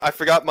I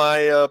forgot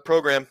my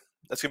program.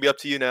 That's gonna be up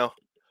to you now.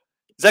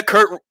 Is that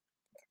Kurt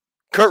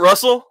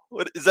Russell?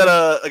 What is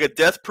that? Like a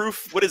death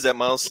proof? What is that,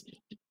 Miles?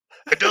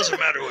 It doesn't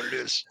matter what it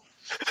is.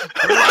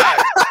 We're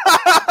live.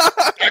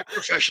 Act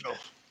professional.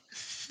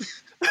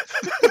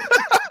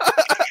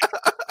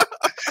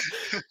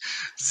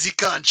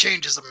 Zcon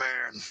changes a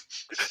man.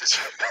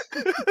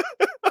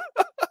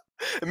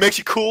 It makes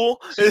you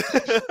cool.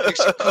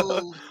 Makes you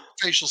cool.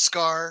 Facial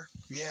scar.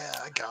 Yeah,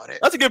 I got it.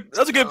 That's a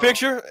good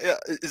picture. Yeah.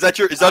 Is that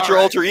your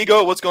alter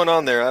ego? What's going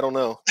on there? I don't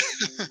know.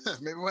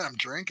 Maybe when I'm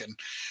drinking.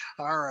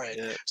 All right.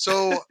 Yeah.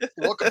 So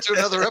welcome to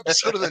another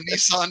episode of the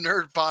Nissan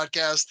Nerd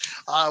Podcast.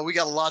 We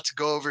got a lot to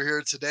go over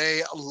here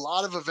today. A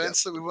lot of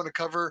events that we want to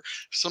cover,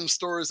 some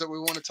stories that we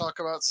want to talk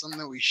about, some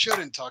that we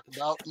shouldn't talk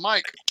about.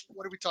 Mike,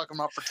 what are we talking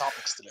about for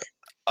topics today?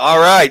 All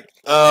right.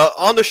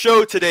 On the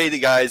show today,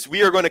 guys,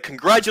 we are going to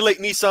congratulate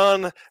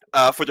Nissan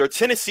for their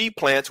Tennessee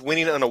plant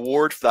winning an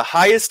award for the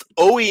highest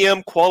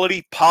OEM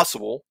quality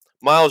possible.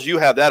 Miles, you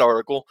have that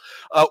article.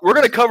 We're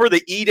going to cover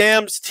the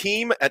EDAMS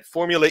team at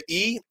Formula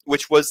E,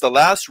 which was the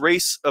last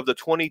race of the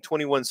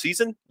 2021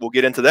 season. We'll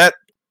get into that.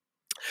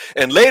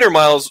 And later,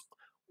 Miles,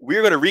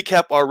 we're going to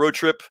recap our road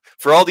trip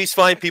for all these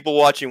fine people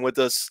watching with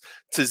us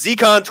to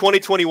ZCon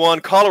 2021,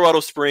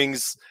 Colorado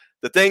Springs,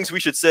 the things we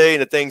should say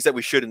and the things that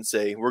we shouldn't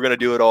say. We're going to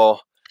do it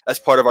all as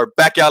part of our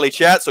back alley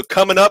chat. So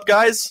coming up,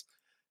 guys,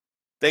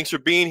 thanks for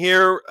being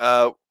here.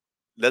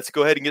 Let's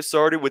go ahead and get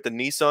started with the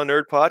Nissan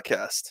Nerd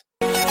Podcast.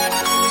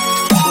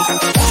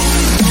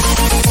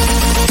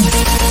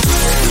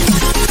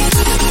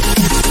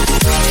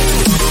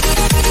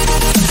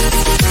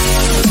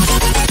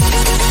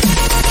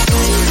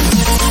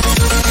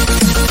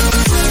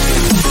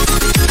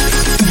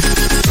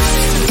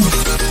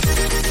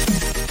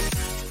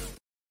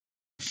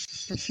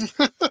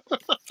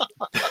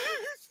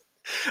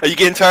 Are you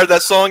getting tired of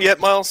that song yet,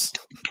 Miles?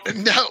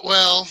 No,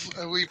 well,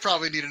 we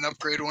probably need an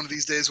upgrade one of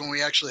these days when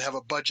we actually have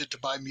a budget to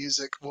buy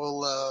music.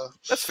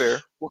 That's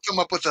fair. We'll come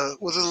up with a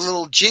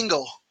little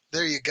jingle.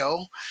 There you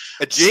go.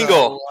 A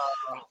jingle.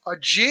 So, a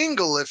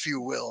jingle, if you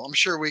will. I'm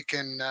sure we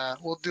can.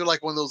 We'll do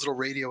like one of those little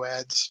radio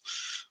ads.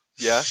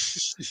 Yeah.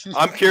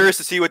 I'm curious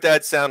to see what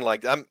that sound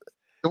like.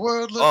 The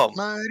world looked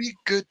mighty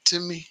good to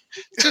me.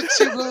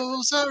 Tootsie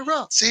Rolls are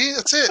raw. See,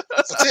 that's it.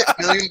 That's it. $1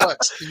 million.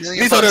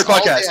 Nissan Nerd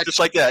Podcast, just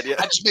like that. Yeah.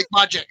 I just make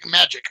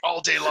magic all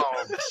day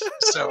long.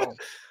 So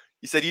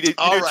you said you do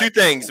two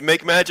things: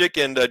 make magic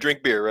and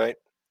drink beer, right?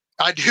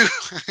 I do.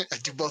 I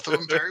do both of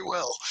them very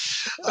well.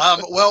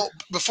 Well,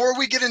 before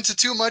we get into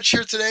too much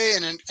here today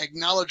and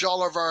acknowledge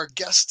all of our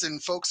guests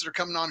and folks that are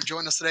coming on to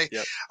join us today,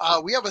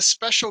 we have a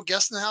special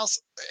guest in the house.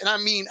 And I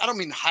don't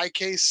mean high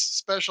case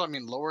special. I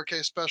mean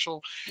lowercase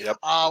special. Yep.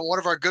 One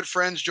of our good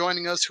friends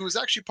joining us who was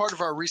actually part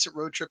of our recent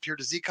road trip here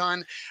to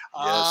ZCon,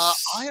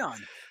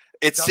 Ion.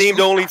 It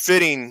seemed only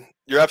fitting.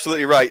 You're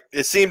absolutely right.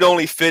 It seemed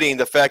only fitting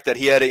the fact that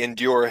he had to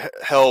endure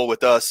hell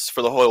with us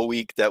for the whole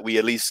week that we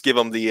at least give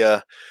him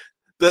the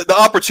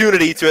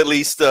opportunity to at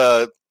least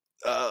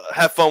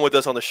have fun with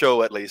us on the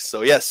show at least.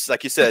 So yes,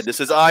 like you said, this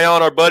is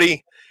Ion, our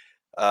buddy,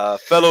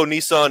 fellow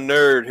Nissan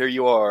nerd. Here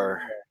you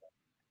are.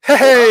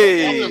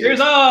 Hey, here's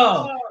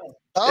all.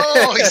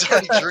 Oh, he's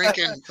already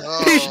drinking.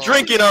 Oh. He's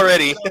drinking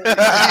already.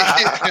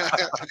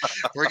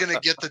 We're going to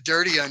get the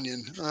dirty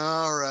onion.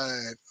 All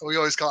right. We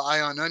always call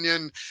Ion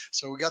onion.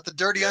 So we got the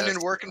dirty onion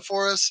working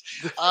for us.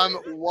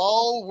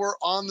 While we're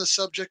on the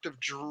subject of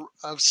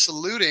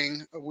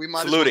saluting, we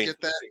might as well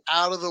get that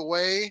out of the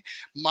way.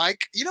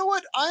 Mike, you know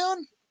what,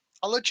 Ion?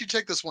 I'll let you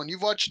take this one.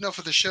 You've watched enough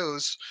of the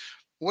shows.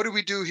 What do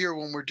we do here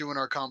when we're doing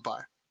our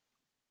compi?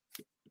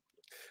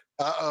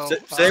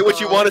 Say what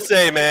you want to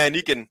say, man.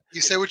 You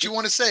say what you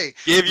want to say.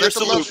 Give your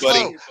salute,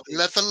 buddy.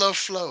 Let the love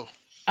flow.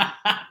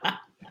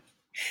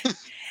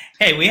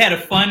 Hey, we had a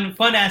fun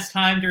ass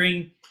time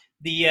during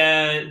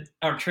the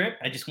our trip.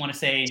 I just want to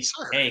say,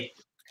 hey,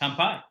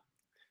 kanpai.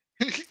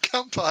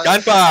 Kanpai.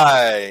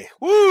 Kanpai.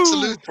 Woo!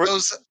 Salute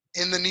those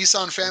in the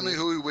Nissan family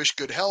who we wish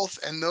good health,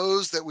 and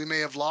those that we may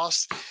have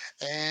lost,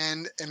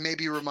 and may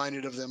be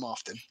reminded of them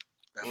often.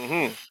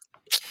 Mm-hmm.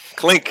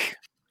 Clink.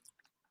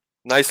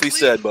 Nicely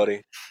said,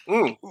 buddy.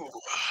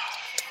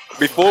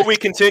 Before we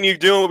continue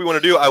doing what we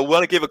want to do, I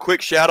want to give a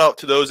quick shout out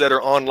to those that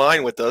are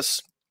online with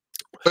us.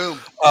 Boom.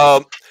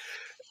 Of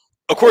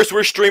course,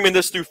 we're streaming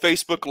this through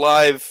Facebook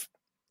Live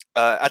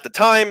at the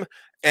time,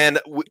 and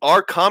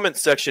our comment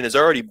section is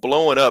already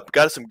blowing up.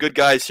 Got some good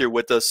guys here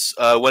with us.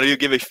 Want to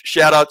give a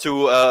shout out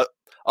to,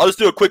 I'll just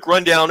do a quick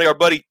rundown. Our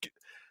buddy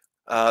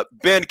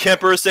Ben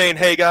Kemper saying,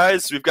 hey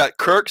guys. We've got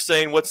Kirk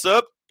saying, what's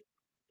up?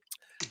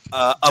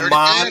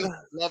 Aman.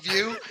 Love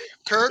you.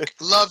 Kirk,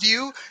 love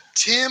you.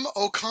 Tim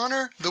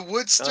O'Connor, the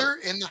Woodster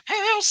in the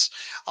house.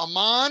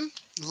 Aman,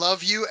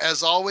 love you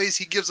as always.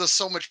 He gives us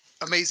so much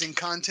amazing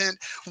content.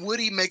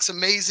 Woody makes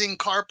amazing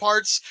car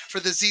parts for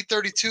the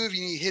Z32 if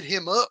you need to hit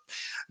him up.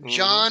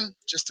 John,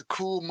 just a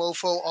cool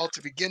mofo all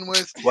to begin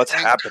with. What's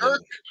happening?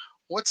 Kirk,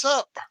 what's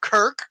up,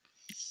 Kirk?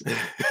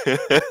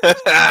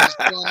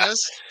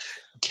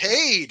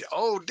 Cade.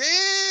 Oh,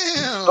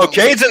 damn. Oh,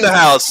 Cade's in the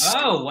house.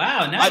 Oh,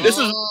 wow. Nice.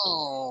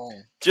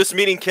 just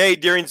meeting Kay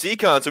during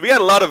ZCon. So we had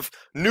a lot of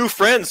new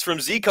friends from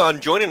ZCon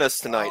joining us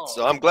tonight.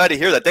 So I'm glad to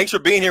hear that. Thanks for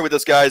being here with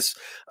us, guys.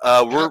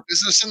 We're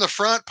business in the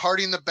front,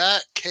 party in the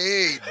back.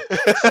 Cade.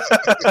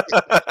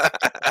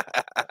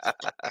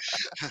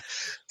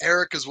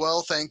 Eric as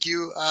well, thank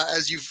you.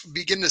 As you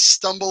begin to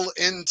stumble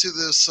into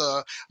this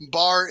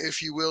bar,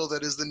 if you will,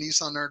 that is the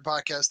Nissan Nerd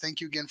Podcast, thank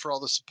you again for all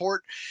the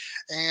support.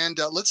 And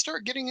let's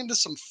start getting into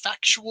some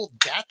factual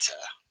data.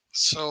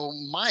 So,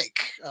 Mike,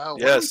 what are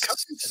we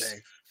covering today?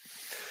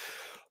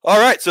 All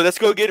right, so let's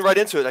go get right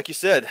into it. Like you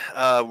said,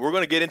 we're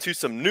going to get into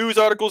some news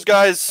articles,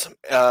 guys,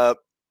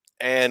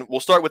 and we'll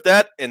start with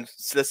that, and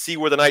let's see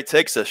where the night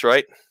takes us,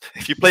 right?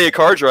 If you play your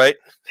cards right.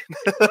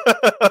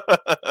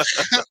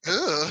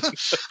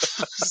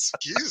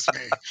 Excuse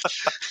me.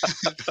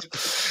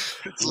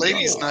 It's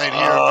ladies' night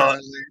here,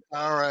 apparently.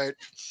 All right.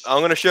 I'm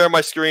going to share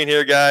my screen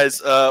here, guys.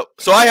 So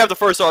I have the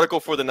first article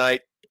for the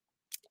night.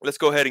 Let's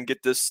go ahead and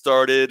get this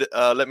started.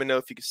 Let me know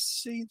if you can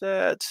see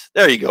that.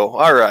 There you go.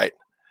 All right.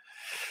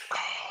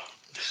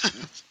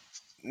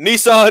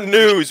 Nissan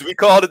news. We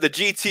called it the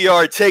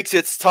GTR takes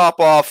its top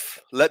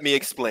off. Let me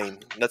explain.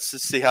 Let's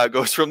just see how it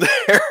goes from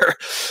there.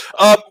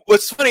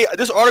 What's funny,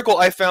 this article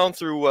I found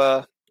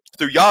through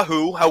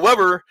Yahoo.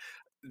 However,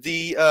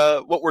 the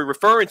what we're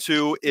referring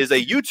to is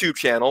a YouTube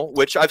channel,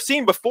 which I've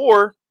seen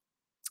before,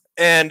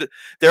 and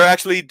they're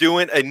actually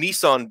doing a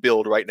Nissan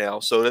build right now.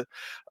 So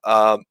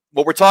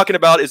what we're talking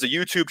about is a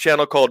YouTube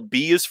channel called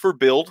B is for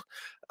Build.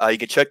 You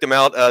can check them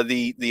out.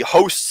 The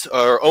host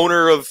or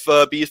owner of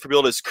B is for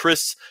Build is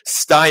Chris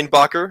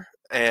Steinbacher,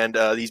 and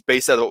he's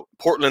based out of the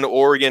Portland,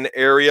 Oregon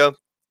area.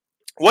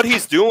 What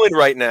he's doing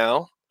right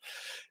now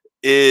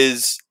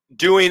is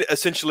doing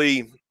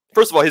essentially,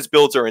 first of all, his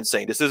builds are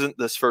insane. This isn't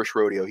this first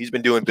rodeo. He's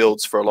been doing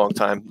builds for a long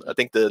time. I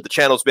think the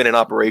channel's been in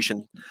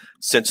operation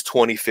since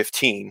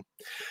 2015.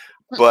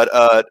 But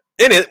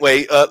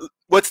anyway,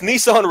 what's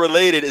Nissan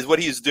related is what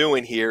he's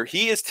doing here.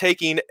 He is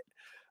taking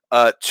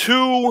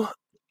two,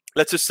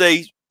 let's just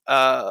say,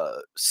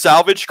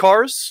 salvage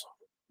cars,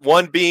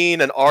 one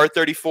being an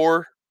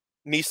R34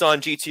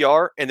 Nissan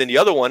GTR, and then the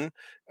other one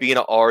being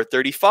an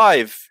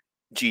R35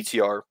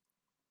 GTR.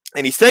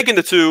 And he's taking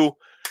the two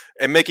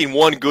and making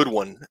one good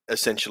one,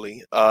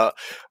 essentially.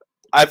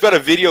 I've got a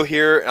video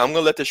here. I'm going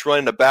to let this run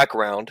in the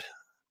background.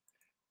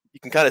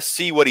 You can kind of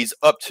see what he's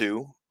up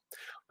to.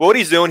 But what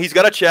he's doing, he's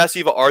got a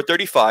chassis of an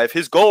R35.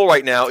 His goal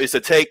right now is to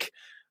take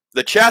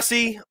the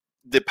chassis,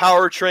 the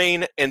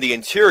powertrain, and the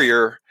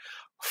interior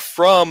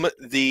from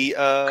the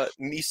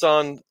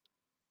Nissan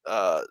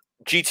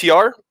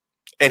GTR,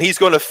 and he's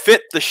going to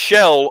fit the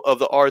shell of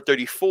the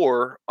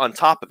R34 on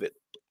top of it.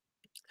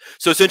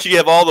 So essentially you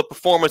have all the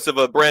performance of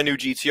a brand new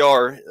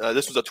GTR.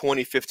 This was a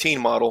 2015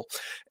 model,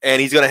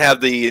 and he's going to have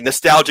the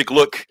nostalgic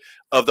look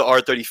of the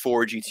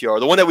R34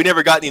 GTR, the one that we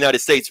never got in the United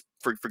States,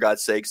 for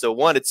God's sake. So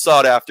one, it's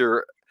sought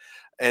after,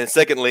 and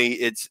secondly,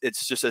 it's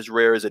just as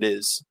rare as it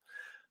is.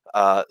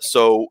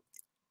 So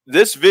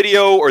this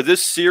video or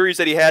this series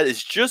that he had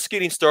is just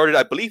getting started.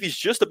 I believe he's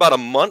just about a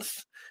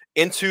month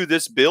into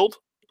this build.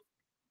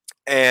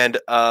 And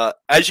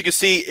as you can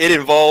see, it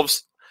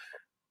involves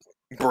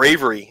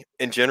bravery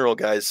in general,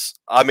 guys.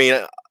 I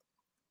mean,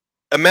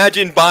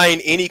 imagine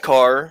buying any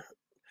car,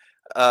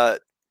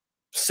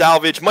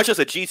 salvage, much as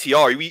a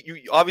GTR.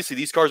 You obviously,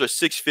 these cars are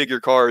six-figure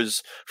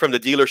cars from the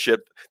dealership.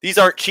 These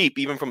aren't cheap,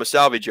 even from a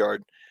salvage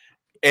yard.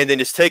 And then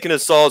just taking a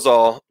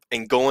Sawzall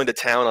and going to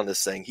town on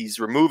this thing. He's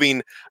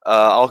removing,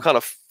 I'll kind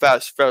of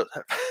fast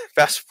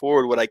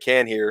forward what I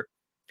can here.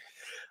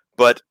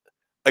 But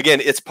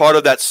again, it's part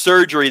of that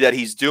surgery that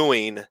he's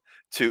doing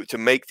to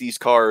make these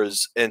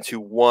cars into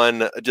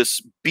one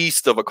just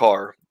beast of a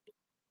car.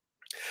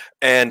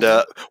 And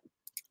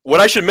what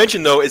I should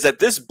mention, though, is that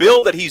this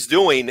build that he's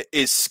doing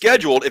is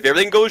scheduled, if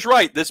everything goes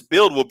right, this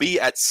build will be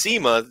at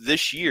SEMA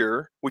this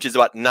year, which is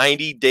about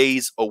 90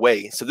 days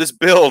away. So this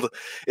build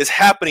is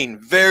happening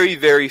very,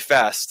 very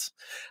fast,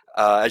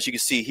 as you can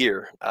see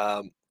here.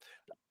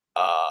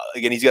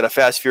 Again, he's got a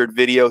fast-forward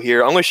video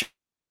here. I'm going to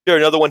share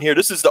another one here.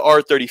 This is the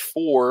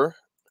R34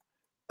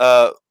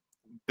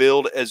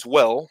 build as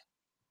well.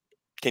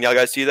 Can y'all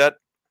guys see that?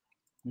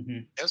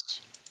 Mm-hmm.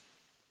 Yes.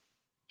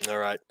 All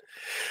right.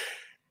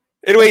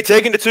 Anyway,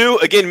 taking the two,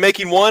 again,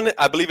 making one.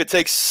 I believe it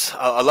takes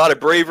a lot of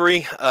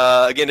bravery.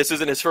 Again, this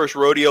isn't his first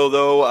rodeo,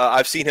 though.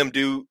 I've seen him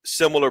do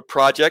similar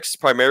projects,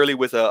 primarily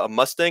with a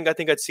Mustang, I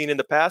think I'd seen in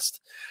the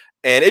past.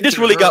 And it just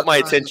really got my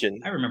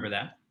attention. I remember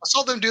that. I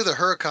saw them do the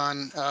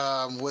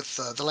Huracan with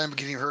the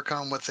Lamborghini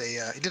Huracan with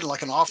a, he did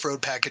like an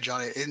off-road package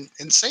on it.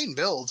 Insane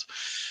build.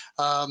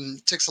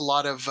 Takes a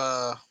lot of,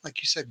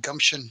 like you said,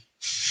 gumption.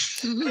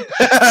 My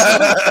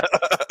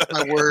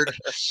word.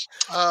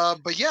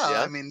 But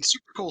yeah, I mean,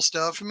 super cool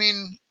stuff. I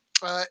mean,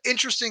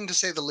 interesting to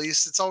say the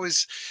least. It's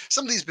always,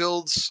 some of these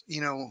builds,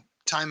 you know,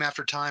 time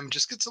after time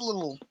just gets a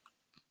little,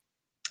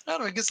 I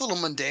don't know, it gets a little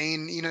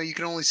mundane. You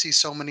can only see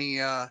so many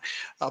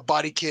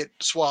body kit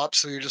swaps,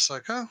 so you're just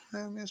like, oh,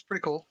 yeah, it's pretty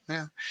cool.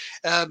 Yeah.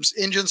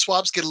 Engine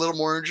swaps get a little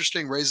more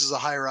interesting, raises a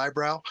higher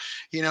eyebrow,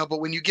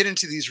 but when you get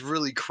into these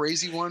really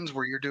crazy ones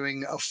where you're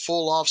doing a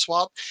full off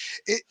swap,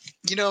 it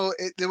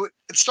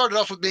started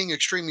off with being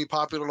extremely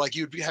popular. Like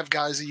you'd have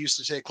guys that used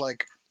to take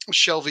like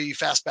Shelby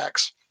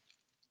fastbacks,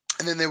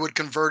 and then they would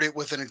convert it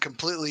with a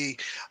completely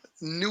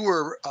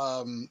newer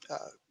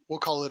we'll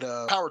call it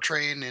a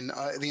powertrain and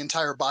the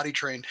entire body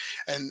train.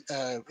 And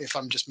if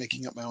I'm just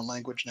making up my own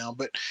language now,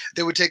 but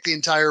they would take the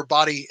entire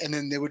body and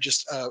then they would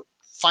just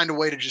find a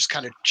way to just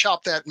kind of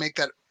chop that, make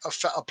that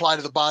apply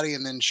to the body,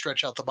 and then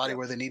stretch out the body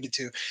where they needed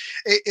to.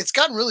 It's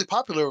gotten really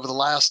popular over the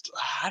last,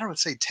 I don't want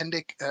to say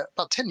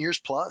about 10 years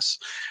plus,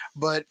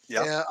 but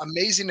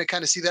amazing to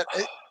kind of see that.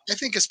 I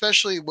think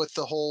especially with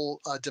the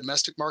whole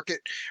domestic market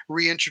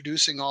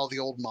reintroducing all the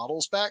old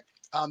models back.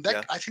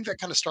 I think that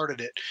kind of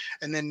started it,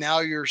 and then now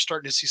you're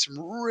starting to see some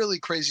really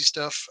crazy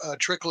stuff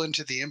trickle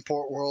into the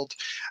import world,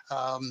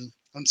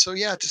 and so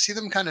to see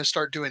them kind of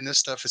start doing this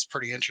stuff is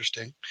pretty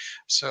interesting.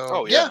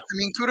 So I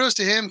mean, kudos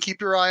to him. Keep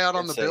your eye out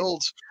on the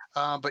builds.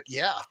 But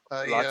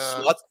I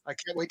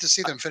can't wait to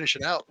see them finish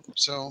it out.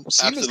 So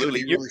SEMA is going to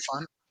be really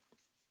fun.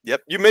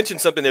 Yep, you mentioned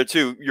something there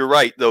too. You're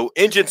right, though.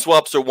 Engine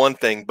swaps are one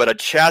thing, but a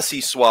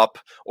chassis swap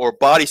or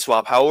body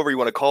swap, however you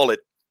want to call it,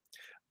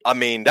 I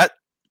mean that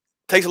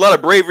takes a lot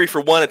of bravery for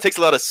one. It takes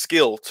a lot of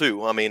skill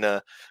too. I mean,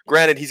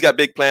 granted, he's got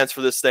big plans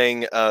for this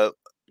thing.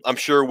 I'm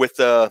sure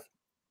with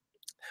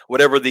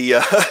whatever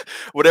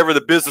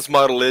the business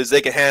model is,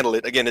 they can handle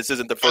it. Again, this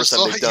isn't the first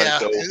time they've done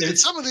it. And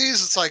some of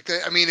these, it's like,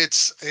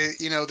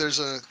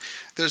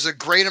 there's a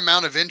great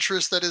amount of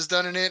interest that is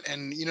done in it,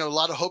 and a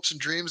lot of hopes and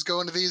dreams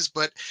go into these.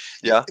 But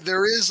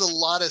there is a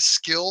lot of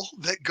skill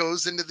that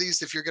goes into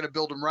these if you're going to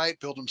build them right,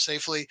 build them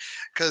safely,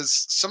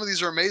 because some of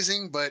these are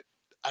amazing, but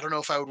I don't know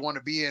if I would want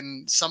to be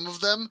in some of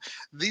them.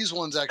 These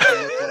ones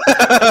actually look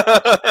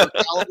like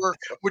caliber,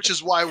 which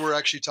is why we're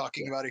actually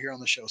talking about it here on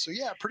the show. So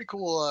pretty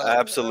cool.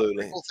 Absolutely,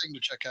 pretty cool thing to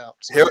check out.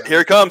 So, here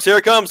it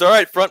comes. All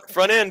right,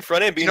 front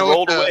end being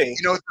rolled away.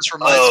 You know what this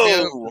reminds me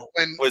of?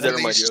 When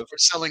they used to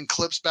start selling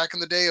clips back in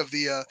the day of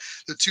the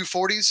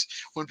 240s,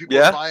 when people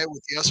would buy it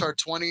with the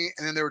SR20,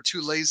 and then they were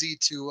too lazy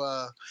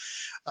to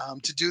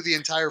do the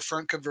entire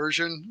front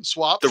conversion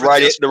swap. The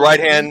right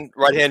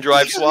hand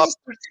drive swap.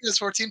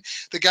 S14.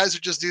 The guys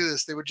would just do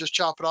this. They would just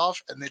chop it off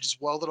and they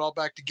just weld it all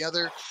back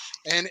together.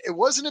 And it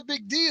wasn't a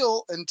big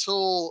deal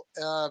until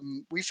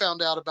we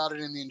found out about it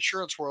in the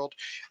insurance world.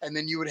 And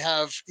then you would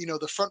have,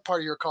 the front part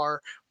of your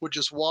car would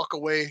just walk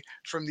away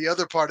from the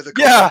other part of the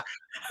car,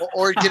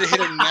 or get hit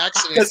in an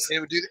accident. And it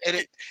would do,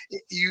 and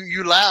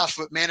you laugh,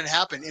 but man, it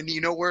happened. And you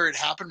know where it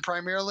happened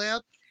primarily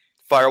at?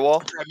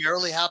 Firewall.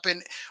 Primarily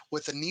happened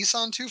with the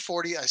Nissan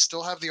 240. I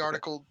still have the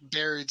article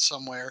buried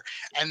somewhere,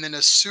 and then a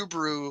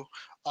Subaru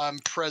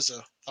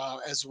Impreza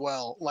as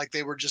well. Like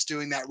they were just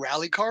doing that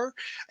rally car,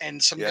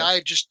 and some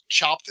guy just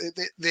chopped.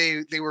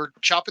 They were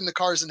chopping the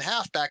cars in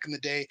half back in the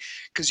day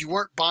because you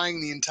weren't buying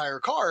the entire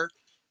car.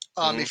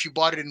 If you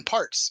bought it in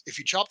parts, if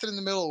you chopped it in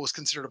the middle, it was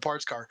considered a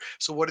parts car.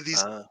 So what did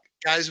these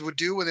guys would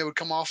do when they would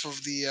come off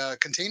of the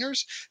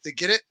containers? They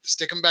get it,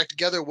 stick them back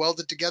together, weld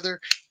it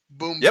together,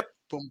 boom. Yep.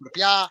 Boom,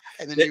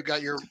 and then you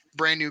got your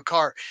brand new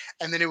car.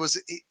 And then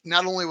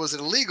not only was it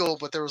illegal,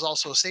 but there was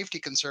also a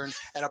safety concern.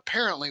 And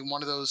apparently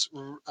one of those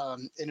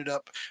ended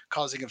up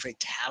causing a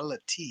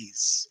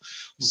fatalities.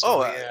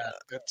 So,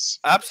 that's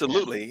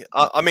absolutely.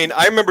 I mean,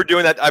 I remember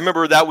doing that. I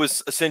remember that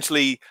was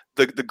essentially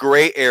the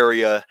gray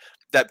area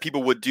that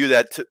people would do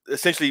that to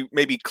essentially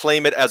maybe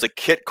claim it as a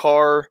kit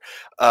car.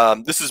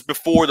 This is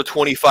before the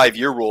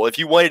 25-year rule. If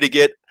you wanted to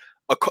get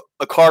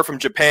a car from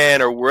Japan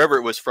or wherever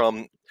it was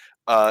from,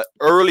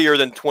 earlier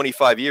than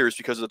 25 years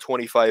because of the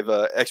 25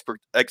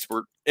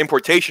 export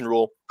importation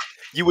rule,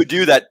 you would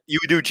do that. You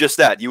would do just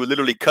that. You would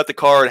literally cut the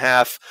car in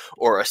half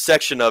or a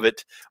section of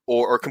it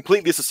or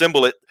completely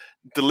disassemble it,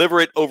 deliver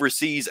it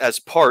overseas as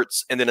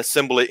parts, and then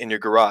assemble it in your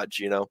garage,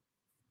 Yep.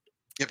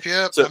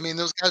 So, I mean,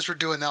 those guys were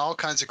doing all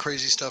kinds of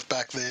crazy stuff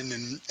back then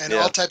and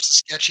all types of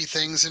sketchy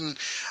things. And,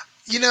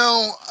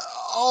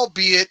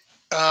 albeit,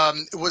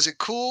 was it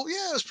cool?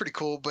 Yeah, it was pretty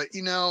cool. But,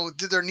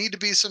 did there need to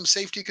be some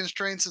safety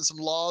constraints and some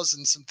laws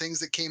and some things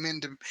that came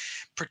in to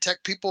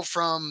protect people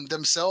from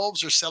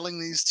themselves or selling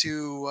these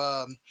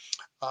to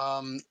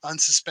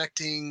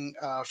unsuspecting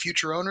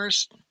future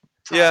owners?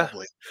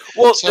 Probably.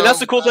 Yeah. Well, and that's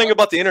the cool thing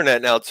about the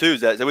internet now, too,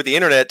 is that with the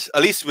internet,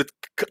 at least with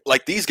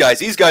like these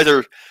guys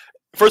are,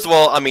 first of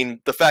all, I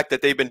mean, the fact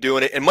that they've been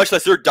doing it, and much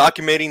less they're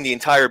documenting the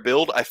entire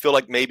build, I feel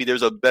like maybe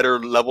there's a better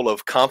level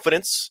of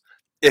confidence.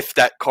 If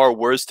that car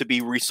was to be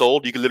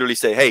resold, you could literally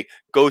say, "Hey,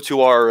 go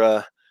to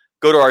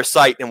our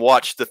site and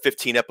watch the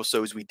 15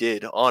 episodes we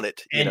did on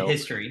it."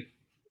 History.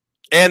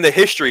 And the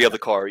history of the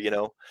car,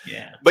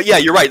 Yeah. But yeah,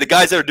 you're right. The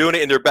guys that are doing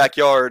it in their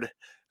backyard,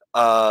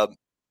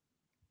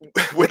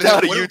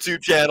 without a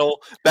YouTube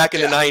channel back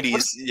in the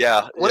 90s.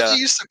 What did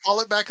you used to call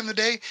it back in the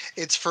day?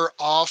 It's for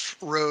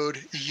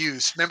off-road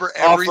use. Remember,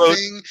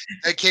 everything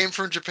that came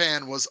from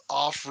Japan was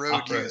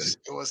off-road use.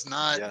 It was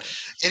not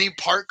any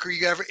part crew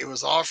you ever. It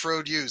was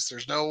off-road use.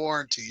 There's no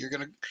warranty.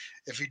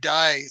 If you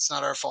die, it's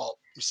not our fault.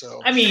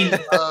 So I mean,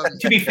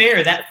 to be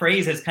fair, that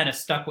phrase has kind of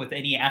stuck with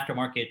any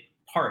aftermarket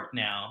part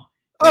now.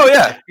 Oh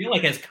yeah, I feel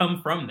like it's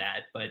come from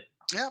that, but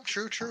yeah,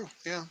 true,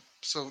 yeah.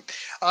 So,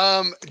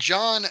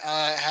 John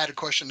had a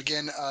question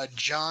again.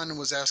 John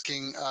was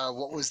asking,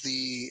 what was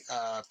the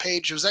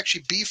page? It was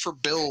actually B for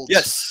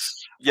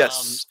Builds.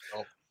 Yes.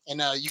 And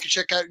you can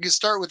check out. You can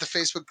start with the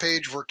Facebook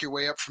page, work your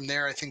way up from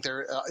there. I think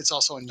it's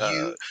also on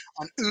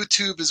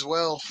YouTube as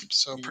well.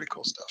 So pretty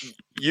cool stuff.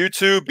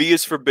 YouTube, B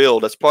is for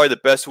Build. That's probably the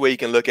best way you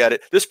can look at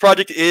it. This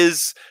project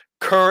is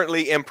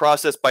currently in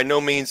process. By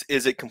no means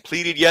is it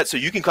completed yet, so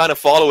you can kind of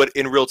follow it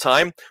in real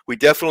time. We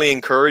definitely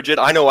encourage it.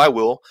 I know I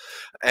will.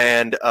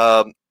 And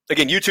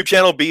again, YouTube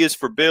channel, B is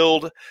for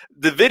Build.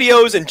 The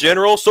videos in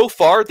general, so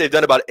far they've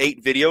done about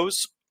 8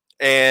 videos,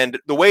 and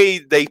the way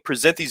they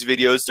present these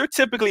videos, they're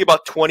typically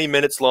about 20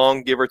 minutes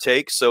long, give or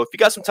take. So if you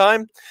got some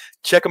time,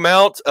 check them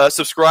out.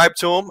 Subscribe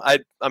to them. I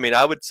mean,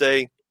 I would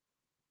say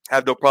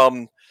have no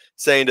problem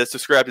saying to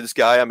subscribe to this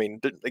guy. I mean,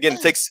 again,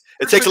 it takes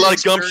a lot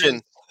of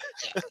gumption.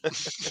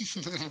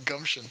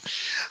 Gumption.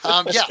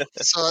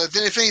 So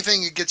if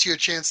anything, it gets you a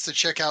chance to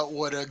check out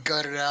what a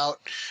gutted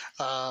out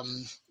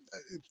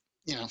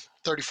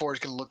 34 is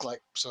going to look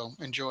like. So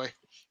enjoy.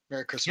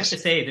 Merry Christmas. You have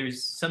to say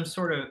there's some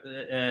sort of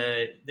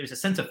there's a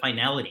sense of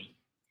finality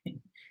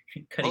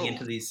cutting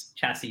into these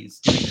chassis.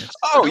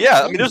 Oh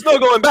yeah, I mean, there's no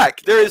going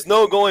back. There is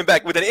no going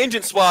back. With an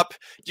engine swap,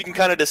 you can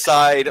kind of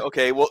decide,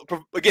 okay, well,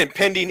 again,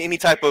 pending any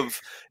type of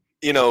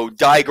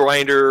die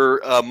grinder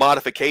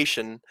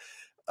modification,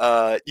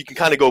 you can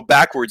kind of go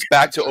backwards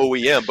back to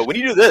OEM. But when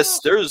you do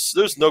this,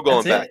 there's no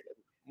going back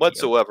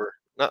whatsoever.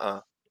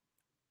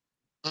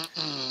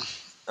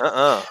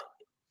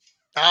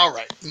 All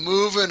right,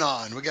 moving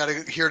on. We got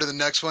to hear to the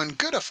next one.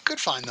 Good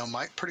find though,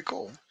 Mike. Pretty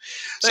cool.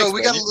 Thanks, so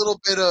we got a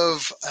little bit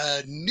of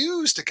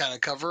news to kind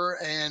of cover,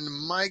 and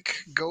Mike,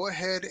 go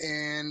ahead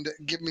and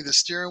give me the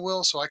steering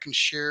wheel so I can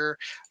share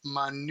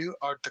my new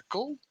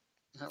article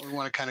that we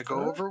want to kind of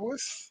go over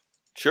with.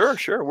 Sure.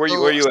 Where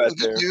are you at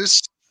there?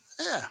 News.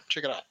 Yeah,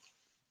 check it out.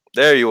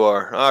 There you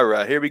are. All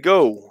right, here we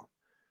go.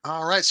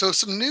 All right, so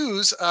some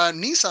news.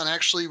 Nissan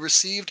actually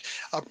received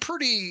a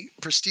pretty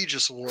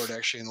prestigious award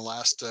actually in the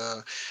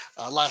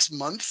last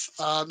month.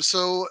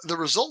 So the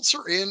results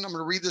are in. I'm going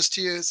to read this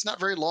to you. It's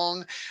not very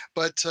long,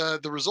 but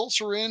the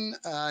results are in.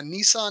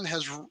 Nissan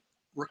has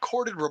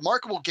recorded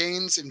remarkable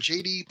gains in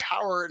J.D.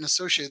 Power and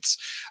Associates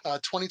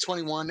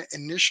 2021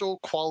 initial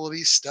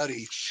quality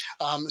study.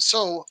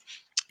 So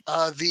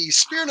the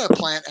Smyrna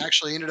plant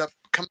actually ended up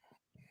coming.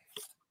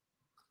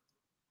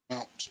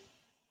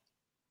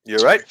 You're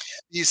right.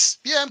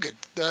 I'm good.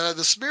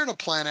 The Smyrna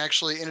plant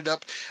actually ended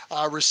up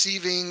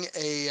receiving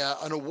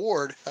an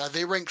award.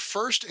 They ranked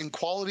first in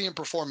quality and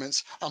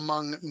performance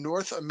among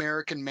North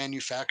American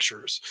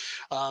manufacturers.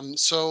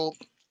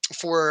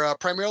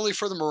 Primarily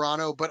for the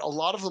Murano, but a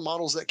lot of the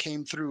models that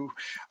came through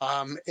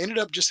ended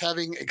up just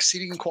having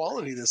exceeding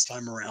quality this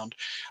time around.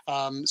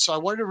 So I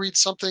wanted to read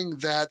something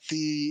that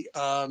the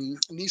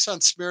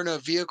Nissan Smyrna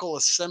vehicle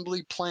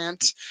assembly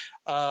plant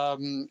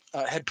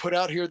had put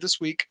out here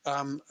this week.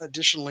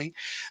 Additionally,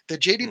 the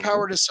J.D.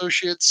 Power and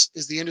Associates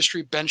is the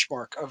industry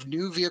benchmark of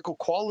new vehicle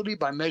quality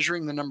by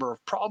measuring the number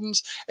of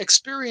problems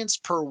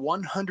experienced per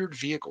 100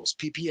 vehicles,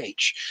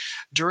 PPH,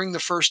 during the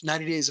first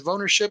 90 days of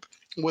ownership,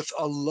 with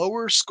a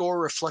lower score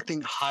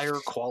reflecting higher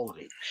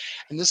quality.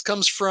 And this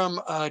comes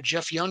from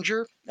Jeff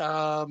Younger.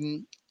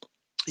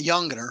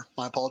 Youngner,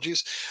 my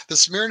apologies. The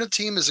Smyrna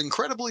team is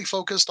incredibly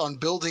focused on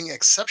building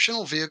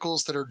exceptional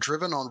vehicles that are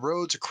driven on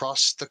roads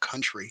across the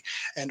country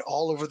and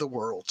all over the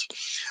world.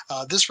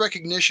 This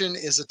recognition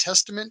is a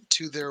testament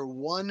to their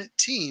one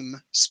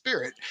team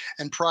spirit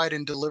and pride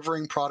in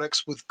delivering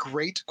products with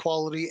great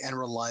quality and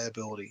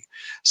reliability.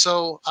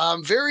 So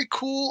very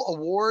cool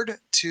award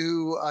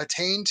to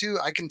attain to.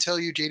 I can tell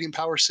you J.D.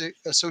 Power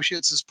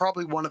Associates is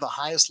probably one of the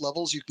highest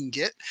levels you can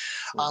get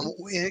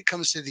when it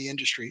comes to the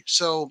industry.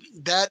 So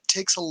that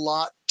takes a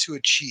lot to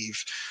achieve.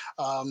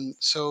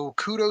 So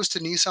kudos to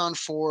Nissan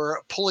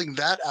for pulling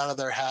that out of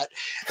their hat,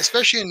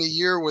 especially in a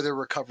year where they're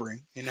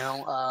recovering,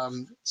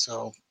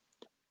 so.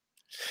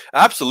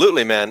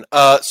 Absolutely, man.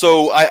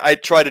 So I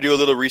try to do a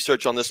little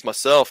research on this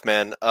myself,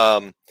 man.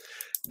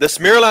 The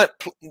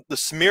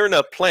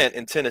Smyrna plant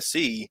in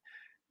Tennessee,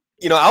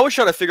 I was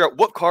trying to figure out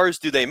what cars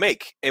do they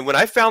make. And when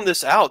I found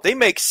this out, they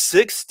make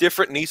 6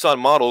 different Nissan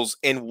models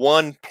in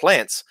one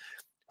plant,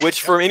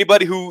 which for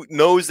anybody who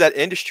knows that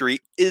industry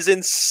is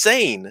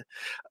insane.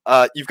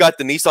 You've got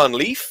the Nissan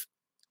Leaf,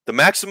 the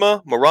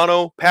Maxima,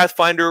 Murano,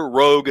 Pathfinder,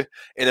 Rogue,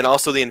 and then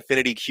also the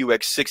Infiniti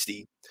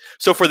QX60.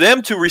 So for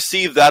them to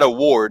receive that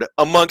award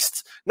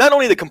amongst not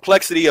only the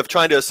complexity of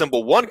trying to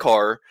assemble one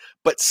car,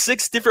 but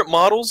 6 different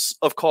models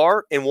of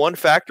car in one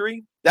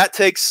factory, that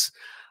takes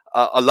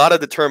a lot of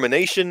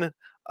determination,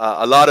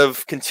 a lot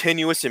of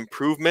continuous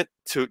improvement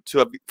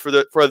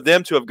for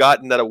them to have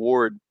gotten that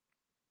award.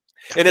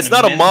 And it's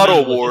not a model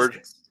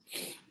award.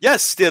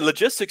 Yes, the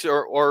logistics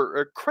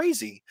are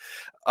crazy.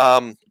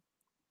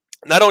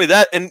 Not only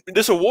that, and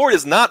this award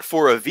is not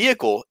for a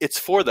vehicle, it's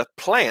for the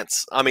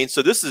plants. I mean,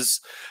 so this is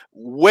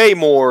way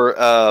more,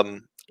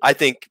 I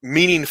think,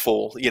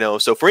 meaningful,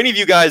 So for any of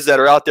you guys that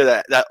are out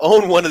there that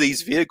own one of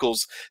these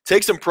vehicles,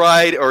 take some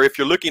pride, or if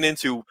you're looking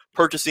into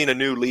purchasing a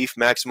new Leaf,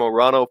 Maximo,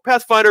 Rano,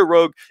 Pathfinder,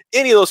 Rogue,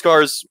 any of those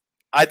cars,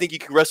 I think you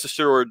can rest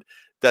assured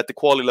that the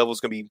quality level is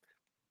going to be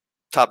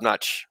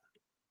top-notch.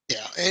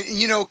 Yeah,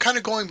 and kind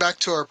of going back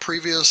to our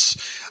previous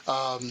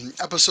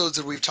episodes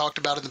that we've talked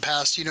about in the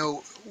past,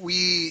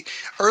 we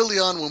early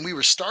on when we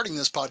were starting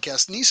this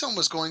podcast, Nissan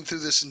was going through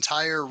this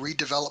entire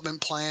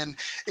redevelopment plan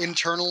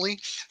internally.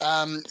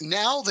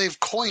 Now they've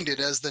coined it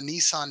as the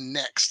Nissan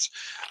Next.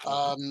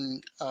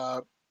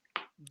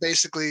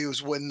 Basically, it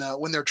was when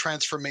their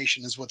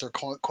transformation is what they're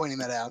coining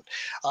that out.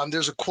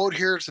 There's a quote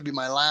here to be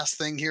my last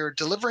thing here.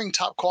 Delivering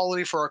top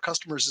quality for our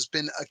customers has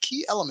been a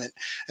key element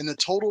in the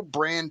total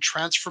brand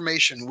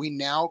transformation we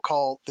now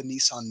call the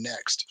Nissan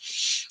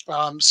Next.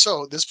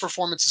 So this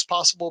performance is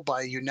possible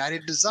by a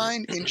united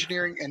design,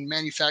 engineering, and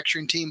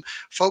manufacturing team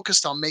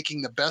focused on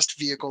making the best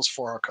vehicles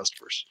for our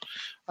customers.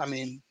 I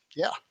mean,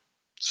 yeah.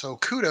 So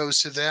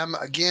kudos to them.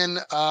 Again,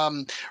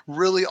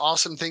 really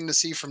awesome thing to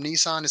see from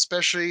Nissan,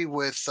 especially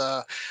with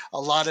a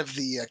lot of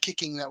the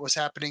kicking that was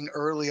happening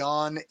early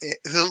on,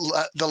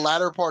 the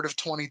latter part of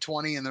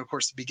 2020 and, of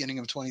course, the beginning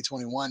of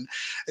 2021.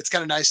 It's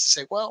kind of nice to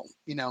say, well,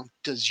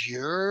 does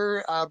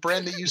your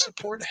brand that you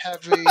support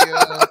have a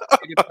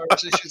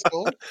guitarist issues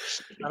goal?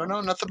 I don't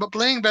know. Nothing but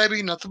bling,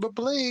 baby. Nothing but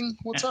bling.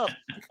 What's up?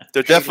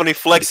 They're definitely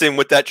flexing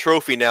with that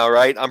trophy now,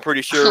 right? I'm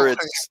pretty sure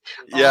it's,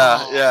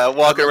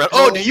 walking around.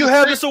 Oh, do you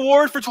have this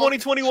award for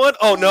 2021?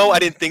 Oh no, I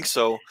didn't think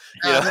so.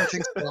 I didn't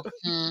think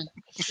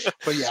so.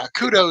 But yeah,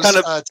 kudos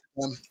to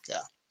them.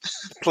 Yeah.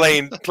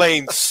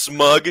 Playing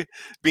smug,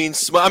 being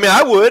smug. I mean,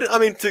 I would. I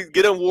mean, to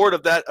get an award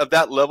of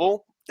that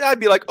level, I'd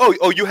be like,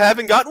 oh, you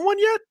haven't gotten one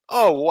yet?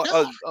 Oh, what?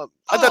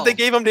 I thought they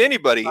gave them to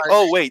anybody. Right.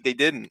 Oh, wait, they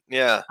didn't.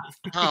 Yeah.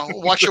 Oh,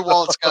 watch your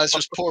wallets, guys.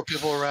 There's poor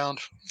people around.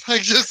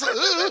 Like just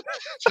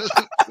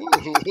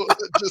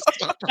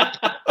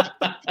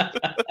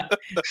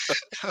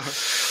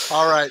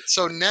All right.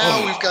 So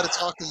now we've got to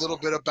talk a little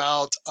bit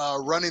about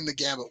running the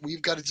gamut.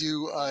 We've got to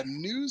do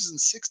news in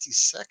 60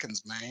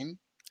 seconds, man.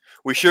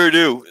 We sure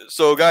do.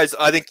 So, guys,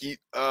 I think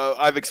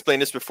I've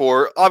explained this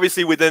before.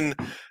 Obviously, within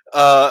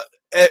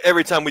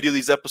every time we do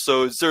these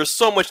episodes, there's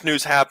so much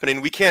news happening.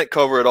 We can't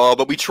cover it all,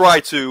 but we try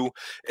to.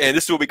 And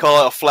this is what we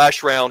call a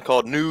flash round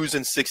called News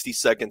in 60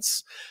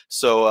 Seconds.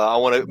 So I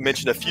want to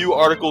mention a few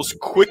articles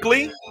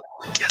quickly.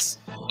 Yes.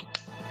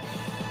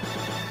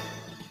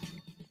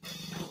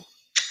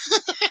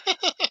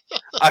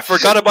 I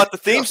forgot about the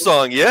theme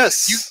song.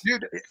 Yes.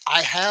 Dude,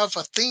 I have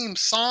a theme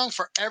song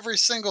for every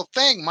single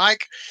thing,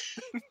 Mike.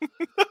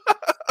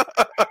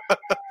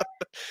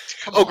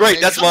 Oh, great.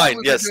 That's mine.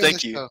 Yes,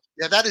 thank you.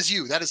 Yeah, that is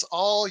you. That is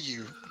all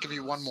you. I'll give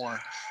you one more.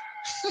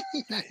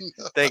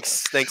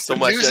 Thanks so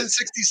much. News in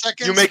 60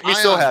 seconds. You make me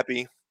so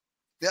happy.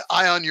 Yeah,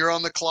 Ion, you're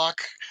on the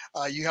clock.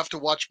 You have to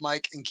watch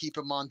Mike and keep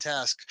him on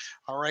task.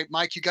 All right,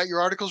 Mike, you got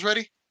your articles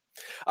ready?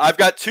 I've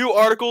got 2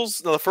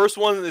 articles. Now, the first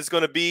one is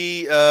going to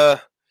be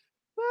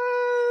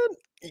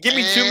give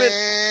me 2 minutes.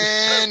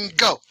 And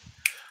go.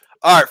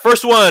 All right,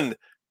 first one.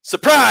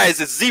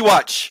 Surprise! It's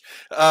Z-Watch.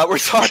 We're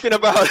talking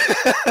about.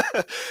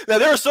 Now,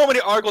 there are so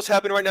many articles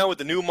happening right now with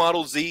the new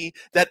Model Z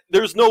that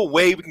there's no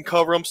way we can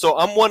cover them. So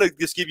I'm going to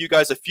just give you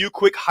guys a few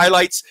quick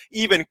highlights,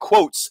 even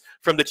quotes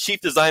from the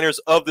chief designers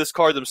of this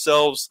car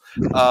themselves,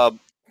 to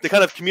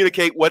kind of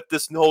communicate what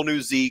this whole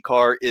new Z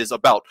car is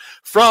about.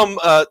 From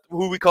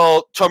who we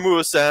call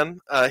Tamura-san,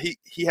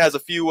 he has a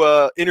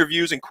few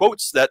interviews and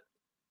quotes that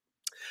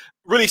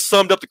really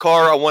summed up the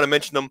car. I want to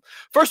mention them.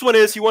 First one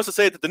is he wants to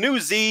say that the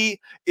new Z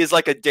is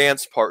like a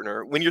dance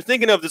partner. When you're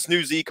thinking of this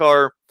new Z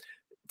car,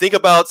 think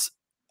about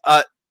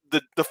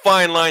the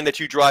fine line that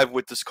you drive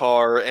with this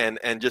car and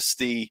just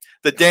the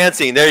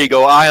dancing. There you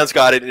go. Ion's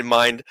got it in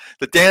mind.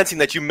 The dancing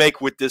that you make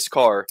with this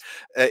car.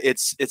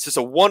 It's just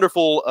a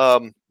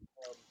wonderful.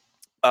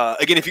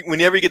 Again,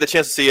 whenever you get the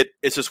chance to see it,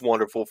 it's just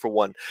wonderful for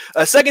one.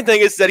 Second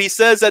thing is that he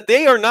says that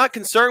they are not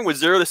concerned with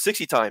 0 to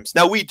 60 times.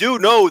 Now, we do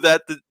know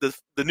that the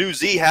new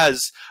Z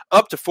has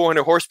up to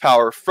 400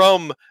 horsepower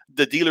from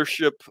the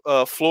dealership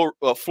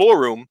floor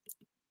room,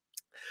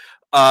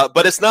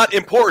 but it's not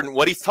important.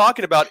 What he's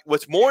talking about,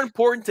 what's more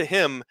important to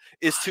him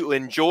is to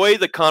enjoy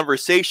the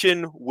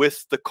conversation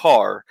with the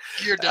car.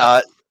 You're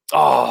done.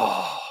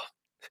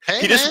 Hey,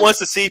 he just wants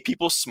to see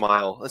people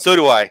smile, and so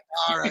do I.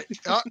 All right.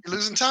 Oh, you're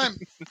losing time.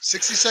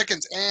 60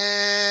 seconds.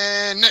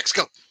 And next,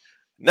 go.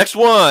 Next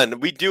one.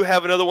 We do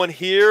have another one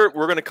here.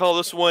 We're going to call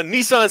this one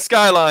Nissan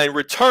Skyline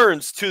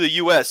returns to the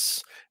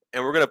U.S.,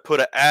 and we're going to put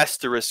an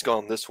asterisk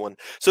on this one.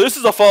 So this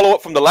is a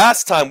follow-up from the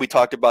last time we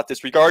talked about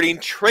this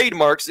regarding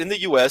trademarks in the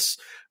U.S.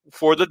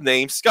 for the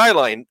name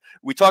Skyline.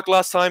 We talked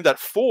last time that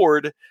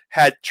Ford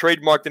had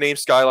trademarked the name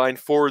Skyline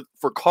for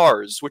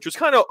cars, which was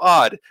kind of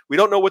odd. We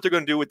don't know what they're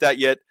going to do with that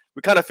yet.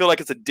 We kind of feel like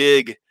it's a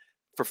dig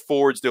for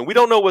Ford's doing. We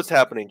don't know what's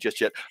happening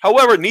just yet.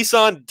 However,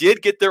 Nissan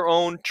did get their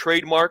own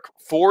trademark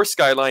for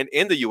Skyline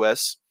in the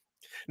U.S.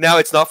 Now,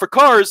 it's not for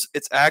cars.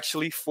 It's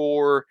actually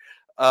for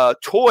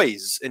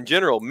toys in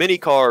general, mini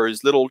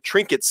cars, little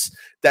trinkets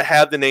that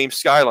have the name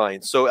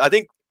Skyline. So I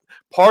think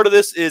part of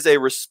this is a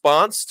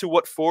response to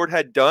what Ford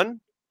had done.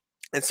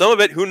 And some of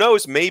it, who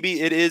knows,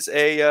 maybe it is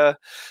a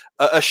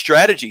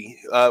strategy,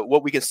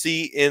 what we can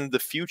see in the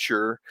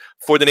future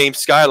for the name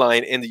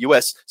Skyline in the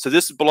U.S. So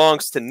this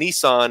belongs to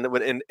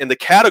Nissan in the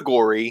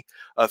category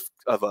of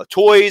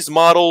toys,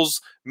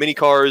 models, mini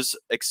cars,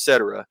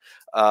 etc.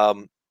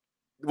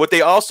 What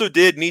they also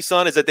did,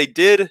 Nissan, is that they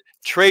did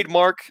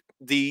trademark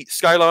the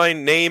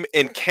Skyline name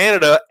in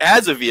Canada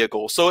as a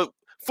vehicle. So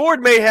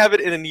Ford may have it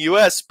in the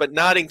U.S., but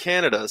not in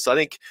Canada. So I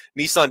think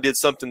Nissan did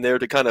something there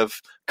to kind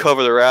of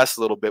cover their ass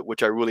a little bit,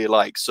 which I really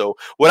like. So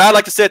what I'd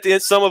like to say at the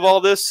end, some of all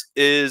this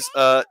is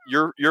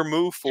your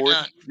move, Ford.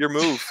 Your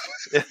move.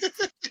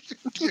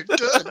 You're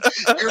done.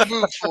 Your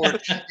move,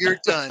 Ford. You're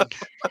done.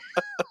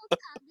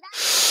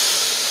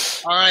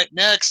 All right,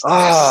 next.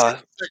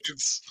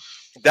 Seconds.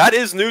 That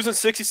is news in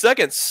 60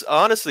 seconds.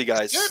 Honestly,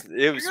 guys,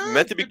 it was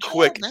meant to be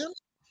quick. Job, man.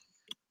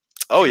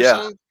 Oh,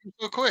 yeah.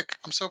 So quick.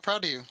 I'm so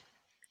proud of you.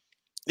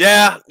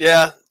 Yeah.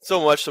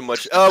 So much.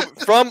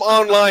 From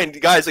online,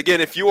 guys,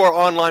 again, if you are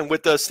online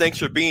with us, thanks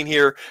for being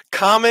here.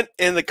 Comment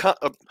in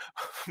the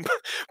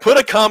put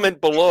a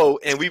comment below,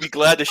 and we'd be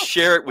glad to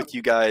share it with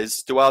you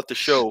guys throughout the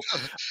show.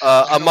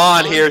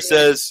 Aman here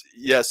says,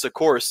 yes, of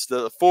course,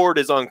 the Ford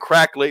is on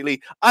crack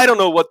lately. I don't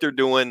know what they're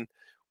doing.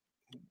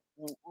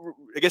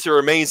 I guess it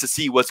remains to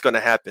see what's going to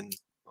happen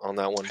on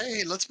that one.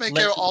 Hey, let's make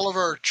all of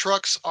our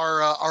trucks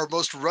our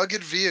most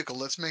rugged vehicle.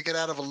 Let's make it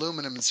out of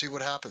aluminum and see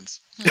what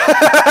happens.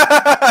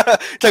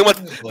 Talking about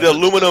the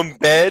aluminum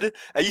bed.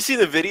 Have you seen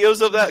the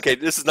videos of that? Okay,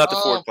 this is not the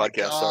Ford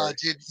podcast. Sorry,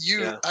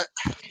 dude.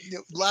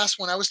 Last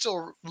one, I was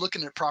still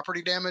looking at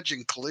property damage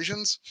and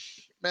collisions.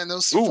 Man,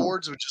 those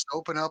Fords would just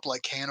open up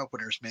like can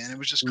openers, man. It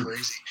was just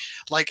crazy.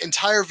 Like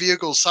entire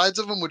vehicles, sides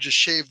of them would just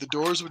shave. The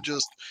doors would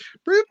just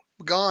boop,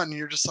 gone. And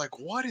you're just like,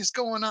 what is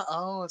going on?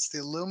 Oh, it's the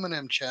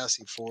aluminum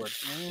chassis Ford.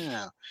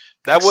 Yeah.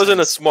 That wasn't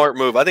a smart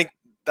move. I think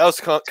that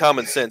was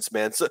common sense,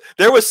 man. So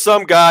there was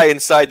some guy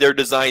inside their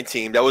design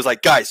team that was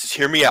like, guys, just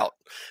hear me out.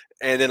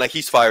 And then like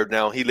he's fired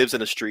now. He lives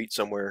in a street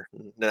somewhere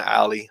in an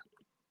alley.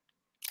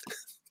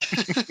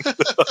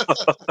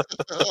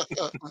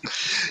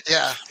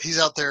 Yeah, he's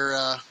out there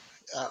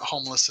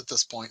homeless at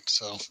this point.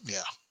 So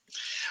yeah.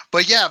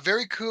 But yeah,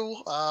 very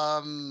cool.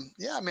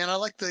 Yeah, man, I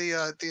like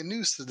the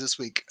news this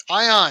week.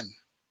 Ion,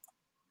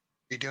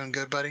 you doing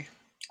good, buddy?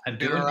 I'm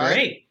doing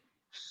great.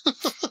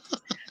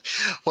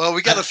 Well,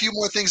 we got a few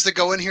more things to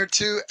go in here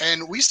too,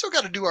 and we still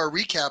got to do our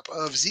recap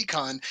of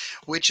ZCon,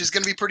 which is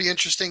going to be pretty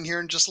interesting here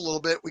in just a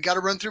little bit. We got to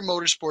run through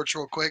motorsports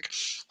real quick.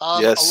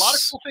 Yes. A lot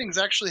of cool things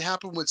actually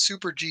happened with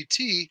Super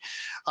GT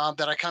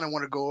that I kind of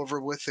want to go over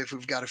with if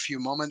we've got a few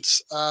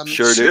moments.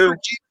 Sure Super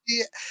do.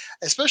 GT,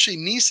 especially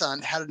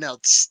Nissan, had an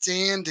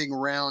outstanding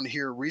round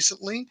here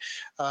recently.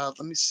 Let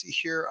me see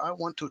here. I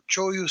want to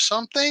show you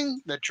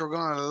something that you're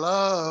going to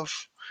love.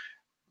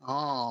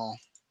 Oh.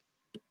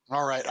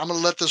 All right, I'm going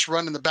to let this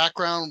run in the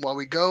background while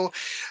we go.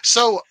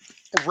 So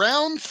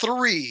round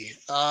 3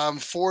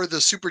 for the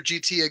Super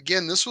GT.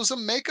 Again, this was a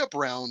makeup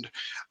round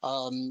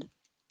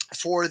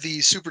for the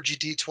Super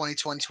GT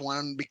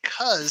 2021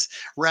 because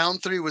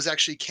round 3 was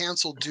actually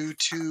canceled due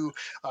to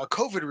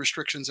COVID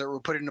restrictions that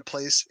were put into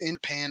place in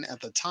Japan at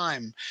the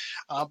time.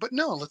 But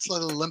no, let's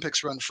let the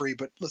Olympics run free,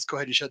 but let's go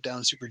ahead and shut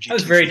down Super GT. I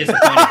was very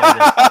disappointed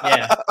by this.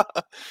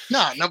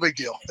 Yeah. No big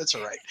deal. That's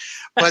all right.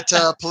 But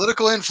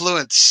political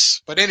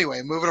influence. But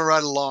anyway, moving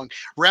right along.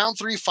 Round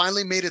 3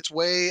 finally made its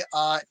way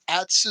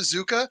at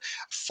Suzuka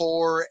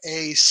for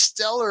a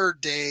stellar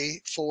day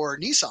for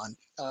Nissan.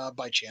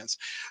 By chance.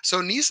 So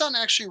Nissan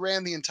actually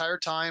ran the entire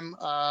time,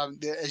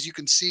 as you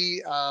can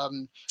see,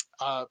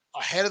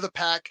 ahead of the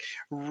pack,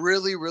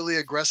 really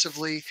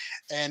aggressively.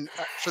 And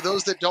for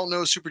those that don't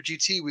know Super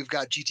GT, we've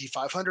got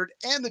GT500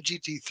 and the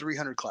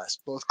GT300 class.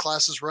 Both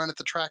classes run at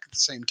the track at the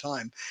same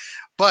time.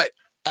 But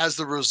as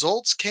the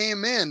results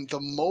came in, the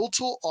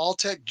Motul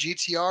Alltech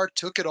GTR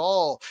took it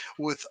all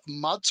with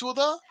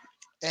Matsuda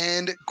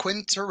and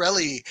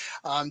Quintarelli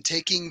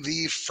taking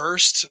the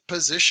first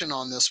position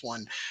on this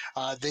one.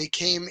 They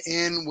came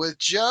in with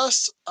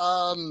just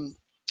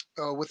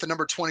with the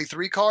number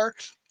 23 car.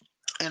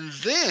 And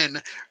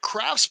then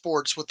Craft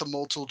Sports with the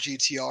Motul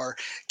GTR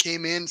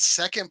came in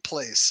second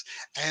place.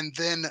 And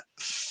then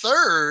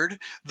third,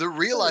 the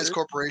Realize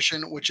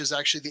Corporation, which is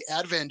actually the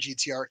Advan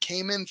GTR,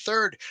 came in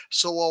third.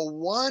 So a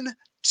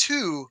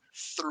 1-2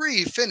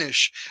 3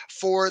 finish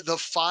for the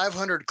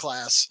 500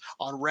 class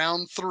on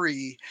round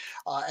 3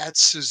 at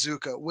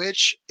Suzuka,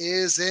 which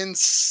is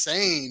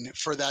insane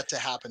for that to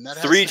happen. That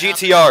 3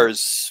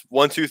 GTRs,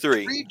 1, 2,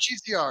 3. 3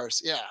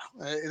 GTRs, yeah.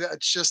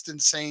 It's just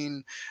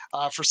insane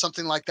for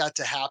something like that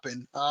to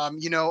happen.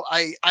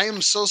 I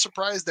am so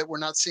surprised that we're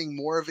not seeing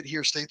more of it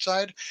here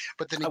stateside.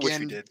 But then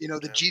again,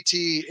 the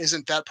GT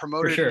isn't that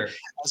promoted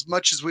as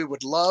much as we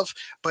would love.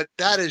 But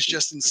that is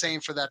just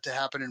insane for that to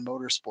happen in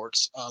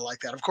motorsports like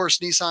that. Of course,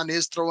 Nissan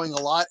is throwing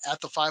a lot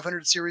at the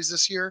 500 series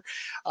this year.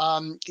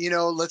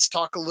 Let's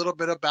talk a little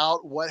bit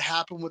about what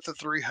happened with the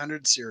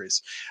 300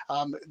 series.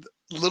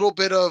 Little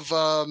bit of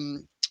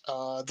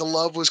the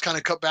love was kind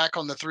of cut back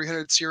on the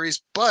 300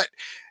 series, but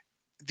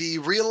the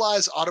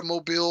Realize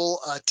Automobile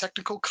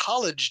Technical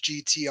College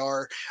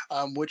GTR,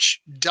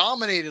 which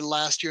dominated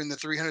last year in the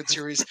 300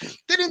 series,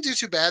 they didn't do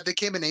too bad. They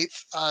came in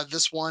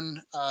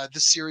 8th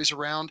this series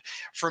around.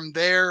 From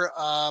there,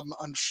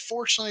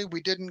 unfortunately,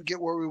 we didn't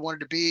get where we wanted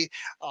to be.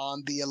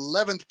 On the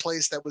 11th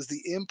place, that was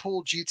the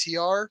Impul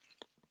GTR.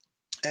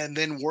 And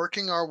then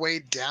working our way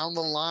down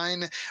the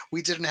line,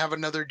 we didn't have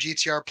another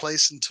GTR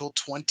place until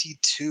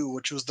 22,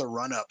 which was the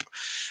run-up.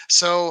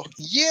 So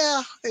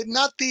yeah,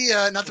 not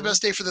the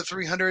best day for the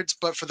 300s,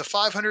 but for the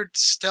 500,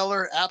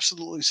 stellar,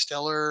 absolutely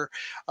stellar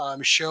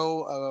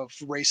show of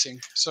racing.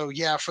 So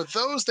yeah, for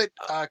those that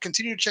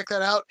continue to check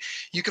that out,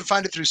 you can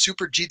find it through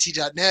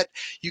supergt.net.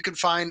 You can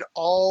find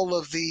all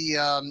of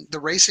the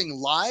racing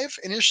live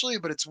initially,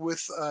 but it's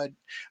with,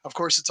 of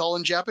course, it's all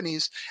in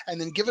Japanese. And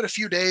then give it a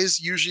few days.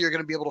 Usually, you're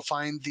going to be able to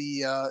find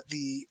the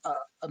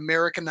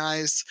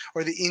Americanized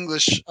or the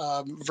English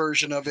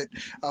version of it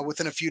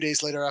within a few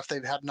days later after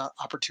they've had an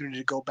opportunity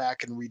to go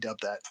back and redub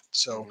that.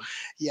 So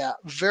yeah,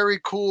 very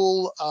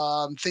cool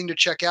thing to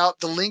check out.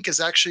 The link is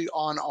actually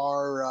on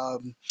our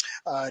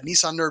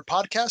Nissan Nerd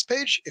podcast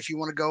page if you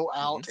want to go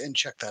out and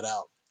check that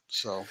out.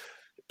 So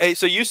hey,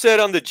 so you said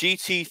on the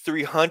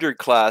GT300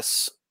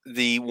 class,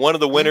 one of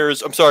the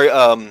winners,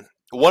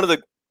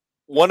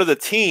 one of the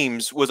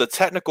teams was a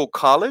technical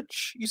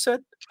college, you said?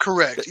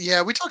 Correct.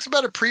 Yeah, we talked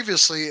about it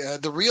previously.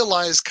 The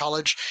Realize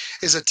College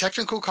is a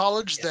technical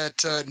college that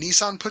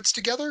Nissan puts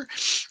together.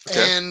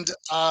 Okay. And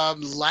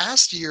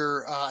last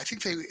year, I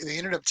think they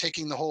ended up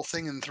taking the whole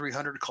thing in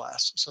 300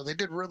 class. So they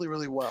did really,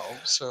 really well.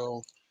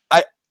 So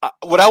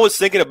what I was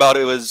thinking about,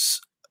 it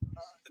was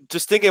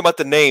just thinking about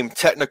the name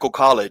Technical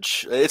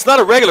College. It's not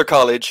a regular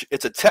college,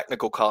 it's a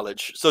technical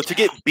college. So to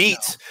get beat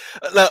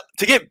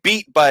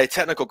by a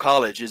technical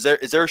college, is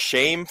there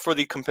shame for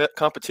the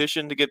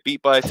competition to get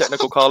beat by a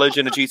technical college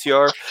in a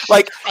GTR?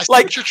 Like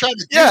what you're trying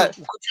to do. Yeah.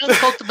 We're trying to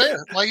poke the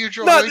bear.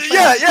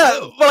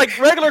 But like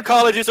regular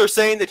colleges are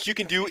saying that you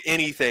can do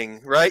anything,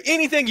 right?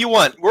 Anything you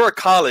want. We're a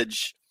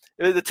college.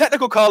 The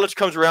technical college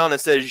comes around and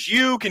says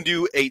you can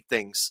do 8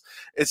 things.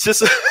 It's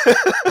just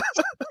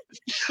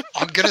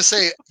I'm gonna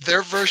say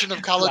their version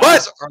of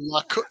colleges are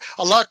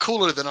a lot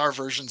cooler than our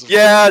versions of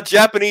colleges.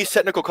 Japanese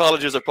technical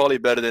colleges are probably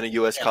better than the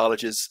U.S.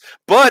 colleges.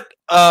 But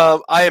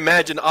I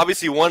imagine,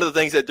 obviously, one of the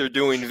things that they're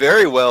doing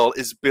very well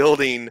is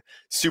building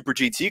Super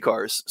GT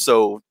cars.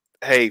 So,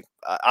 hey,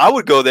 I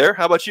would go there.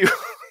 How about you?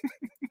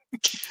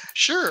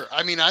 Sure.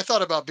 I mean, I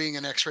thought about being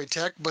an X-ray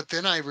tech, but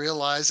then I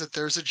realized that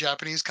there's a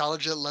Japanese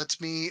college that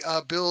lets me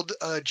build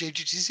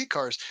JGTC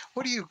cars.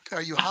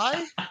 Are you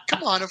high?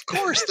 Come on, of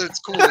course that's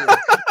cooler.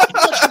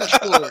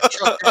 Much cooler.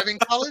 Truck driving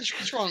college?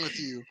 What's wrong with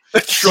you?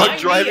 Truck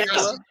driving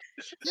college?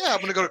 Yeah, I'm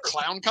going to go to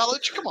clown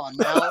college? Come on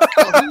now.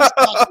 Who's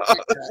not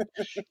like that?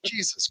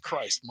 Jesus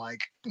Christ,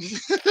 Mike.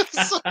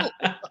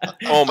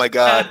 Oh, my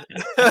God.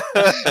 But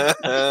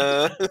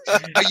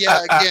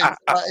yeah, again,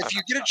 if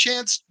you get a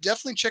chance,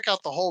 definitely check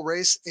out the whole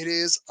race. It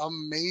is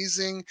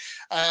amazing.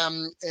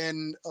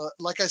 And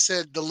like I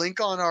said, the link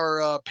on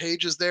our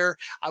page is there.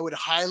 I would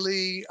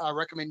highly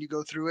recommend you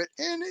go through it.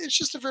 And it's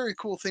just a very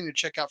cool thing to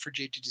check out for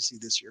JTTC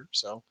this year.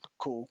 So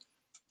cool.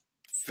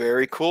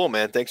 Very cool,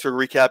 man. Thanks for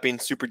recapping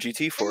Super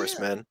GT for us,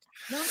 man.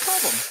 No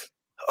problem.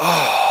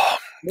 Oh,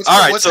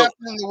 what's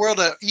happening in the world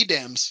of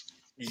EDAMS?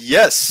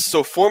 Yes.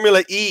 So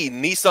Formula E,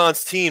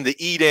 Nissan's team, the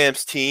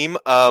EDAMS team,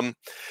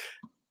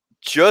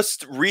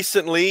 just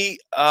recently,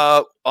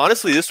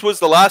 honestly, this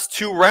was the last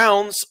 2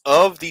 rounds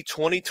of the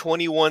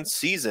 2021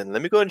 season.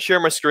 Let me go ahead and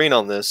share my screen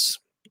on this.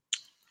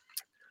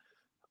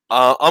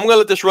 I'm going to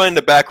let this run in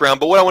the background,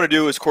 but what I want to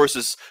do, of course,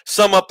 is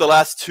sum up the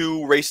last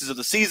 2 races of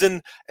the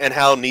season and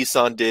how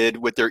Nissan did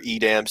with their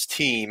EDAMS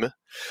team.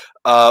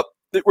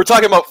 We're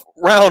talking about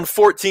round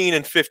 14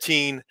 and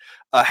 15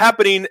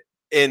 happening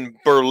in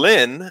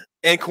Berlin,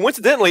 and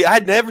coincidentally, I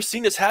had never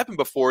seen this happen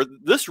before.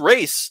 This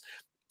race,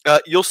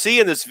 you'll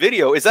see in this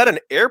video, is at an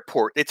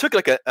airport. They took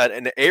like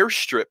an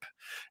airstrip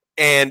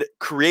and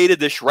created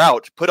this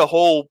route, put a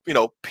whole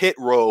pit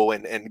row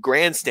and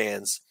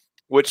grandstands,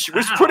 which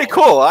was pretty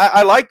cool.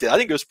 I liked it. I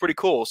think it was pretty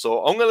cool. So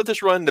I'm going to let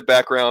this run in the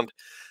background,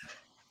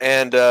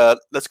 and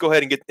let's go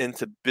ahead and get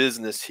into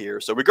business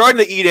here. So regarding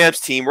the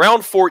EDAMS team,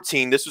 round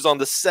 14, this was on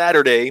the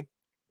Saturday.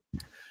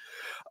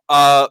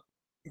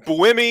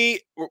 Buemi,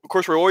 of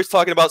course, we're always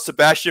talking about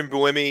Sebastian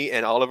Buemi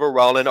and Oliver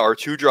Rowland, our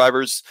two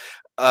drivers.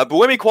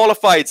 Buemi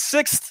qualified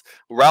 6th.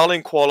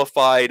 Rowland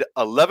qualified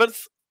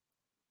 11th.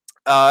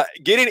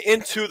 Getting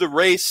into the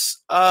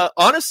race,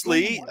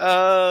 honestly,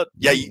 yeah,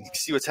 you can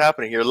see what's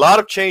happening here. A lot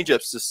of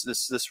change-ups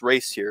this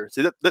race here.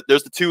 See,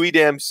 there's the two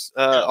EDAMs,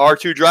 our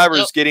two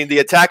drivers getting the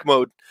attack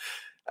mode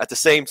at the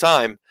same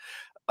time.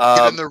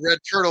 Getting the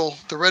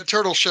red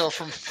turtle shell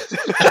from,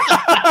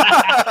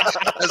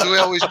 as we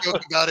always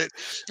joke about it.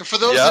 For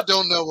those that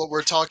don't know what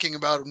we're talking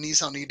about,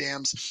 Nissan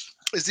EDAMs,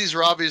 is these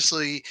are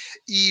obviously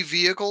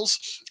e-vehicles,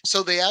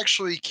 so they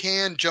actually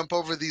can jump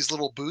over these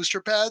little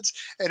booster pads,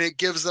 and it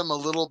gives them a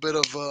little bit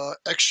of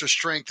extra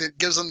strength. It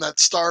gives them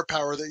that star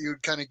power that you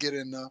would kind of get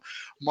in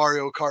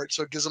Mario Kart,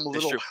 so it gives them a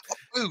little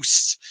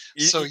boost.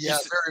 So yeah,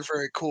 very,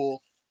 very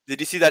cool. Did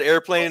you see that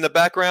airplane in the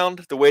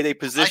background? The way they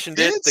positioned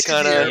it, the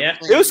kind of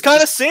it was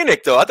kind of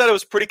scenic, though. I thought it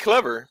was pretty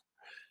clever.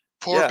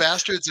 Poor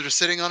bastards that are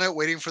sitting on it,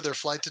 waiting for their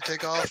flight to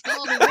take off.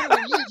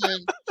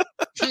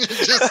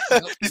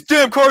 These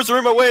damn cars are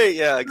in my way.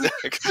 Yeah,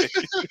 exactly.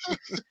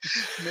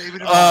 Maybe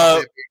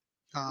tomorrow,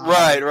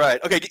 Right.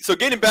 Okay, so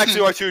getting back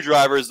to our two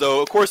drivers,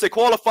 though, of course, they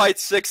qualified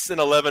 6th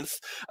and 11th.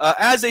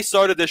 As they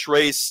started this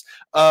race,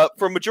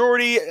 for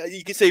majority,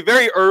 you can say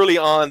very early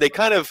on, they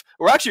kind of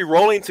were actually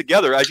rolling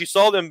together. As you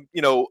saw them,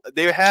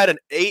 they had an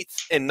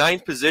 8th and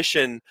 9th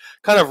position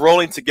kind of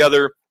rolling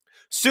together.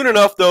 Soon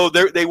enough, though,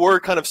 they were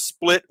kind of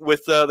split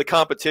with the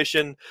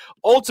competition.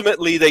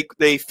 Ultimately,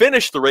 they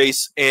finished the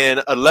race in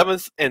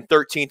 11th and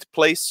 13th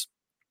place.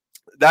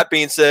 That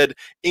being said,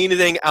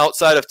 anything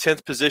outside of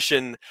 10th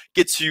position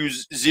gets you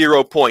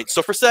 0 points.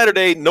 So for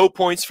Saturday, no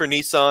points for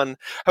Nissan.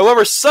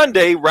 However,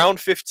 Sunday,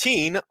 round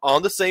 15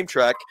 on the same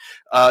track,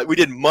 we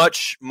did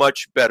much,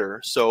 much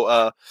better.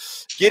 So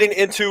getting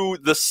into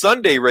the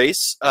Sunday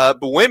race,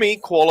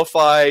 Buemi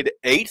qualified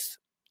 8th,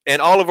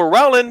 and Oliver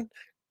Rowland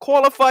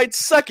qualified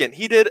 2nd.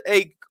 He did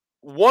a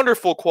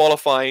wonderful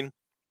qualifying,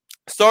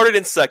 started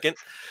in 2nd.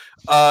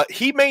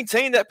 He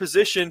maintained that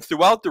position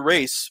throughout the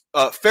race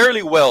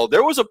fairly well.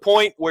 There was a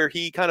point where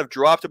he kind of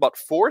dropped about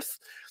 4th,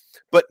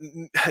 but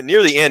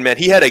near the end, man,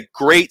 he had a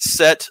great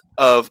set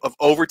of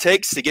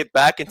overtakes to get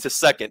back into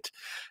 2nd.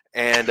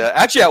 And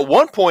actually, at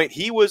one point,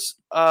 he was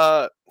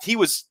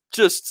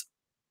just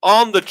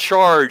on the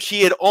charge.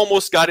 He had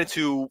almost got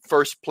into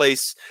 1st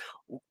place.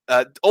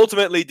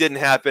 Ultimately, didn't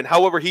happen.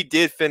 However, he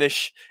did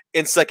finish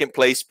in 2nd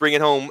place,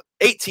 bringing home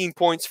 18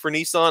 points for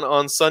Nissan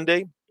on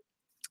Sunday.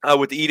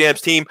 With the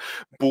EDAMS team,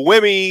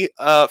 Buemi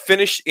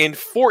finished in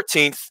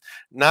 14th,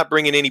 not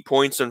bringing any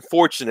points,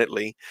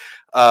 unfortunately.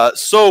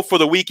 So for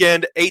the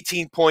weekend,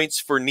 18 points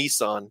for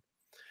Nissan.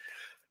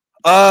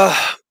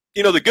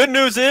 The good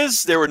news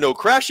is there were no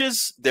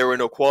crashes, there were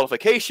no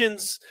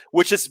qualifications,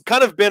 which has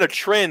kind of been a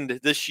trend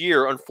this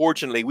year,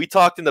 unfortunately. We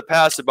talked in the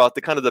past about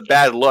the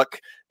bad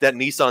luck that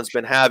Nissan's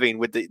been having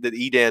with the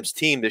EDAMS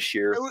team this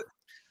year.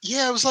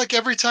 Yeah, it was like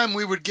every time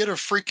we would get a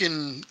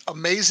freaking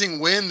amazing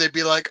win, they'd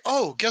be like,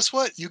 oh, guess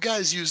what? You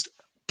guys used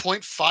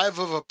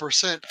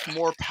 0.5%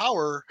 more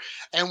power,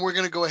 and we're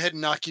going to go ahead and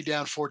knock you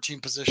down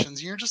 14 positions.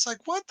 And you're just like,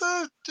 what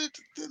the?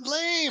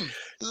 Lame.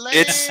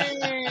 It's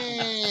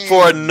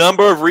for a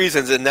number of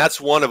reasons, and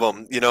that's one of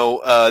them.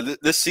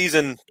 This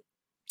season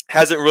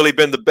hasn't really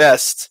been the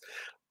best,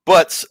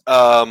 but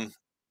I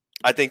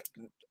think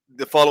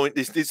the following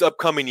these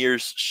upcoming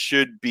years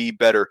should be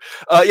better.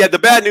 The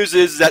bad news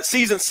is that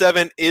season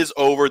 7 is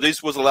over.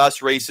 This was the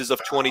last races of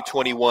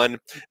 2021.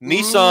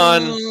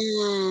 Nissan.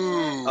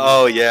 Ooh.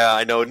 Oh yeah,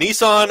 I know.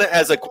 Nissan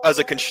as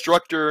a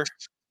constructor.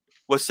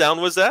 What sound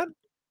was that?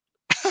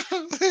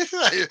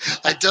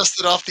 I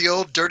dusted off the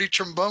old dirty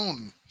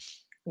trombone.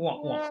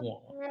 Oh.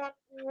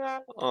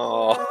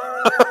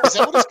 Is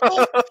that what it's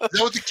called? Is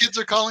that what the kids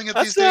are calling it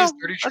these days?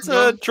 Dirty trombone?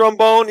 That's a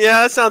trombone.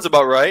 Yeah, that sounds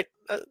about right.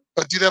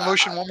 Do that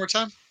motion one more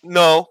time.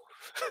 No.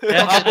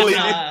 I believe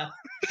you.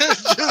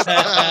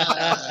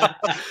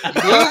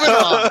 Moving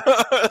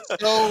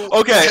on.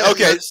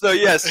 Okay. So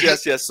yes.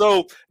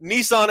 So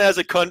Nissan as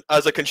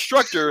a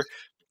constructor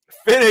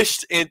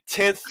finished in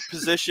 10th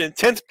position,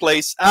 10th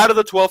place out of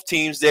the 12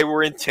 teams. They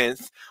were in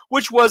 10th,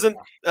 which wasn't.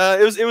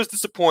 It was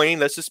disappointing.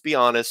 Let's just be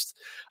honest.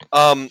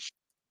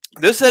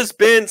 This has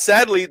been,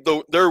 sadly,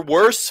 their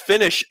worst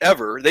finish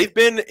ever. They've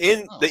been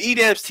in the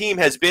EDAMS team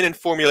has been in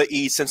Formula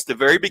E since the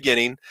very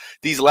beginning,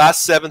 these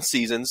last 7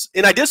 seasons.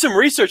 And I did some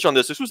research on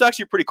this. This was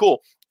actually pretty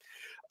cool.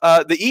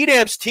 The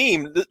EDAMS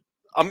team,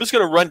 I'm just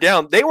going to run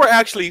down. They were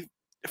actually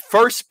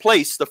first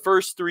place the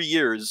first 3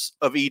 years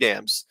of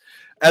EDAMS.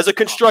 As a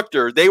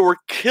constructor, they were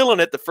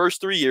killing it the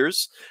first 3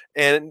 years.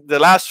 And the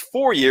last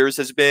 4 years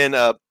has been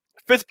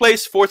 5th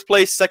place, 4th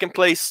place, 2nd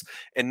place,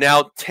 and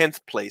now 10th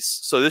place.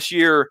 So this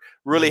year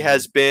really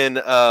has been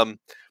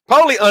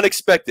probably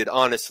unexpected,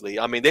 honestly.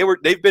 I mean,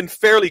 they've been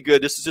fairly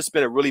good. This has just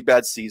been a really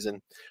bad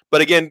season.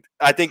 But again,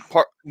 I think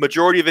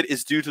majority of it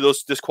is due to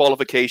those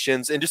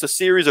disqualifications and just a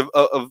series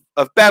of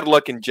bad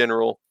luck in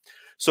general.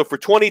 So for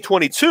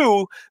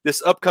 2022,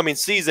 this upcoming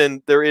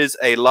season, there is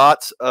a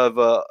lot of,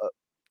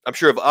 I'm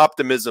sure, of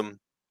optimism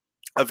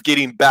of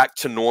getting back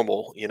to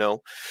normal.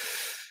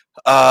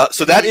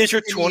 So that is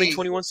your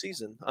 2021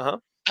 season. I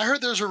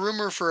heard there's a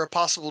rumor for a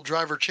possible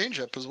driver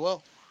changeup as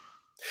well.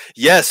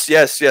 Yes.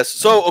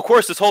 So, of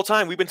course, this whole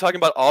time we've been talking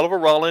about Oliver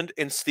Rowland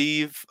and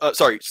Sebastian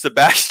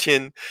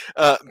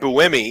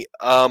Buemi.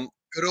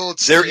 Good old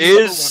Steve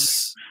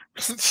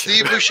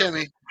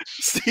Buscemi.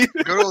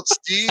 Good old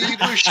Steve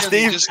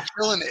Buscemi, just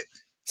killing it.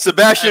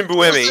 Sebastian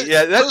Buemi.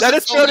 Yeah, that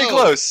is fairly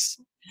close.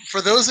 For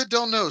those that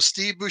don't know,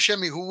 Steve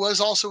Buscemi, who was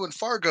also in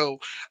Fargo,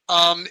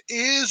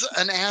 is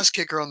an ass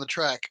kicker on the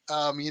track.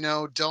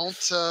 Don't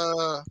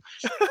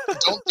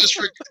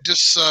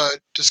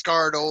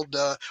discard old.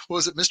 What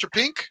was it, Mr.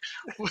 Pink?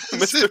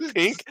 Mr.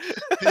 Pink.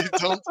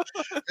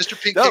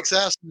 Mr. Pink kicks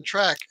ass on the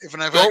track.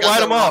 Don't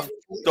write him off.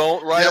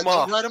 Don't write him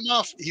off. Don't write him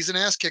off. He's an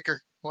ass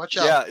kicker. Watch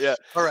out. Yeah.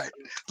 All right.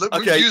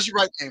 Okay. Use the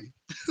right name.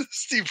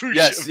 Steve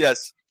Buscemi.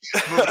 Yes.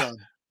 Moving on.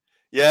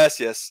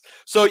 Yes.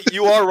 So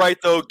you are right,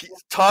 though.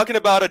 Talking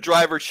about a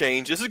driver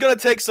change, this is going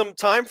to take some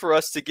time for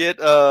us to get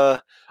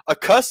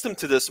accustomed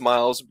to this,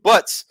 Miles.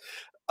 But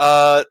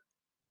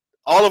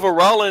Oliver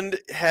Rowland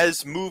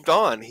has moved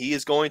on. He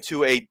is going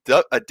to a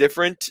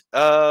different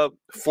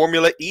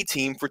Formula E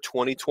team for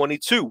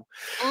 2022.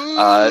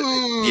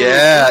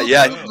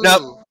 Yeah.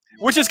 Now,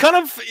 which is kind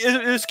of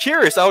is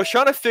curious. I was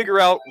trying to figure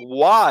out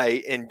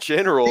why in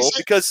general,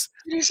 because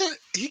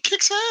he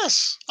kicks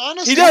ass.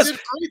 Honestly, he does. He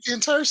did great the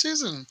entire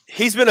season.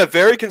 He's been a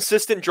very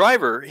consistent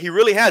driver. He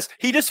really has.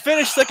 He just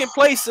finished second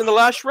place in the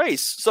last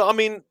race. So I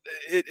mean,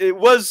 it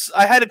was.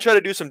 I had to try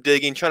to do some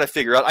digging, trying to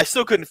figure out. I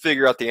still couldn't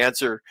figure out the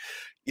answer.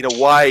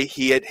 Why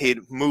he had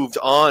moved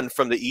on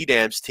from the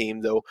EDAMS team,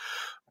 though.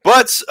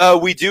 But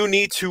we do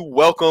need to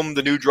welcome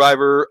the new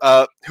driver,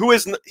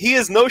 he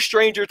is no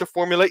stranger to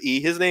Formula E.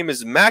 His name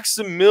is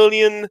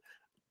Maximilian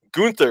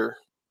Günther,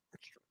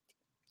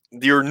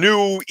 your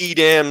new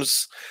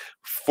EDAMS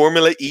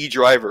Formula E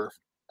driver.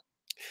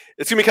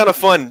 It's gonna be kind of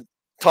fun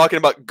talking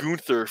about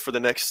Günther for the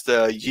next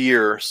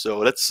year. So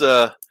let's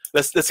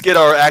get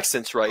our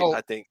accents right.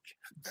 I think.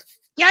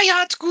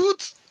 Yeah, it's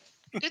good.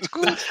 It's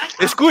good.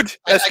 It's good.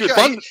 That's good.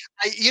 Fun.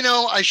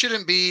 I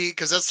shouldn't be,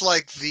 because that's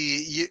like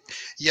the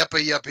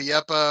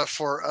yeppa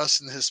for us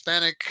in the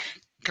Hispanic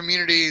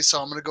community. So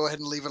I'm going to go ahead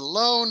and leave it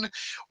alone.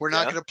 We're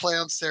not going to play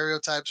on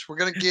stereotypes. We're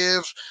going to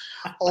give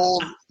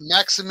old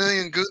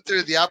Maximilian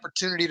Günther the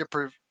opportunity to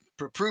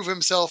prove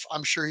himself.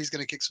 I'm sure he's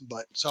going to kick some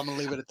butt. So I'm going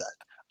to leave it at that.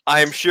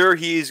 I'm sure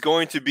he's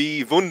going to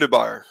be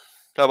wunderbar.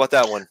 How about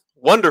that one?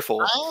 Wonderful.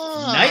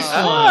 Nice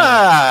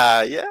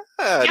one. Yeah,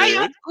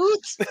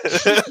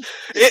 good.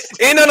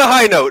 And on a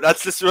high note,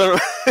 let's go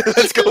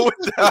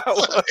with that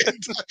one.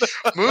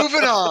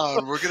 Moving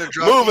on. We're going to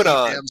drop Moving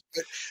on.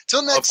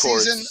 Till next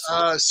season,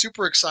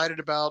 super excited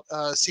about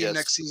seeing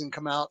next season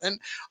come out. And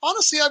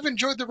honestly, I've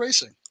enjoyed the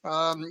racing.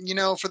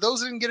 For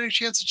those that didn't get a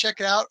chance to check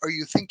it out, or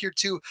you think you're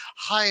too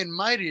high and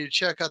mighty to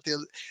check out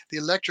the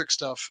electric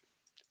stuff,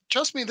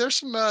 trust me, there's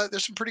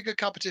some pretty good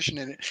competition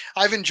in it.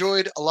 I've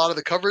enjoyed a lot of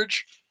the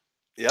coverage.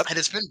 Yep. And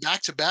it's been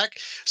back to back.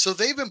 So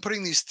they've been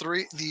putting these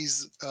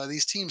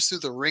teams through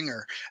the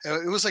ringer.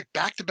 It was like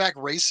back to back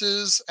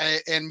races,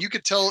 and you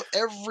could tell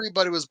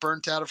everybody was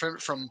burnt out of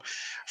it, from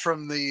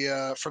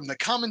the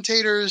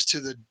commentators to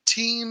the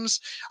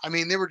teams. I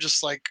mean, they were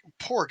just like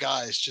poor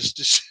guys, just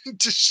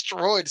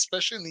destroyed,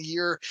 especially in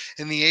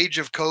the age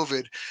of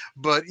COVID.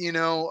 But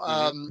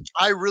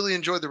I really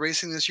enjoyed the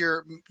racing this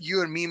year.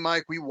 You and me,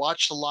 Mike, we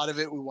watched a lot of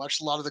it. We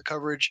watched a lot of the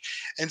coverage,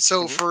 and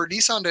so for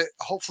Nissan to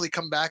hopefully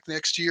come back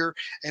next year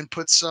and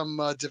put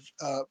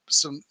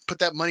put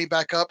that money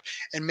back up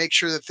and make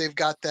sure that they've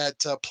got that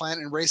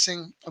plant in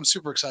racing, I'm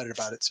super excited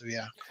about it. So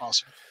yeah,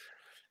 awesome.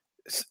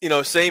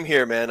 Same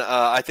here, man.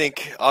 I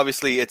think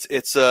obviously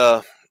it's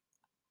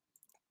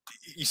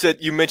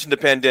you mentioned the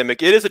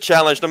pandemic. It is a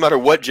challenge no matter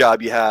what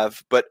job you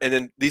have, and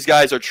then these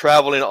guys are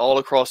traveling all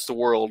across the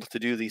world to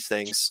do these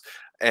things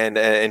and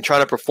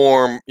trying to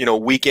perform,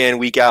 week in,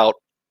 week out.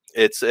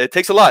 It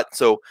takes a lot.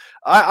 So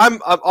I'm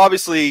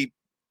obviously,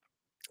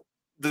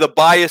 the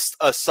bias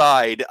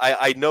aside,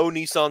 I know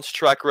Nissan's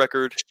track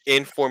record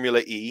in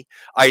Formula E.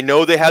 I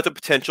know they have the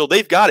potential.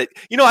 They've got it.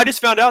 I just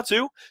found out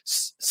too,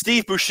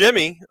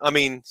 Sebastian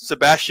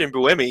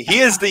Buemi, he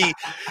is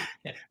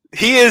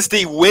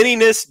the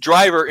winningest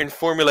driver in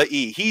Formula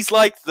E. He's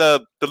like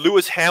the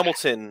Lewis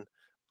Hamilton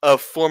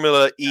of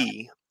Formula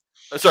E.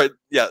 Sorry,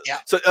 yeah.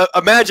 So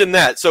imagine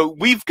that. So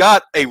we've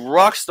got a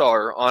rock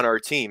star on our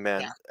team,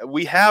 man. Yeah.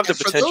 We have the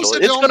potential.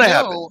 It's going to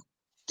happen.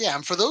 Yeah,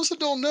 and for those that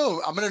don't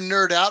know, I'm going to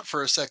nerd out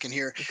for a second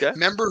here. Okay.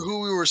 Remember who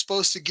we were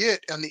supposed to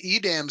get on the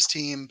EDAMS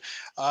team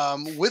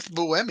with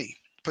Buemi,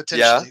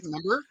 potentially? Yeah.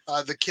 Remember?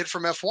 The kid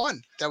from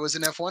F1 that was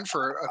in F1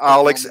 for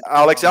Alex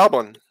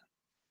Albon.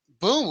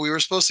 Boom, we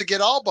were supposed to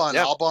get Albon.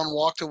 Yeah. Albon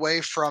walked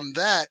away from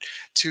that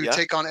to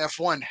take on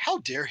F1. How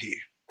dare he?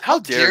 How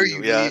dare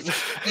you leave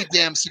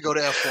EDAMS to go to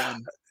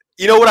F1?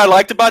 You know what I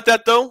liked about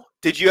that, though?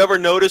 Did you ever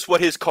notice what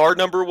his car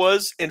number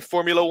was in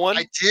Formula One?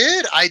 I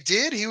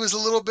did. He was a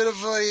little bit of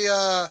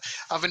a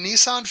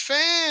Nissan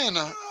fan.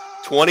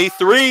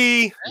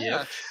 23.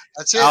 Yeah,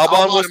 that's it.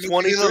 Albon was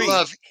 23.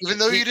 Even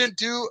though you didn't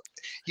do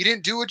you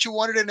didn't do what you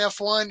wanted in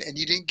F1, and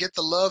you didn't get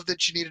the love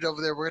that you needed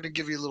over there, we're going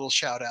to give you a little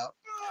shout out.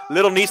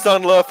 Little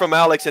Nissan love from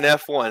Alex in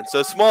F1.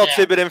 So small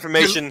tidbit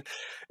information.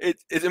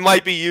 It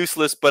might be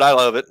useless, but I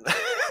love it.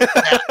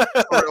 Yeah,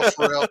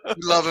 for real. We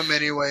love him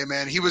anyway,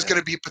 man. He was going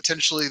to be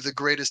potentially the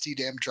greatest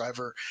EDAM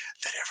driver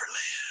that ever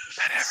lived.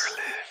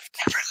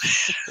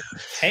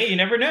 Hey, you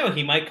never know.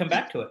 He might come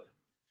back to it.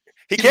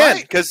 He can,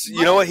 because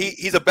you know what?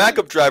 He's a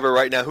backup driver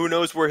right now. Who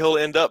knows where he'll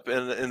end up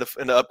in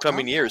the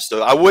upcoming years?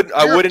 So I wouldn't.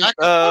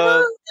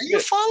 Are you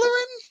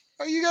following?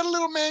 Oh, you got a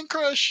little man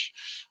crush?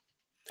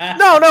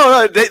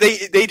 No.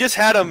 They just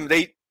had him.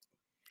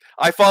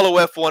 I follow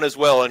F1 as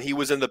well, and he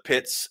was in the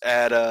pits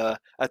at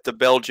the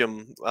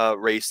Belgium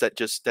race that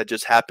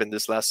just happened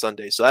this last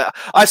Sunday. So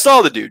I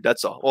saw the dude.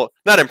 That's all. Well,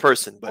 not in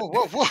person, but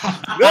whoa. Whoa.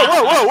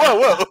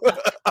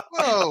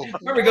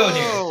 Where are we going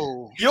here?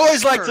 You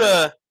always like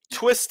to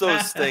twist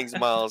those things,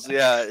 Miles.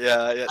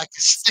 Yeah. Like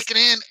to stick it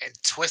in and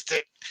twist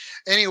it.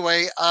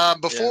 Anyway,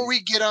 before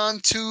we get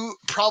on to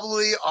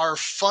probably our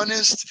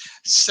funnest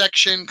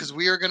section, because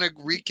we are going to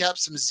recap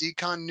some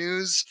ZCon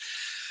news.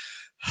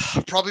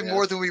 Probably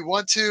more than we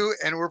want to,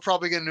 and we're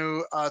probably going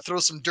to throw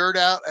some dirt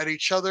out at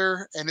each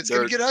other, and it's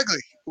going to get ugly.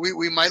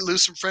 We might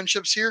lose some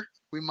friendships here.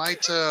 We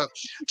might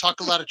talk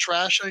a lot of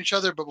trash on each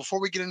other, but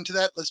before we get into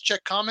that, let's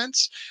check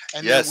comments,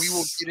 and then we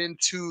will get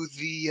into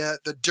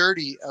the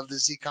dirty of the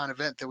ZCon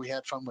event that we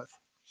had fun with.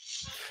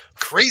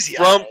 Crazy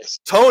from eyes.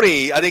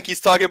 Tony. I think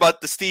he's talking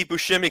about the Steve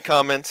Buscemi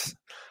comments.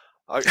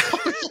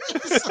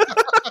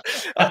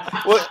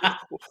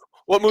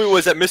 What movie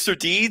was that? Mr.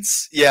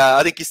 Deeds? Yeah,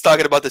 I think he's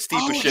talking about the Steve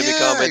Buscemi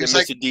comment in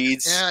Mr.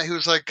 Deeds. Yeah, he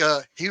was like,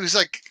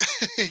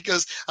 he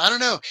goes, I don't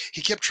know.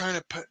 He kept trying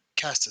to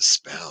cast a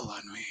spell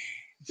on me.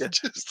 Yeah.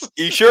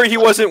 You sure he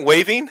wasn't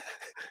waving?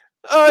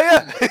 Oh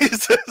yeah.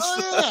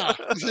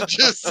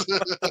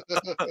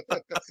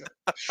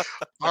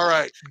 All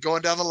right,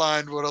 going down the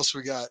line. What else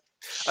we got?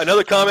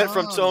 Another comment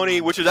from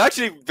Tony, which was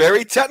actually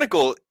very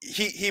technical.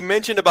 He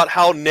mentioned about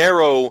how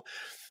narrow.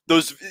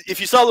 If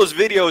you saw those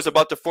videos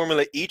about the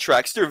Formula E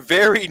tracks, they're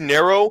very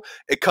narrow.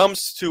 It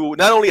comes to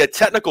not only a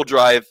technical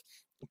drive,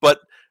 but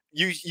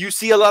you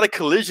see a lot of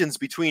collisions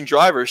between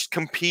drivers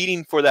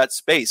competing for that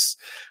space,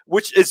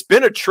 which has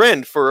been a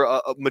trend for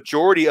a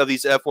majority of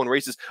these F1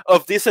 races.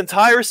 Of this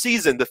entire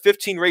season, the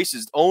 15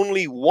 races,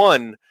 only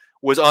one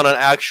was on an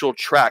actual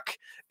track.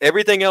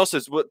 Everything else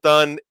is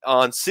done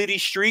on city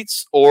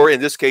streets, or in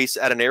this case,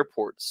 at an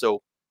airport.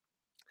 So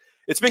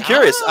it's been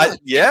curious.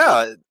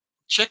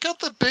 Check out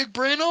the big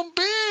brain on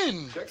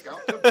Ben. Check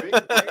out the big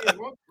brain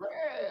on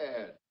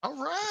Brad. All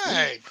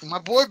right, my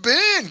boy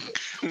Ben.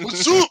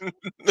 What's up?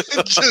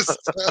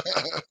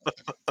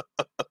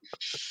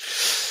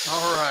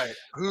 All right.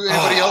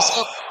 Anybody else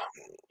up?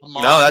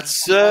 No,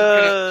 that's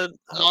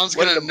Amon's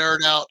gonna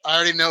nerd out. I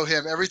already know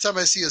him. Every time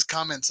I see his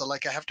comments, I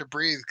have to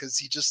breathe because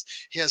he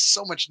has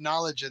so much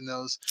knowledge in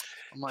those.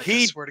 I'm like,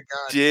 I swear to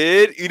God.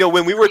 Did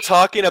when we were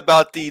talking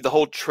about the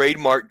whole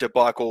trademark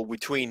debacle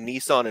between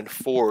Nissan and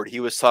Ford, he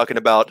was talking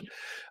about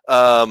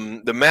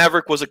the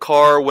Maverick was a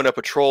car when a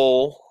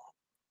patrol,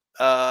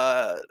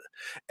 and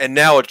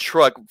now a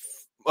truck.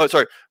 Oh,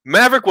 sorry,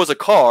 Maverick was a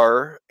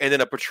car and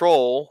then a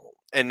patrol.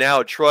 And now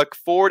a truck.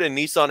 Ford and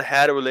Nissan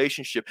had a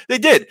relationship. They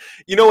did.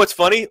 You know what's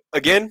funny?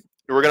 Again,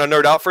 we're gonna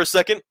nerd out for a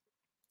second.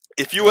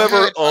 If you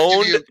ever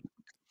owned,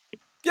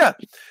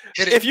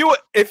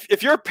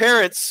 if your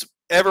parents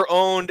ever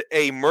owned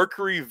a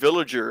Mercury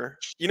Villager,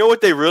 you know what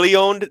they really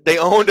owned? They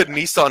owned a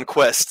Nissan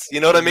Quest. You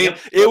know what I mean?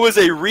 It was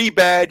a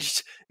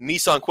rebadged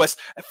Nissan Quest.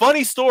 A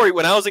funny story.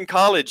 When I was in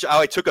college,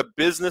 I took a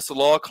business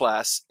law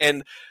class,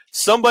 and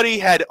somebody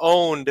had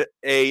owned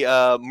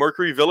a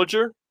Mercury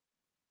Villager.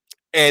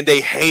 And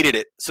they hated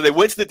it. So they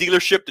went to the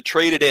dealership to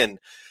trade it in.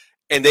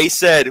 And they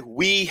said,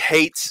 we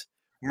hate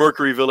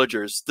Mercury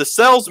Villagers. The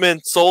salesman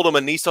sold them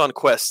a Nissan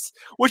Quest,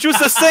 which was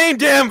the same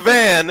damn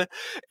van.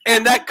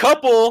 And that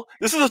couple,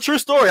 this is a true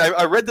story.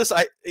 I read this.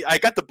 I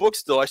got the book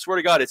still. I swear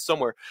to God, it's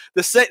somewhere.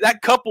 That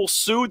couple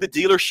sued the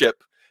dealership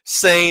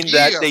saying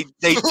that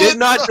they did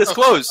not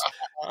disclose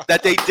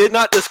that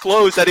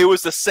it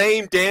was the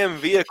same damn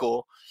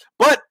vehicle.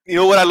 But you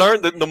know what I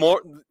learned?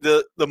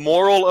 The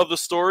moral of the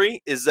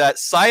story is that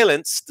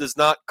silence does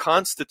not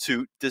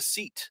constitute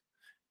deceit.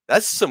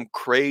 That's some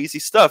crazy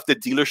stuff. The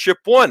dealership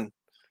won.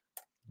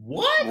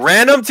 What?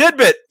 Random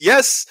tidbit.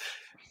 Yes.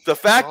 The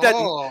fact that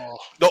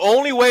the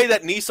only way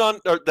that Nissan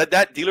or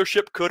that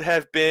dealership could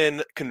have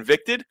been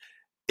convicted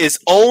is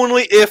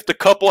only if the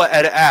couple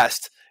had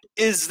asked,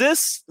 is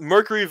this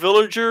Mercury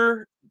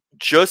Villager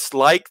just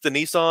like the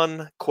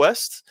Nissan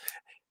Quest?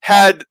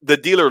 Had the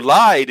dealer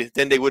lied,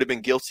 then they would have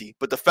been guilty.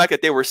 But the fact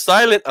that they were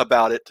silent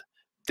about it,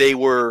 they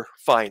were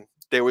fine.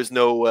 There was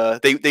no.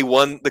 They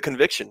won the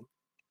conviction.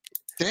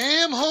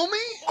 Damn, homie!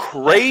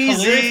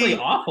 Crazy. Hilariously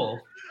awful.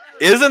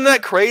 Isn't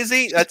that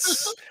crazy?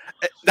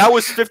 That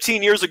was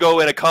 15 years ago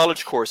in a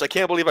college course. I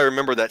can't believe I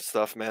remember that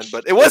stuff, man.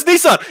 But it was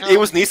Nissan. It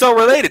was Nissan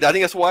related. I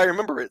think that's why I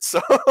remember it. So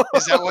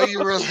is that why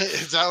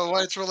Is that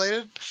why it's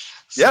related?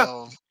 Yeah.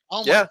 Oh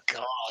my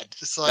God!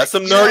 It's like, that's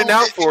some nerding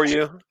out for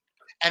you.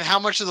 And how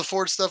much of the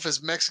Ford stuff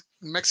is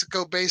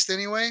Mexico based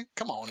anyway?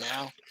 Come on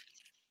now.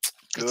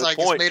 It's like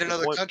it's made in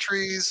other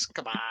countries.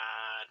 Come on.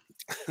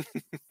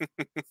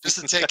 Just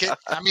to take it.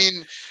 I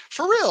mean,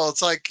 for real,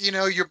 it's like,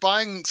 you're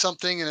buying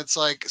something and it's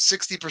like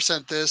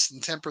 60% this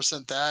and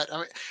 10% that. I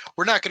mean,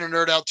 we're not going to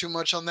nerd out too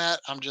much on that.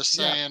 I'm just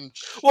saying.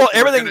 Well,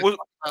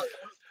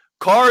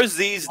 cars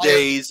these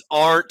days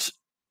aren't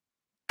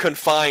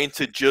confined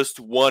to just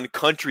one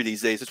country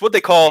these days. It's what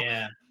they call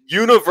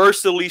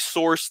universally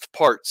sourced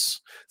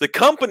parts. The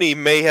company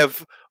may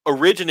have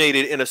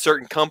originated in a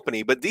certain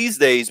company, but these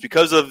days,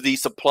 because of the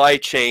supply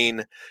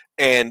chain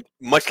and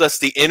much less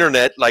the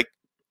internet, like,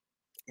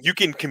 you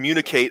can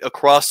communicate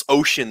across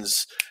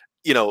oceans,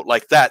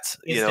 like that,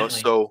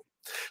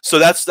 so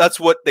that's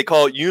what they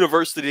call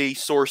universally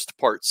sourced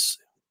parts.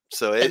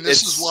 So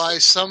this is why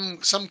some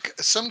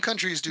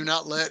countries do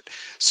not let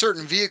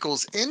certain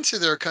vehicles into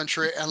their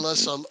country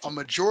unless a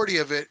majority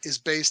of it is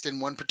based in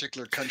one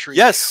particular country.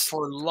 Yes,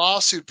 for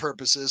lawsuit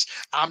purposes.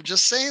 I'm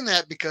just saying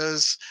that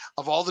because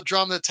of all the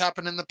drama that's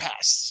happened in the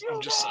past.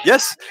 I'm just saying.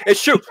 Yes,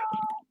 it's true.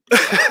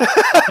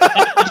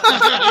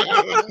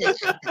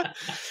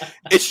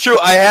 It's true.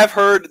 I have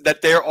heard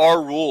that there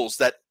are rules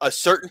that a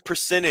certain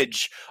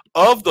percentage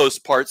of those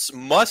parts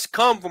must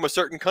come from a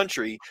certain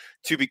country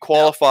to be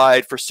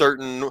qualified for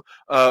certain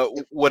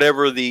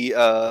whatever the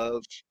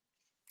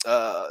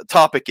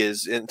topic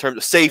is in terms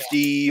of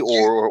safety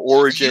or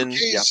origin.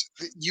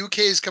 The UK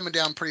is coming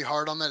down pretty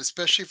hard on that,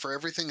 especially for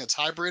everything that's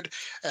hybrid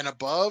and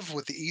above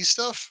with the E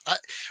stuff.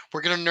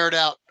 We're gonna nerd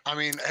out. I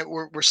mean,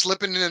 we're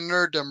slipping into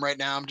nerddom right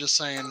now. I'm just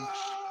saying.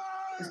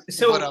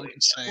 So let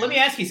me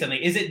ask you something.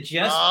 Is it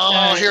just?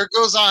 Oh, here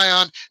goes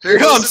Ion. Here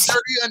goes the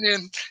Dirty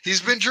Onion. He's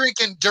been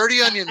drinking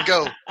Dirty Onion.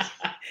 Go.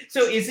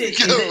 So is it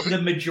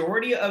the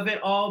majority of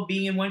it all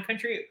being in one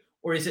country,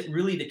 or is it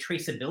really the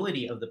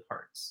traceability of the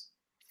parts?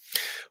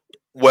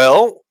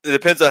 Well, it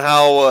depends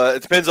on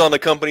it depends on the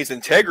company's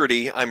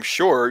integrity, I'm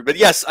sure. But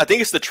yes, I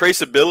think it's the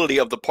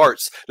traceability of the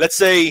parts. Let's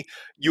say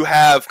you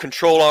have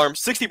control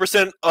arms,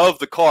 60% of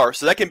the car.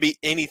 So that can be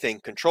anything.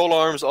 Control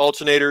arms,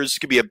 alternators,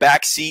 could be a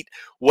back seat,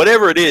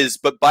 whatever it is.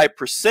 But by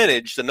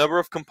percentage, the number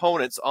of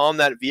components on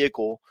that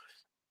vehicle,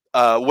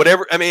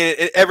 whatever. I mean,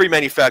 every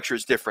manufacturer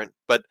is different.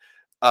 But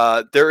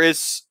there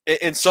is,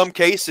 in some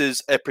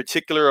cases, a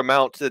particular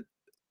amount that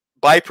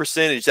by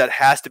percentage that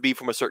has to be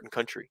from a certain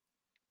country.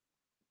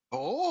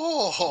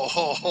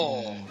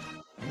 Oh,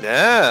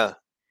 yeah.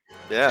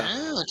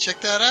 Check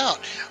that out.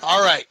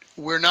 All right,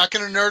 we're not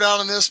going to nerd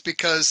out on this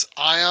because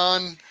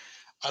Ion,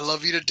 I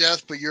love you to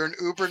death, but you're an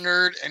uber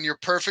nerd and you're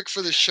perfect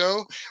for the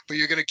show, but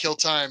you're going to kill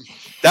time.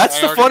 That's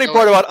the funny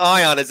part about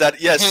Ion is that,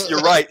 yes,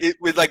 you're right.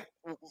 With like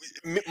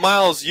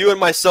Miles, you and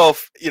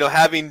myself,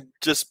 having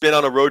just been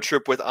on a road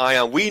trip with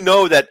Ion, we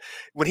know that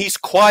when he's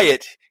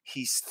quiet,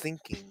 he's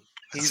thinking.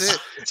 That's it.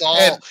 It's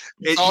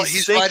all.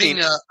 He's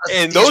writing.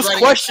 And those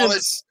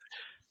questions.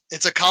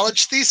 It's a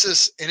college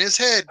thesis in his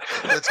head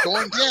that's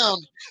going down.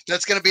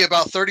 That's going to be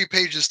about 30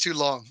 pages too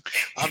long.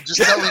 I'm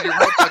just telling you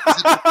right now,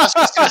 because the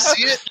professor's going to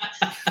see it,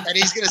 and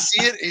he's going to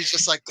see it, and he's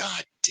just like,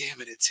 God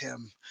damn it, it's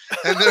him.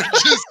 And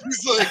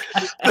he's like,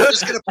 I'm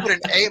just going to put an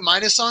A-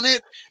 on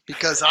it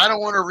because I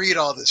don't want to read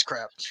all this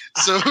crap.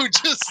 So we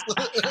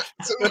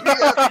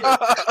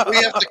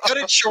have to cut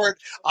it short.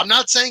 I'm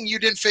not saying you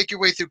didn't fake your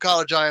way through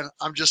college, Ian.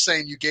 I'm just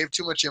saying you gave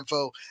too much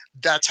info.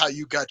 That's how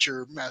you got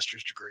your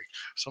master's degree.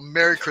 So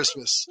Merry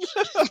Christmas.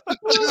 It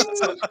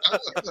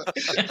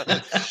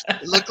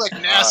looked like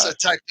NASA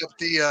typed up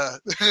the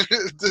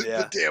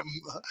damn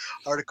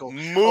article.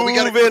 Moving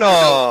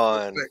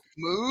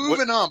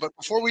on. But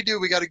before we do,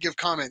 we got to give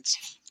comments.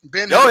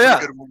 Ben,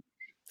 good one.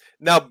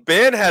 Now,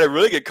 Ben had a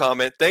really good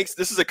comment. Thanks.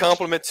 This is a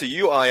compliment to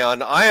you,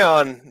 Ion.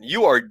 Ion,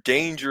 you are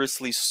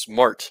dangerously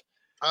smart.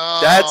 Oh,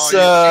 that's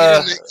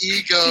the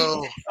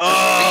ego.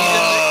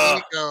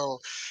 The ego.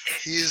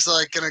 He's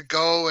like gonna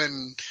go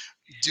and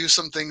do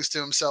some things to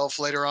himself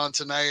later on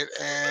tonight,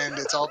 and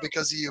it's all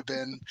because of you,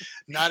 Ben.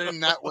 Not in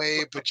that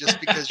way, but just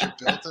because you're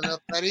building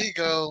up that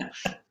ego.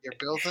 You're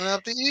building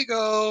up the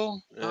ego.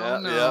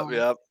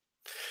 Yep.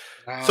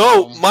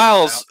 So,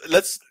 Miles,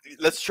 let's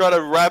try to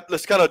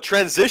let's kind of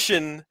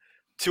transition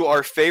to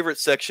our favorite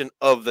section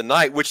of the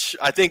night, which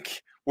I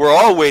think we're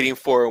all waiting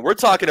for. We're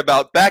talking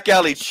about Back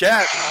Alley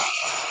Chat,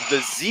 the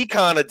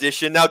ZCon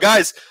edition. Now,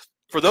 guys,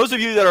 for those of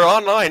you that are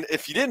online,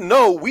 if you didn't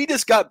know, we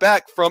just got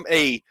back from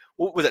a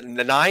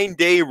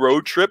 9-day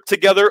road trip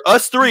together,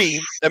 us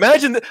three.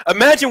 Imagine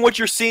what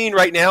you're seeing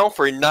right now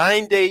for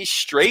 9 days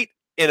straight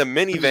in a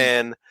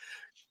minivan,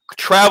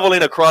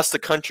 traveling across the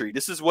country.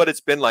 This is what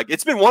it's been like.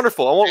 It's been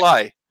wonderful. I won't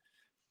lie.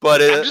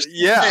 But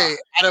say,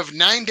 out of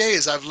 9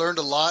 days, I've learned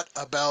a lot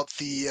about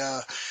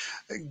the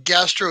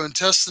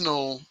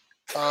gastrointestinal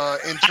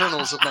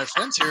internals of my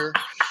friends here.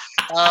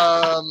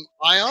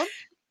 Ion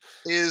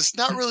is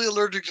not really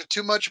allergic to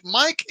too much.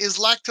 Mike is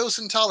lactose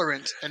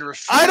intolerant and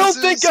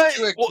refuses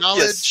to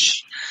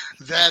acknowledge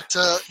that.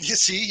 You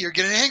see, you're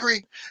getting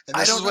angry, and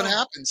this is what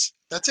happens.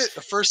 That's it. The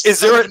first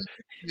is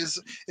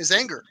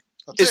anger.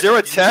 Is there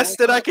a test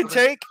that I can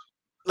take?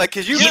 Like,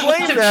 cause you Yeah, claim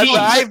lots of that, cheese.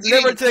 but I've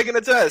never taken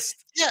a test.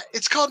 Yeah,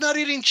 it's called not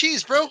eating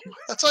cheese, bro.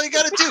 That's all you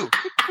got to do.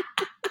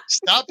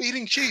 Stop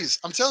eating cheese.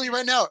 I'm telling you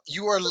right now,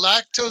 you are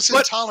lactose But-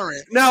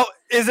 intolerant. Now,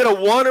 is it a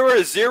 1 or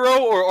a 0,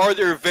 or are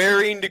there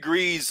varying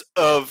degrees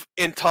of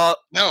No, it's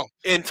all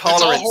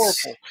intolerance?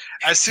 horrible.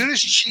 As soon as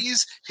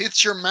cheese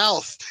hits your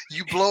mouth,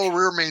 you blow a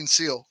rear main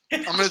seal.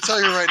 I'm going to tell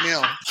you right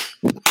now.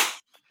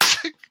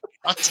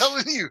 I'm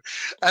telling you,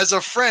 as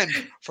a friend,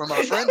 from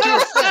a friend to a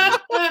friend.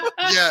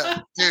 Yeah,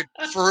 dude,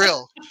 for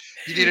real.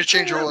 You need to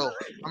change your oil.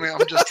 I mean,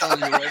 I'm just telling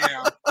you right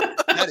now.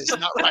 That is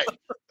not right.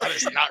 That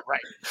is not right.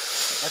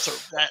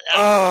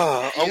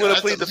 I'm going to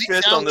that's plead a the leak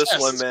fifth down on this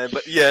test. one, man.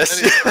 But That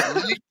yes. is a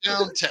leak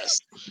down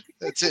test.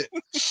 That's it.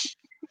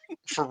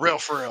 For real,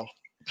 for real.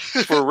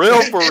 For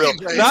real.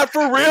 Anyway, Not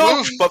for real,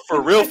 move- but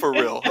for real, for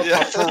real. But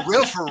Yeah. for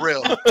real, for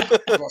real.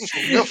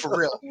 For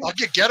real. I'll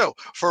get ghetto.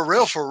 For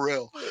real, for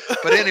real.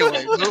 But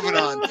anyway, moving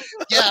on.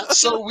 Yeah,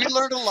 so we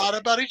learned a lot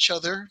about each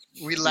other.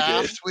 We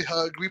laughed, we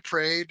hugged, we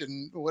prayed,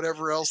 and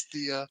whatever else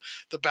the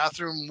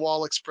bathroom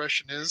wall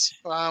expression is.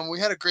 We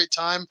had a great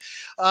time.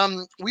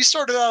 We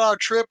started out our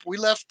trip. We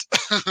left.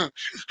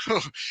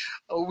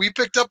 We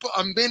picked up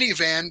a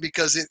minivan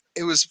because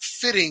it was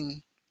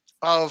fitting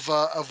of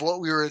what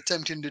we were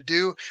attempting to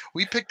do.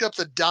 We picked up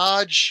the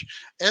Dodge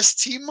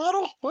ST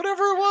model,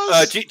 whatever it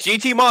was.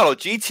 GT model,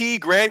 GT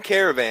Grand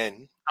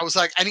Caravan. I was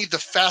like, I need the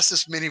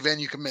fastest minivan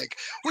you can make,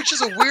 which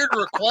is a weird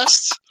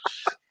request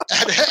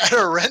at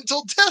a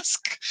rental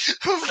desk.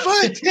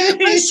 But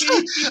I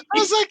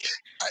was like,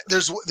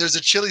 there's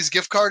a Chili's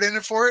gift card in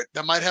it for it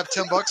that might have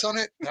 $10 on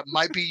it. That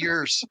might be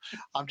yours.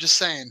 I'm just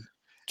saying.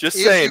 Just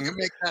if saying. you can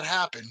make that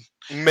happen.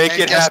 Make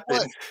And it guess happen.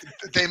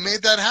 what? They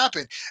made that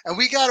happen. And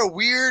we got a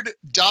weird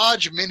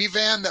Dodge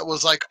minivan that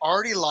was like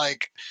already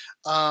like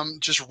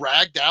just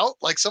ragged out.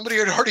 Like somebody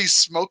had already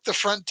smoked the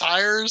front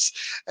tires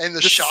and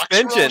the shocks were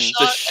all suspension, shot.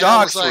 the shocks and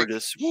I was were like,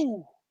 just.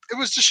 Woo. it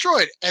was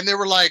destroyed. And they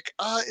were like,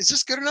 is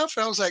this good enough?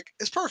 And I was like,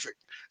 it's perfect.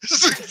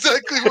 This is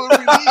exactly what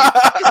we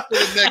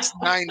need for the next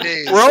 9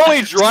 days. We're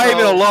only driving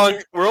So-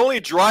 along. We're only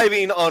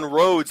driving on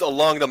roads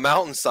along the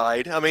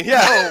mountainside. I mean,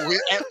 yeah. No,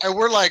 and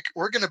we're like,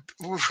 we're gonna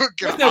With no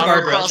autocross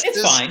guardrails.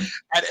 It's this. fine.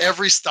 At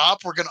every stop.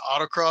 We're gonna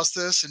autocross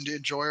this and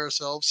enjoy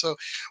ourselves. So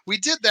we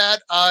did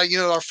that.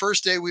 Our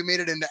first day we made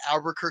it into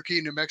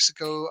Albuquerque, New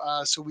Mexico,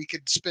 so we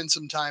could spend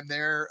some time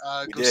there,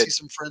 We go did. see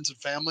some friends and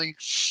family.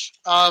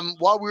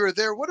 While we were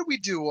there, what did we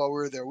do while we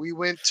were there? We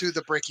went to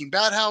the Breaking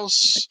Bad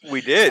house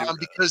We did.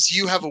 because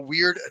you have a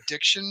weird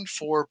addiction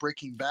for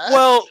Breaking Bad.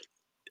 Well,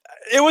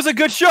 it was a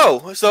good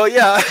show. So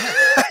yeah,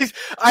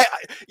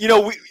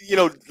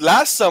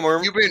 last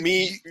summer You've been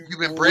you've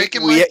been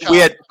breaking we my had- we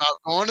top had- about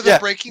going to the yeah.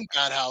 Breaking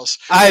Bad house.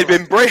 I had for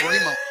been like break- 3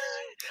 months.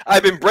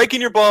 I've been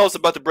breaking your balls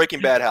about the Breaking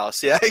Bad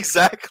house. Yeah,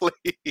 exactly.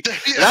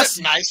 That's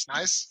nice.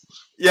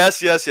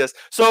 Yes.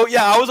 So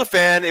yeah, I was a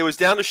fan. It was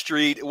down the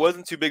street. It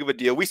wasn't too big of a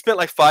deal. We spent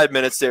like 5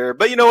 minutes there,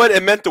 but you know what?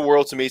 It meant the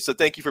world to me. So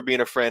thank you for being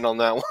a friend on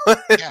that one.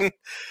 Yeah.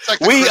 It's like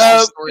the We,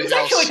 Christmas story It was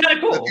house actually kind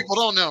of that cool. people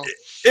don't know.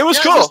 It was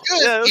Yeah, cool. It was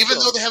good. Yeah, it was Even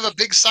cool. though they have a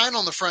big sign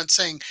on the front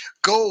saying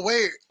 "Go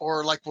away"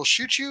 or like "We'll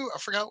shoot you." I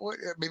forgot what.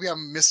 Maybe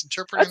I'm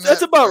misinterpreting That's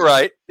that. about but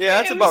right. Yeah,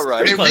 that's it about was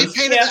right. They pretty close.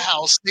 repainted Yeah. the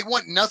house. They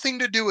want nothing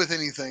to do with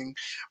anything,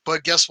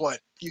 but guess what?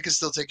 You can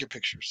still take your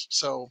pictures.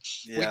 So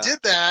we Yeah. did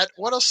that.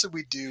 What else did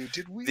we do?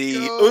 Did we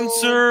The go?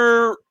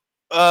 Unser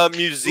We went to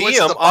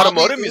Museum, the Bobby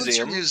Automotive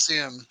Unser Museum.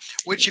 Museum,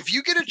 which if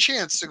you get a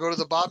chance to go to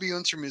the Bobby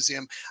Unser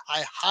Museum,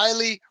 I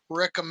highly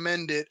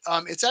recommend it.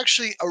 It's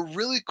actually a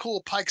really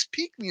cool Pikes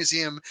Peak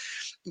museum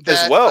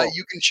that well.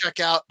 you can check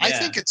out. Yeah.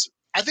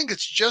 I think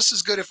it's just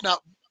as good, if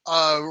not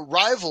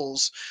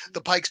rivals, the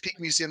Pikes Peak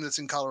Museum that's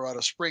in Colorado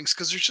Springs,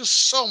 because there's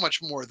just so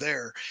much more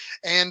there.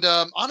 And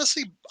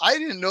honestly, I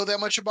didn't know that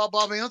much about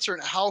Bobby Unser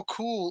and how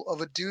cool of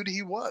a dude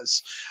he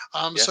was.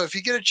 Yeah. So if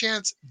you get a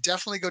chance,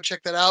 definitely go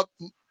check that out.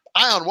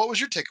 Ion, what was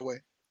your takeaway?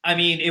 I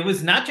mean, it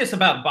was not just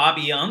about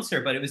Bobby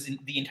Unser, but it was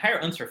the entire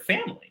Unser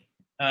family.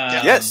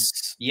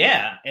 Yes.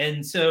 Yeah,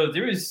 and so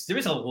there was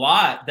a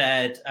lot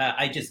that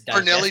I just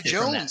Cornelly digested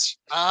from that. Jones.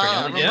 I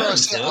Cornelly remember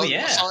Jones.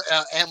 I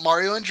saw Aunt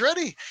Mario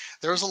Andretti.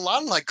 There was a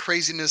lot of like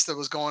craziness that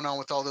was going on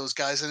with all those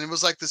guys, and it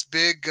was like this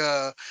big.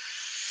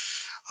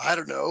 I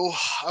don't know.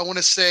 I want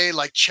to say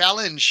like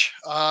challenge,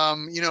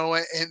 and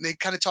they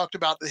kind of talked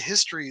about the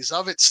histories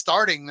of it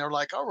starting. They're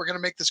like, oh, we're going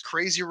to make this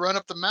crazy run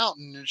up the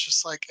mountain. And it's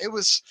just like, it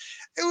was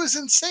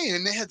insane.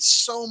 And they had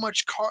so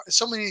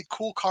many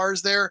cool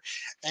cars there.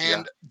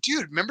 And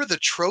dude, remember the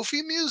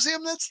trophy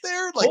museum that's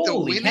there? Like the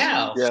Holy winning.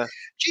 cow. Yeah.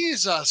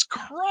 Jesus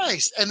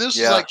Christ. And this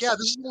Yeah. was like, this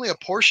is only a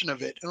portion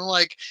of it. And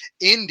like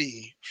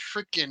Indy,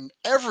 freaking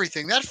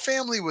everything. That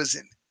family was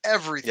in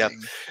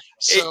everything.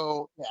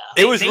 So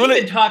It was they really.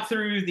 even talked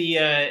through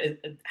the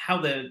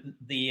how the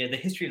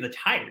history of the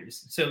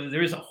tires. So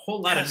there was a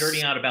whole lot of Yes.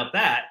 nerding out about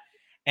that.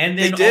 And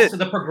then also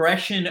the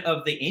progression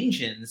of the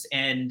engines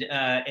and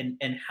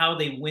how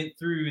they went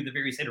through the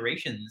various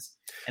iterations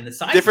and the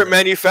sizes. Different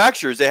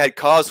manufacturers. They had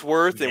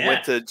Cosworth and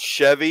went to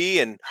Chevy,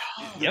 and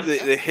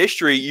the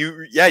history.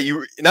 You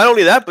not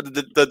only that, but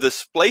the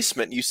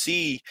displacement. You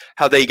see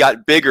how they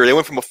got bigger. They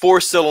went from a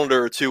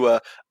 4-cylinder to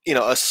a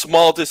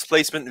small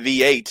displacement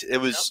V8. It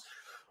was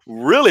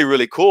really,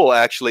 really cool,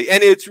 actually,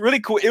 and it's really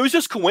cool. It was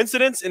just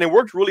coincidence, and it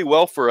worked really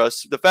well for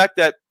us. The fact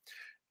that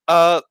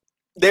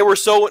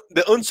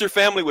the Unser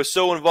family was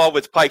so involved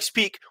with Pikes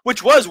Peak,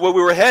 which was where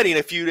we were heading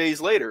a few days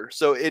later.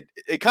 So it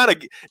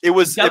primed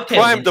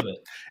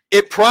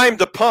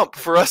the pump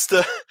for us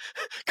to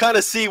kind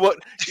of see what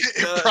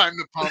it primed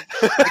the pump.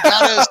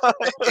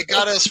 It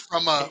got us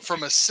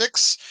from a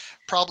 6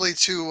 probably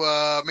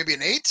to maybe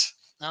an 8.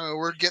 Now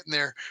we're getting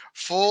there.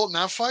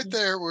 Not quite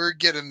there. We're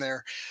getting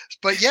there.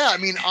 But yeah, I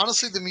mean,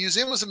 honestly, the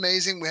museum was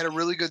amazing. We had a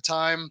really good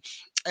time.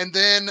 And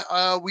then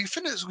we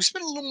spent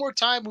a little more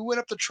time. We went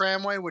up the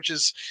tramway, which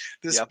is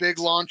this big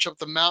launch up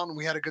the mountain.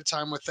 We had a good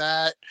time with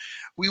that.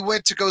 We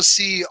went to go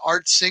see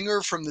Art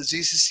Singer from the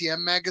ZCCM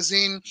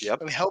magazine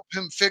and help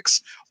him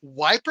fix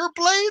wiper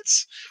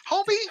blades.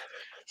 Homie,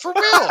 for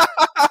real.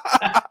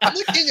 I'm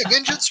the king of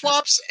engine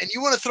swaps, and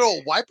you want to throw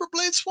a wiper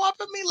blade swap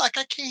at me like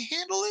I can't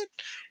handle it?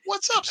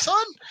 What's up,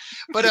 son?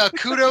 But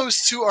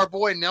kudos to our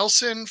boy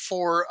Nelson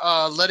for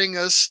letting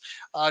us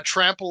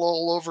trample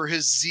all over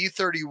his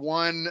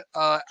Z31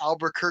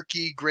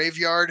 Albuquerque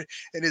graveyard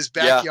in his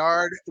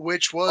backyard,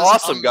 which was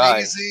awesome,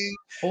 amazing.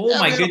 Guy. Oh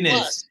my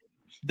goodness.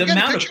 The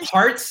amount of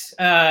parts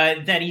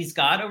that he's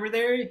got over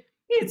there,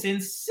 it's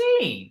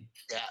insane.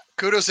 Yeah,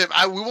 kudos to him.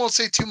 We won't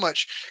say too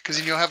much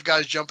because you'll have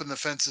guys jumping the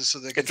fences so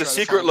they can. It's a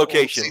secret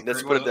location.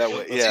 Let's put it that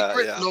way.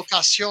 Secret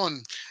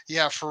location.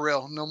 Yeah, for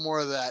real. No more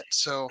of that.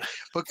 So,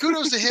 but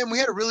kudos to him. We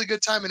had a really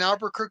good time in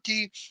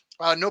Albuquerque.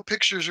 No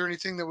pictures or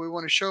anything that we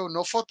want to show.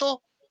 No photo.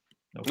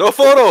 No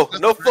photo.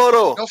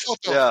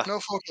 Yeah. No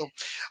photo.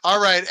 All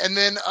right. And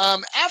then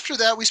after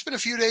that, we spent a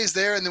few days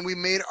there, and then we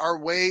made our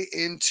way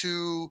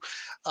into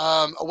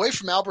away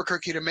from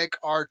Albuquerque to make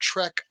our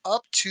trek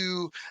up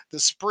to the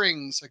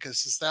Springs. I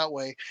guess it's that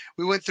way.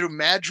 We went through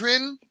Madrid,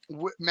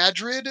 New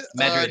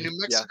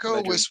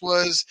Mexico, which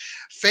was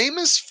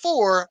famous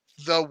for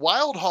the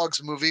Wild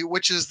Hogs movie,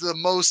 which is the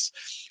most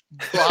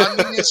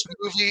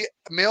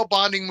male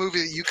bonding movie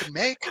that you can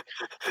make in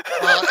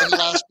the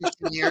last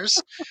 15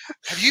 years.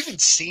 Have you even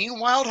seen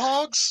Wild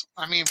Hogs?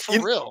 I mean, for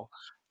real.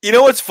 You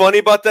know what's funny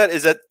about that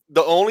is that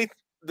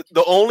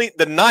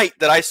the night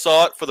that I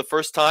saw it for the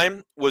first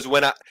time was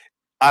when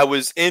I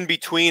was in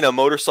between a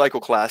motorcycle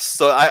class,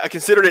 so I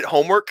considered it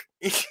homework.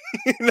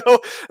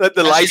 That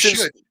the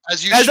license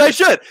as I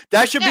should.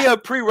 That should be a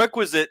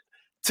prerequisite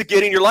to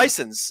getting your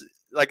license.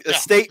 Like a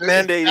state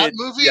mandated that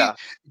movie.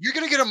 You're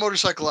gonna get a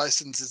motorcycle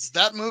license. It's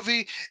that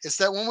movie. It's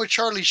that one with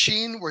Charlie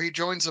Sheen where he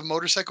joins a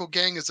motorcycle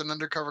gang as an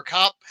undercover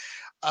cop.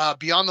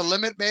 Beyond the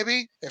Limit,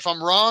 maybe. If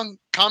I'm wrong,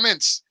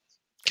 comments.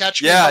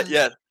 Catch me.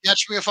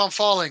 Catch me if I'm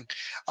falling.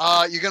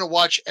 You're gonna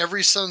watch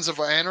every Sons of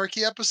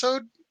Anarchy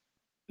episode.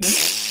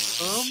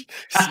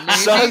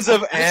 Sons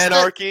of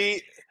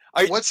Anarchy.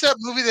 What's that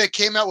movie that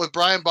came out with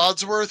Brian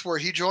Bodsworth where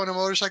he joined a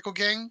motorcycle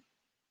gang?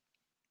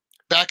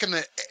 Back in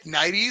the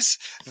 90s,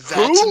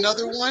 that's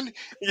another one.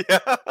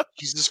 Yeah.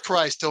 Jesus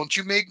Christ, don't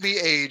you make me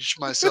age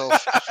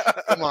myself.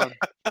 Come on.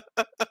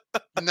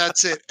 And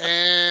that's it.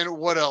 And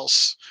what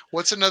else?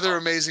 What's another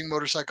amazing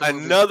motorcycle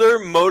movie? Another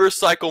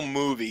motorcycle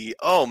movie.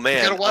 Oh,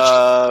 man. You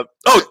gotta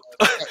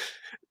watch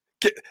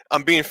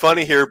I'm being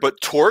funny here,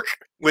 but Torque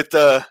with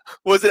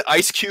was it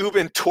Ice Cube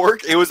and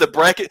Torque? It was a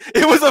bracket.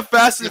 It was a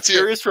Fast and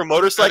Furious for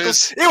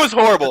motorcycles. It was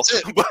horrible.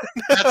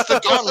 That's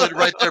the gauntlet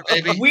right there,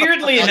 baby.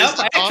 Weirdly enough,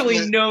 I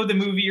actually know the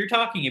movie you're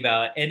talking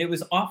about, and it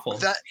was awful.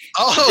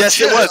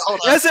 Yes, it was.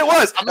 Yes, it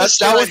was.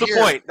 That was the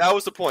point. That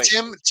was the point.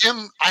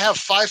 Tim, I have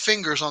 5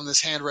 fingers on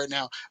this hand right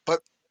now,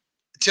 but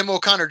Tim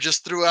O'Connor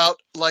just threw out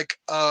like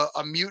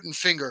a mutant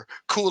finger.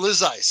 Cool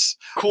as ice.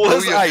 Cool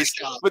as ice.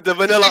 With the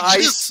vanilla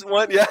ice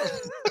one, yeah.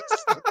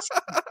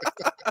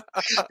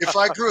 If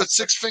I grew a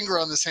 6th finger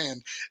on this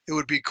hand, it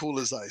would be cool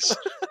as ice.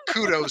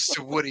 Kudos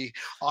to Woody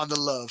on the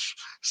love.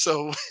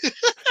 So, all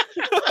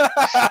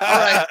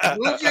right,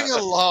 moving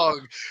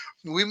along.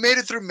 We made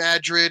it through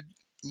Madrid.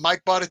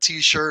 Mike bought a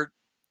T-shirt.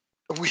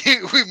 We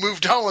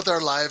moved on with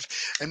our life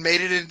and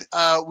made it in.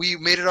 We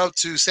made it up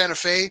to Santa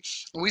Fe.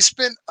 We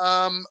spent.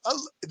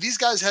 These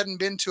guys hadn't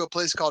been to a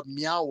place called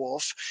Meow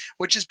Wolf,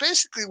 which is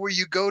basically where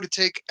you go to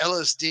take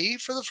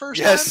LSD for the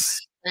first time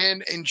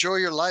and enjoy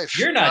your life.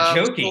 You're not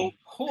joking.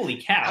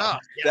 Holy cow!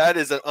 That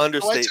is an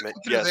understatement.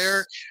 Yes.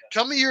 There.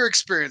 Tell me your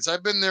experience.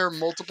 I've been there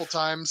multiple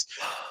times.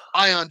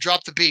 Ion,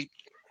 drop the beat.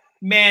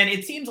 Man,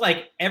 it seems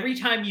like every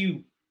time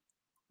you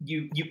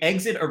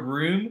exit a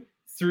room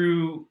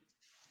through.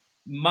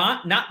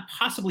 Not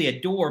possibly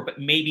a door, but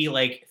maybe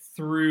like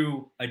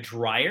through a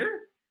dryer,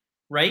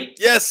 right?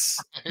 Yes.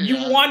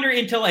 You wander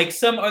into like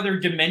some other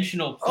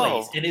dimensional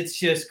place, and it's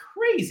just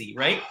crazy,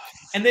 right?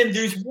 And then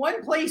there's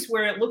one place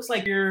where it looks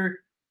like you're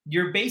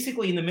you're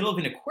basically in the middle of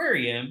an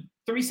aquarium.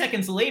 3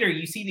 seconds later,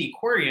 you see the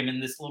aquarium in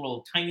this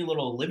little tiny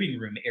little living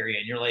room area,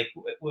 and you're like,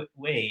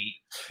 wait,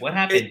 what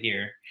happened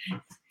here?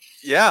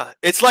 Yeah,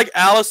 it's like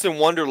Alice in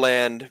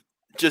Wonderland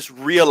just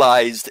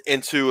realized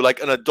into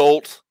like an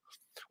adult.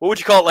 What would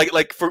you call it?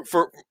 Like for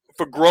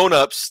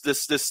grown-ups,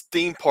 this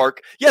theme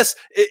park. Yes,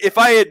 if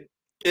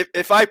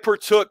I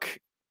partook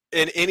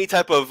in any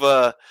type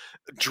of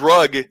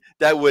drug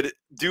that would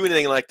do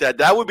anything like that,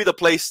 that would be the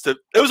place to.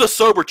 It was a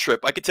sober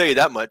trip, I can tell you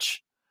that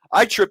much.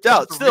 I tripped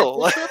out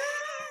still.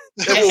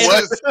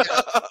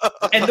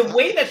 And the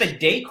way that the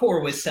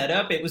decor was set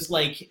up, it was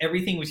like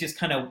everything was just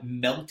kind of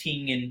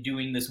melting and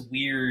doing this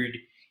weird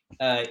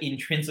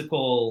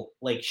intrinsical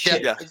like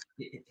shit. Yeah.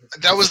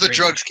 That was the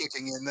drugs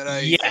kicking in that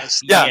I yeah.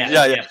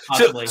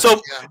 So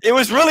it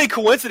was really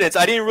coincidence.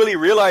 I didn't really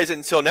realize it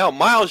until now.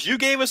 Miles, you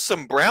gave us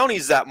some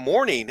brownies that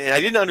morning, and I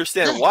didn't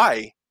understand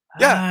why.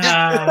 Yeah.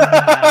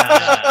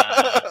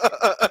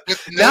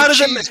 Now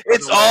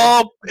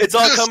it's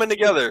all coming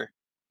together.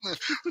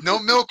 No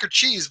milk or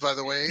cheese, by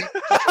the way.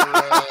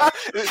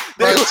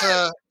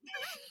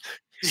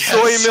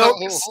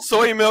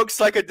 Soy milk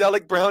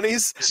psychedelic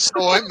brownies.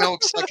 Soy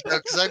milk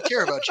psychedelic, because I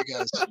care about you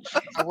guys.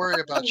 I worry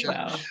about you.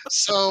 Wow.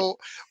 So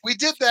we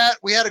did that.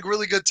 We had a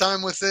really good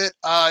time with it.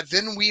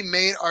 Then we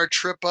made our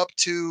trip up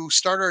to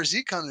start our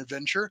ZCon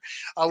adventure.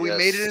 We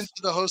made it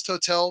into the host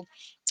hotel,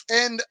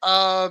 and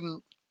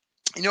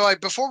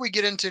before we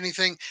get into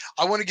anything,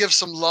 I want to give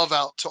some love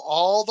out to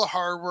all the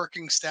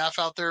hardworking staff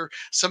out there.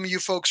 Some of you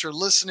folks are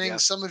listening. Yeah.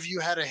 Some of you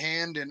had a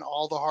hand in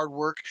all the hard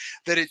work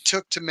that it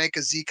took to make a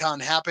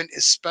ZCon happen,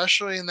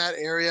 especially in that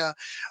area.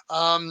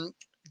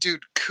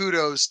 Dude,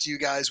 kudos to you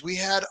guys. We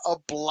had a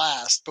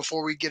blast.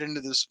 Before we get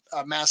into this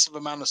massive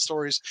amount of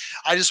stories,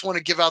 I just want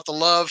to give out the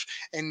love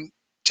and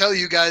tell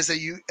you guys that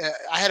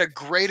I had a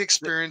great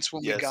experience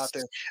when we got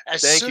there.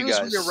 As soon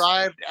as we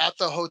arrived at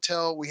the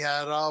hotel, we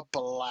had a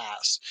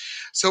blast.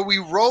 So we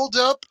rolled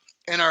up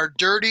in our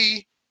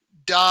dirty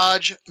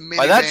Dodge minivan.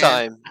 By that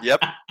time,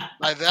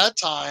 By that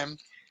time,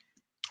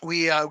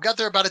 we got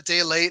there about a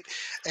day late.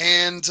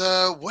 And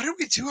what did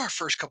we do our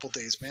first couple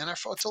days, man? I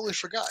totally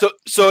forgot.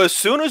 So as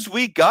soon as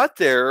we got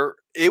there,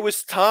 it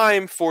was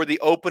time for the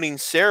opening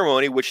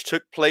ceremony, which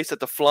took place at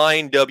the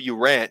Flying W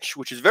Ranch,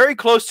 which is very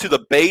close to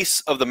the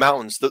base of the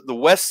mountains, the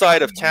west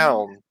side of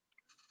town.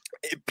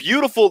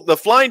 Beautiful. The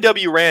Flying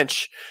W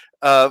Ranch,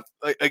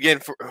 again,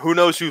 for who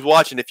knows who's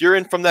watching, if you're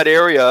in from that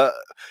area,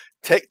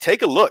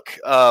 take a look.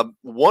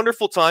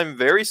 Wonderful time,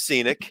 very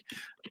scenic.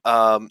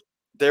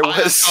 There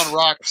was Ion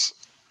Rocks.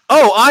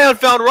 Oh, Ion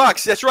Found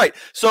Rocks. That's right.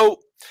 So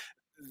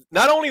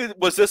not only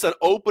was this an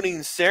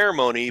opening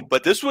ceremony,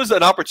 but this was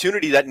an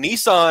opportunity that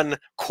Nissan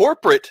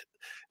corporate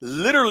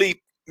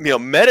literally,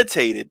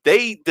 meditated.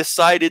 They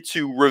decided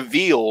to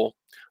reveal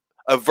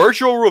a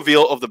virtual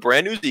reveal of the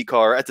brand new Z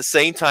car at the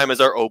same time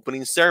as our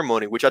opening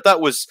ceremony, which I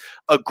thought was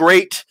a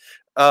great,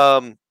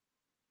 a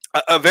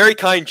very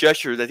kind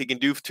gesture that he can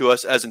do to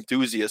us as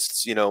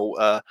enthusiasts.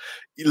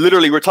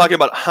 Literally, we're talking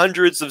about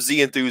hundreds of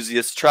Z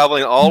enthusiasts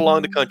traveling all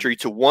along the country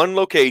to one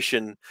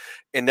location,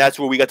 and that's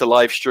where we got to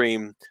live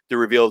stream the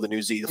reveal of the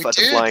new Z, the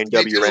Flying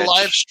W Ranch. A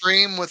live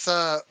stream with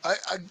a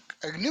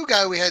new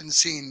guy we hadn't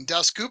seen,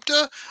 Das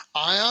Gupta.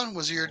 Ion,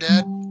 was he your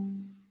dad?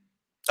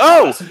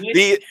 Oh,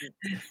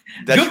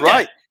 that's Gupta.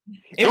 right.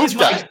 It was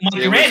my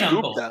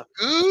granduncle.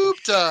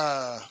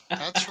 Gupta.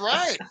 That's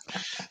right.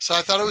 So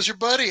I thought it was your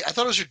buddy. I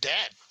thought it was your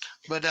dad.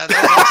 But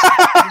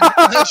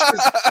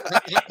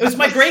it was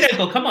my great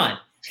uncle. Come on.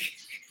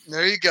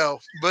 There you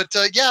go. But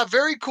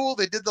very cool.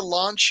 They did the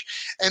launch,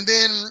 and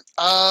then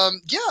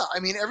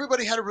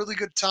everybody had a really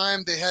good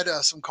time. They had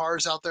some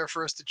cars out there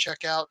for us to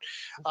check out.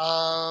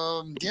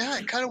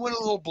 It kind of went a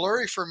little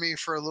blurry for me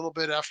for a little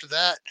bit after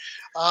that.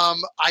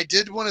 I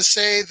did want to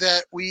say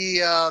that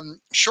we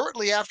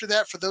shortly after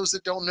that, for those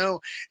that don't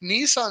know,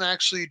 Nissan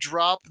actually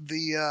dropped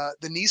the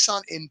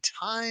Nissan in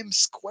Times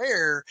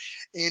Square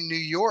in New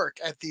York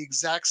at the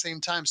exact same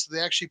time. So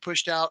they actually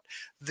pushed out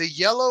the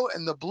yellow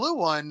and the blue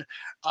one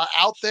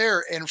out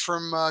there. And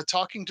from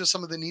talking to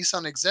some of the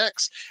Nissan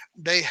execs,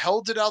 they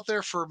held it out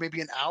there for maybe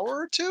an hour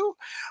or two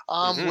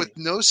with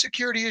no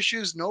security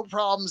issues, no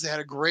problems. They had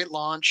a great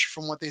launch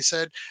from what they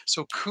said.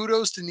 So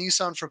kudos to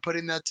Nissan for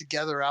putting that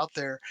together out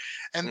there.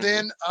 And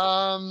then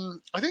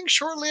I think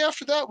shortly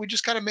after that, we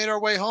just kind of made our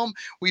way home.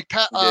 We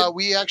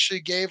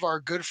actually gave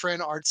our good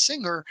friend Art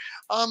Singer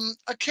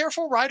a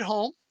careful ride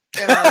home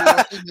in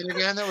our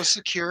minivan that was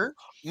secure.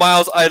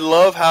 Miles, I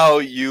love how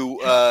you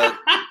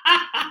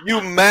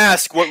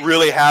mask what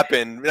really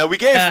happened. Now we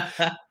gave.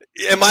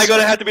 Am I going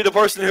to have to be the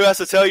person who has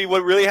to tell you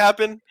what really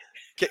happened?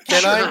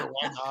 Can I?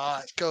 Why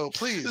not? Go,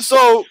 please.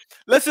 So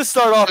let's just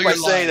start off by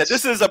saying that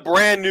this is a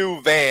brand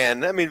new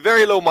van. I mean,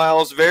 very low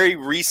miles, very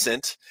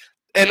recent.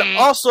 And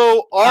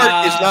also,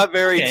 Art is not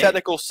very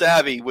technical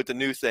savvy with the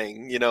new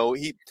thing.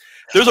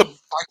 There's Art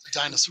the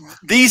dinosaur.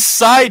 These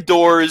side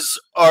doors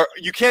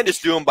you can't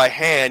just do them by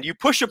hand. You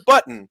push a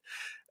button.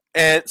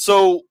 And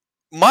so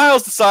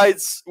Miles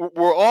decides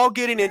we're all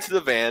getting into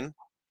the van,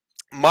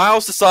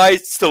 Miles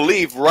decides to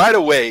leave right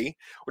away.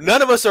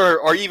 None of us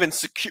are even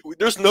secure.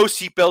 There's no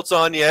seatbelts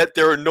on yet.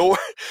 There are no.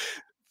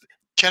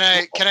 Can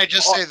I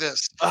just say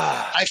this?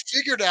 I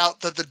figured out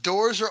that the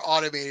doors are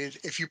automated.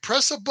 If you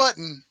press a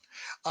button,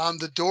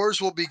 the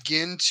doors will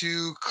begin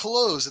to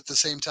close at the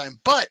same time.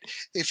 But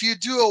if you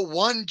do a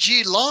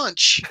 1G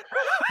launch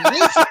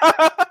with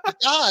the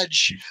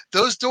Dodge,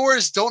 those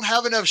doors don't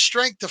have enough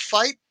strength to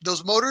fight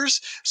those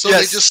motors, so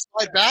they just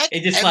slide back.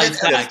 It just and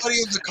slides then back.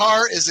 everybody in the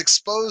car is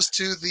exposed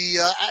to the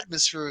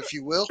atmosphere, if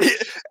you will,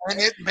 and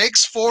it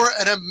makes for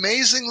an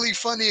amazingly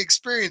funny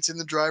experience in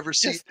the driver's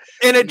seat.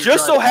 And it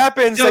just so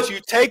happens So- that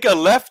you take a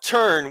left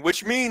turn,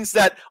 which means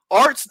that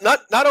Art's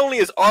not only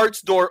is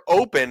Art's door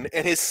open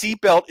and his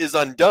seatbelt is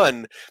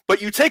undone,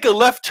 but you take a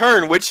left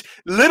turn, which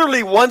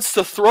literally wants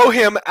to throw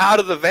him out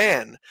of the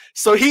van.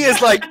 So he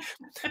is like,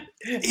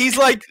 he's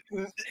like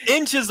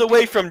inches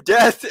away from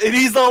death, and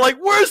he's all like,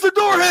 "Where's the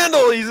door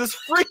handle?" He's just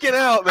freaking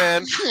out,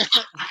 man.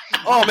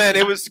 Oh man,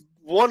 it was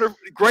wonderful.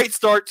 Great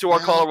start to our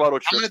Colorado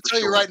trip. I'm going to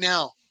tell you right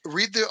now.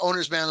 Read the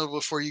owner's manual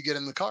before you get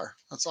in the car.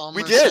 That's all I'm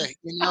going to say.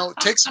 You know,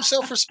 take some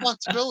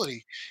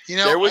self-responsibility. You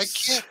know, I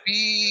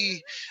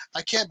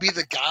can't be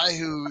the guy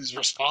who's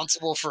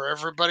responsible for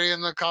everybody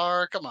in the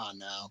car. Come on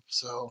now.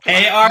 So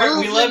hey, Art,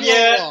 we love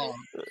you.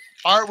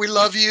 Art, we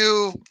love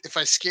you. If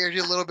I scared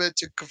you a little bit,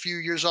 took a few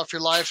years off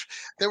your life,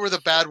 they were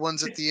the bad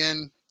ones at the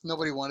end.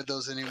 Nobody wanted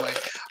those anyway.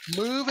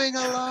 Moving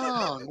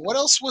along. What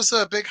else was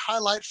a big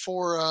highlight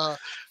for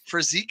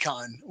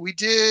ZCon? We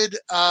did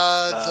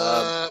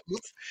the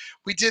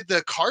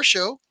car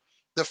show,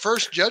 the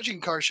first judging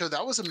car show.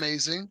 That was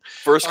amazing.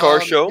 First car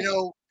show. You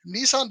know,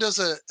 Nissan does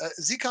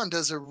ZCon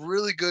does a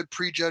really good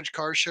pre-judge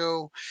car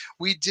show.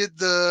 We did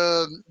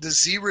the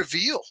Z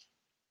reveal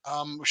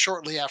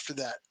shortly after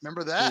that.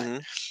 Remember that? Mm-hmm.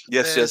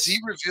 Yes, the yes. Z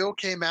reveal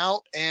came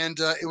out, and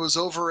it was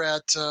over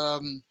at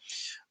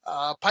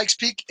Pikes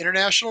Peak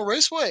International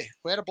Raceway.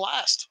 We had a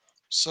blast.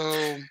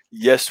 So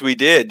yes, we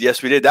did.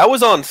 That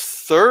was on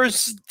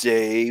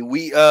Thursday.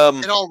 We it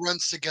all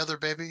runs together,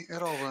 baby.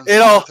 It all runs.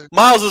 Together.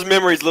 Miles's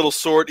memory's a little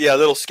a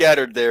little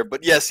scattered there.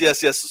 But yes.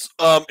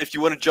 If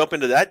you want to jump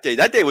into that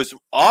day was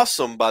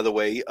awesome, by the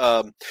way.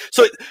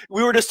 So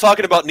we were just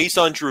talking about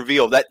Nissan's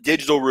reveal, that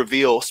digital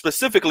reveal,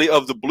 specifically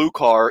of the blue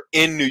car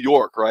in New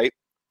York, right?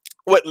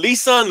 What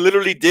Nissan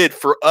literally did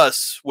for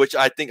us, which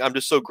I think I'm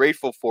just so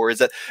grateful for, is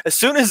that as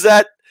soon as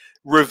that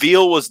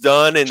reveal was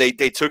done and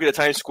they took it to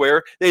Times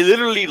Square, they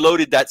literally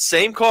loaded that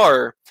same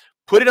car,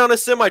 put it on a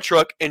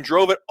semi-truck, and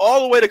drove it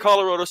all the way to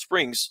Colorado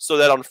Springs, so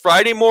that on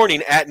Friday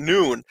morning at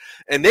noon,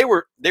 and they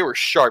were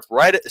sharp,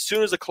 right as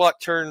soon as the clock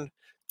turned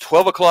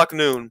 12 o'clock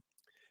noon,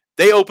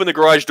 they opened the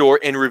garage door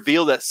and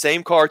revealed that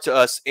same car to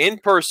us in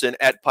person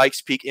at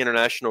Pikes Peak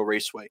International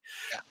Raceway.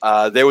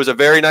 There was a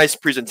very nice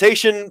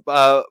presentation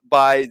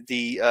by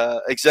the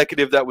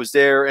executive that was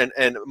there, and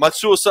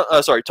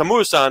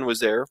Tamura-san was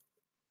there.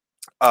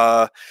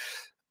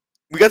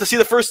 We got to see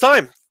the first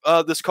time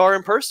this car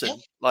in person. Yeah.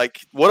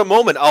 Like, what a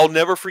moment. I'll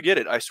never forget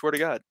it. I swear to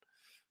God.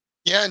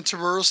 Yeah, and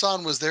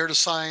Tamura-san was there to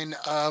sign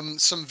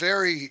some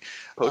very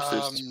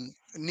posters.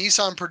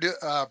 Nissan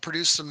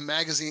produced some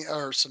magazine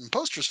or some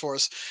posters for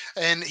us,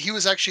 and he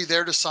was actually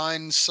there to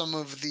sign some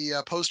of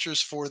the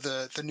posters for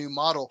the new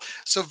model.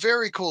 So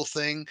very cool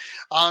thing.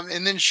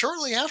 And then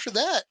shortly after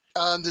that,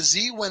 the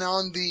Z went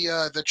on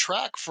the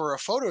track for a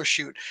photo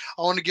shoot.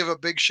 I want to give a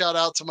big shout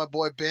out to my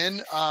boy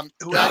Ben,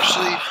 who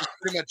actually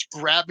pretty much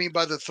grabbed me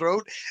by the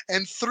throat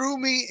and threw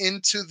me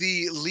into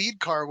the lead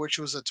car, which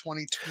was a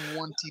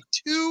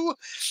 2022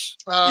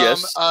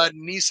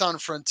 Nissan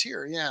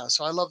Frontier. Yeah,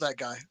 so I love that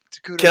guy.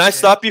 Can I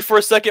stop you for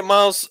a second,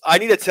 Miles? I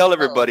need to tell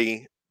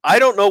everybody. I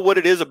don't know what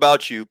it is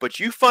about you,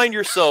 but you find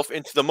yourself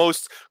into the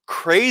most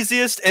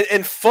craziest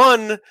and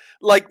fun,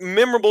 like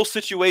memorable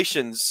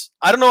situations.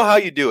 I don't know how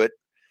you do it.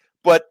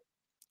 But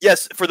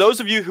yes, for those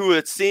of you who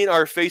had seen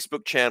our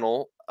Facebook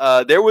channel,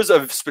 there was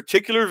a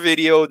particular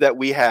video that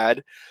we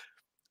had.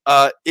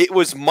 It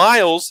was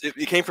Miles.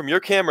 It came from your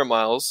camera,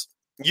 Miles.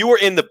 You were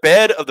in the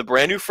bed of the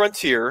brand new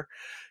Frontier,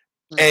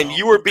 and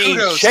you were being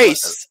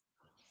chased.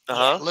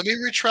 Let me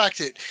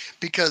retract it,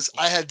 because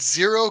I had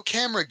zero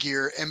camera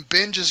gear, and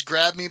Ben just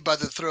grabbed me by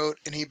the throat,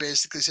 and he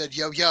basically said,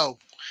 yo,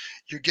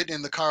 you're getting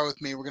in the car with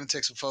me. We're going to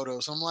take some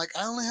photos. I'm like,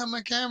 I only have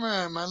my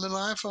camera, my little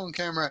iPhone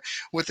camera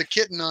with a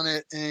kitten on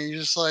it. And you're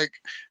just like,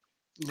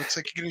 looks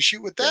like you're going to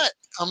shoot with that.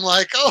 I'm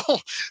like, oh,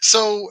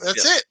 so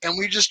that's it. And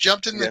we just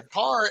jumped in the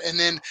car, and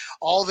then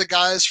all the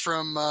guys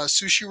from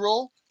Sushi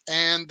Roll.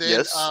 And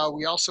then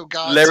we also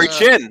got Larry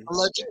Chin.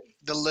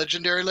 The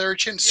legendary Larry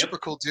Chin, super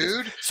cool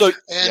dude. So,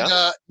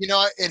 and you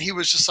know, and he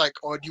was just like,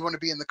 "Oh, do you want to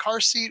be in the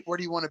car seat? Where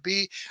do you want to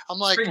be?" I'm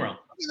like, "Be in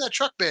that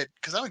truck bed,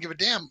 because I don't give a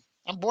damn.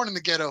 I'm born in the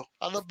ghetto.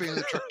 I love being in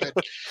the truck bed."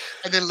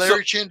 And then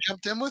Larry Chin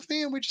jumped in with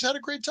me, and we just had a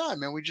great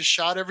time, and we just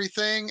shot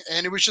everything,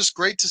 and it was just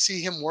great to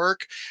see him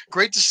work.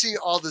 Great to see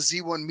all the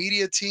Z1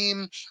 Media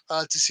team,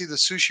 to see the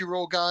Sushi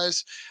Roll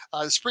guys,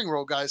 the Spring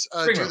Roll guys,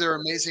 do their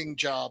amazing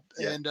job.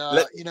 And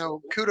you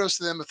know, kudos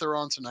to them if they're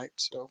on tonight.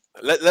 So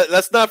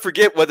let's not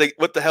forget what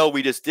the hell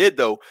we just did,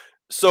 though.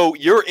 So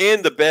you're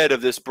in the bed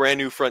of this brand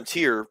new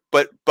Frontier,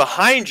 but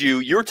behind you,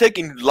 you're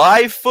taking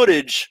live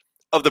footage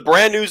of the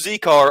brand new Z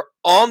car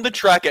on the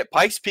track at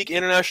Pikes Peak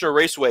International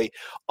Raceway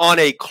on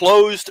a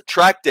closed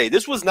track day.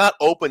 This was not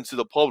open to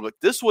the public.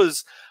 This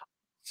was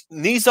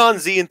Nissan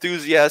Z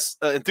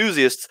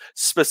enthusiasts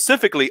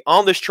specifically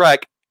on this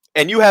track,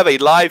 and you have a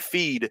live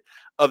feed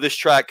of this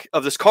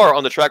car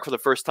on the track for the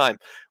first time.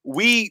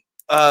 We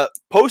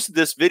posted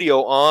this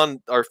video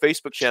on our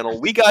Facebook channel.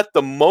 We got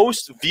the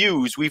most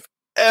views we've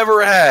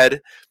ever had.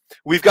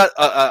 We've got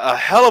a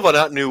hell of a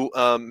lot new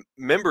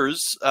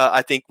members.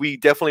 I think we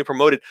definitely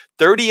promoted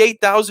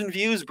 38,000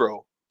 views,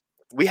 bro.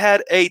 We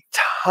had a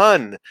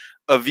ton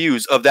of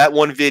views of that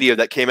one video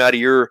that came out of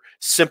your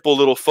simple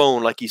little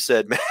phone, like you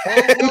said, man.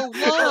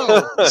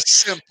 Whoa.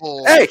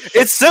 Simple. Hey,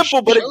 it's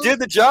simple, but it did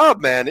the job,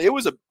 man. It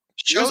was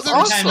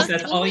Sometimes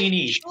that's all you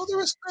need. Show the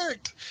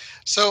respect.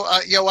 So,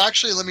 well,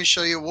 actually, let me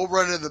show you. We'll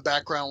run into the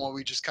background while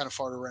we just kind of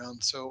fart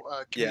around. So,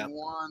 give me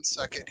 1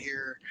 second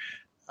here.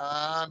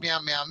 Meow,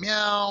 meow,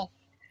 meow.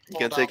 You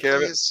can take care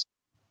of it?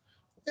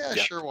 Yeah,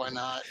 sure. Why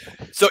not?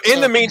 So in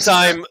the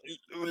meantime,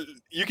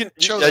 you can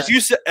as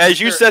you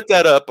set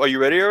that up. Are you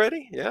ready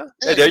already? Yeah.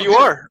 Hey, there you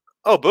are.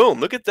 Oh, boom!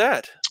 Look at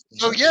that.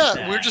 So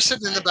we're just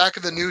sitting in the back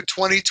of the new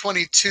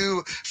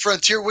 2022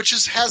 Frontier, which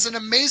has an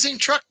amazing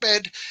truck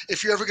bed.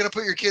 If you're ever going to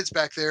put your kids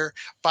back there,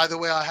 by the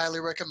way, I highly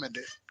recommend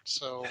it.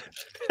 So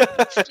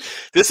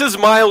this is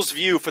Miles'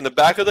 view from the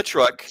back of the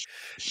truck.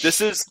 This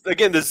is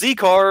again the Z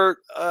car,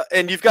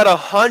 and you've got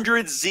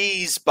 100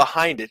 Z's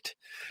behind it.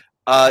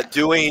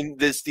 Doing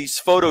these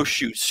photo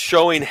shoots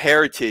showing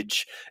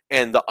heritage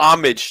and the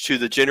homage to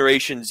the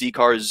Generation Z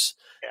cars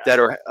that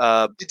are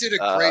they did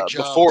a great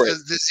job. Before it.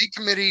 The Z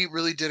committee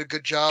really did a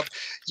good job.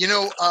 You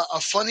know, a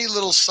funny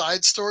little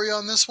side story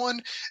on this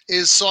one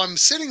is, so I'm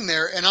sitting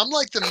there and I'm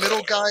like the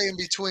middle guy in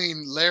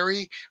between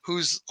Larry,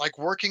 who's like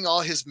working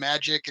all his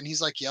magic, and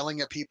he's like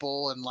yelling at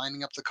people and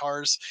lining up the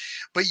cars.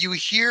 But you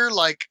hear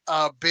like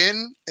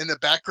Ben in the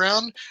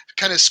background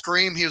kind of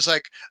scream. He was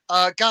like,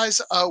 guys,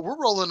 we're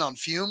rolling on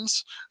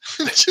fumes.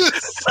 So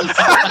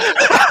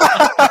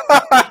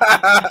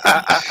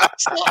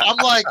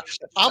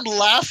I'm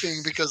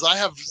laughing because I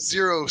have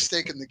zero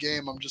stake in the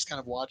game. I'm just kind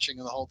of watching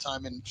the whole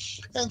time, and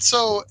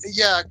so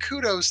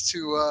kudos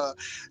to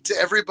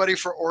everybody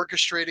for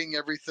orchestrating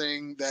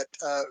everything that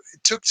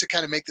it took to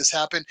kind of make this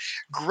happen.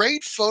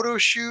 Great photo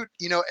shoot.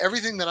 You know,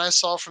 everything that I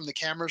saw from the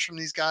cameras from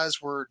these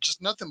guys were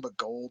just nothing but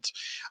gold.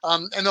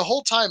 And the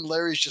whole time,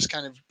 Larry's just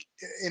kind of,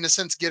 in a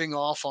sense, getting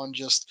off on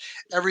just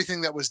everything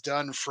that was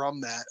done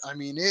from that. I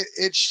mean,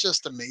 it's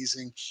just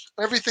amazing.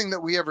 Everything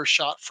that we ever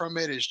shot from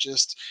it is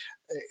just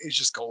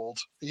gold.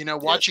 You know,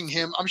 watching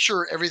him, I'm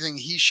sure everything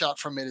he shot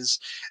from it is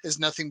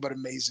nothing but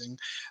amazing.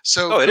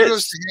 So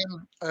kudos to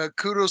him.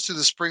 Kudos to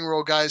the Spring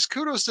Roll guys.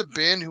 Kudos to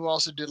Ben, who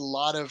also did a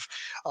lot of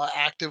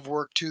active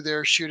work too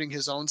there, shooting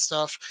his own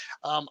stuff.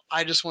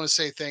 I just want to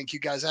say thank you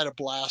guys. I had a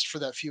blast for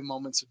that few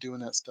moments of doing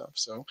that stuff.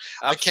 So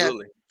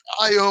absolutely.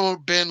 I owe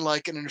Ben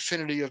like an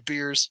infinity of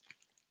beers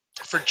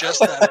for just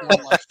that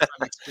one lifetime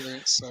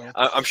experience. So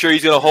I'm sure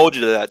he's going to hold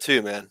you to that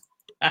too, man.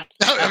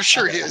 I'm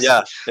sure he is.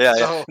 Yeah.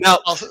 So now,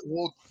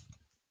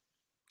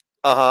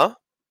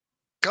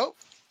 go.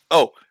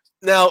 Oh,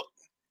 now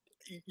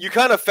you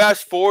kind of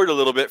fast forward a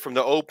little bit from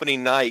the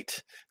opening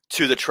night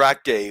to the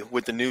track day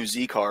with the new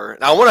Z car.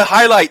 Now, I want to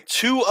highlight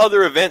two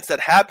other events that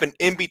happened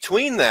in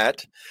between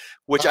that,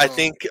 which I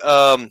think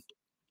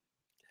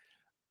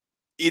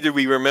either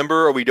we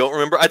remember or we don't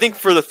remember. I think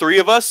for the three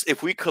of us,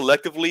 if we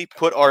collectively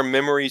put our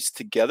memories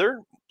together,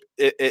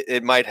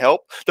 it might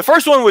help. The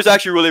first one was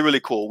actually really,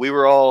 really cool. We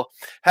were all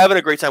having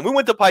a great time. We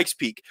went to Pikes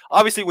Peak.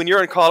 Obviously, when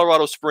you're in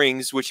Colorado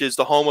Springs, which is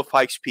the home of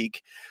Pikes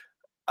Peak,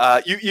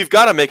 you've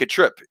got to make a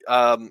trip.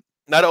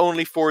 Not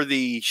only for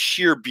the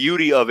sheer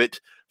beauty of it,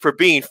 for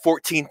being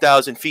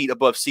 14,000 feet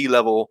above sea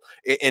level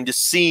and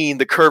just seeing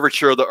the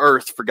curvature of the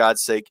earth, for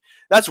God's sake.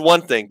 That's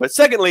one thing. But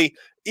secondly,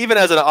 even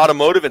as an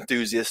automotive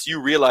enthusiast,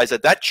 you realize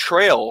that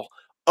trail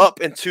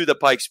up into the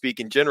Pikes Peak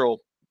in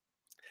general,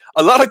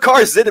 a lot of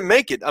cars didn't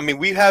make it. I mean,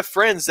 we have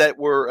friends that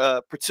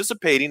were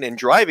participating and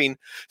driving.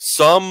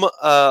 Some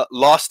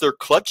lost their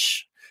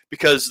clutch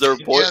because their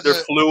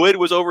fluid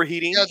was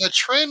overheating. Yeah, the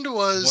trend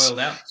was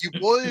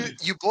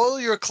you boil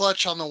your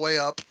clutch on the way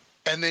up,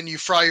 and then you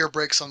fry your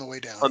brakes on the way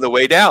down. On the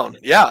way down,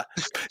 yeah,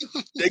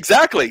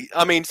 exactly.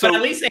 I mean, so but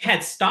at least they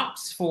had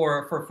stops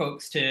for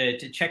folks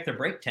to check their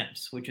brake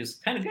temps, which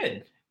is kind of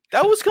good.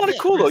 That was kind of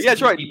cool, though. Yeah,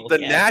 that's right. The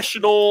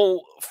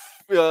national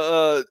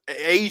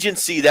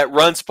agency that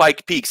runs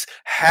Pikes Peaks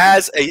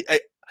has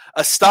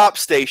a stop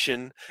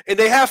station, and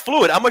they have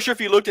fluid. I'm not sure if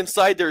you looked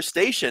inside their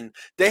station.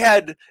 They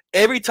had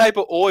every type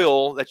of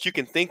oil that you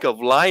can think of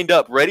lined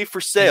up, ready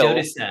for sale. I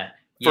noticed that.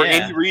 For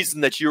any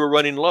reason that you were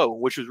running low,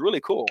 which was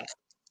really cool.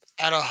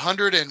 At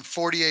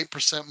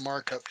 148%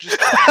 markup.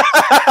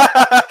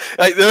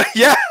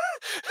 Yeah.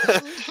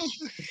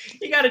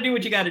 You got to do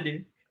what you got to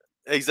do.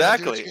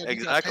 Exactly. Pay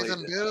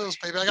them bills,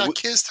 baby. I got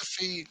kids to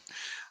feed.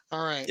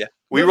 All right. Yeah.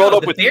 We rolled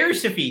up with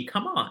bears to feed.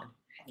 Come on.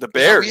 The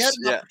Bears. We had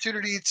an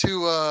opportunity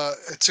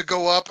to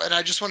go up, and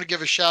I just want to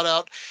give a shout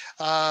out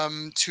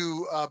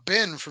to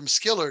Ben from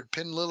Skillard,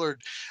 Penn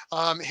Lillard.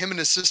 Him and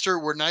his sister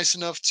were nice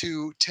enough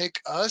to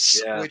take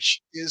us,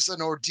 which is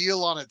an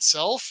ordeal on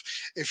itself.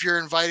 If you're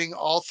inviting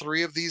all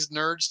three of these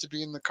nerds to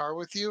be in the car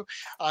with you,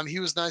 he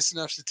was nice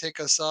enough to take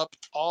us up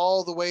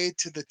all the way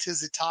to the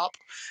Tizzy Top,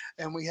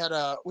 and we had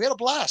a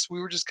blast. We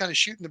were just kind of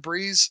shooting the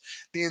breeze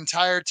the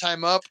entire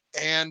time up,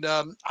 and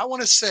I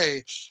want to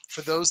say,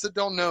 for those that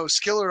don't know,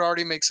 Skillard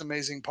already makes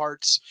amazing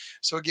parts.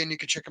 So again, you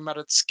can check them out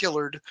at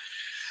Skillard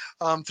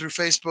through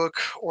Facebook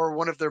or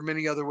one of their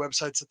many other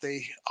websites that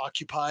they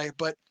occupy.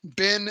 But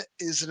Ben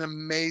is an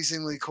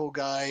amazingly cool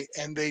guy,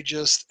 and they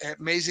just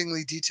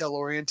amazingly detail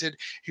oriented.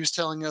 He was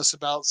telling us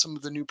about some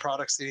of the new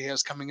products that he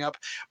has coming up.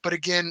 But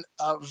again,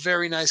 a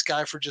very nice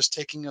guy for just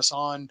taking us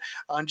on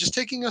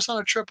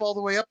a trip all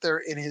the way up there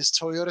in his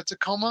Toyota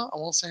Tacoma. I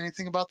won't say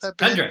anything about that,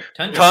 Ben.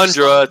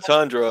 Tundra,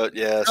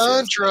 yes.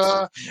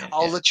 Tundra.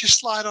 I'll let you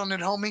slide on it,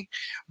 homie.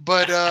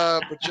 But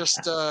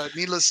just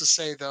needless to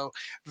say, though,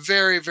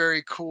 very,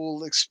 very cool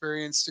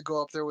experience to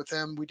go up there with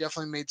them. We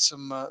definitely made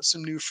some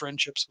new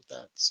friendships with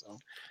that. So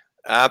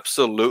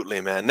absolutely,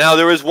 man. Now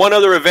there was one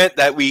other event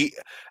that we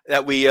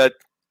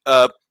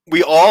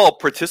all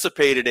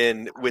participated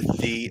in with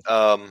the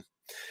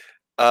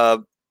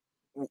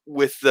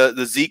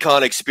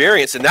ZCon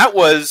experience, and that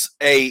was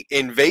a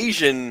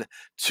invasion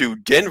to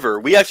Denver.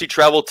 We actually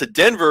traveled to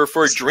Denver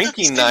for a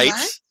drinking night.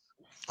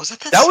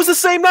 That was the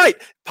same night.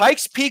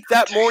 Pikes Peak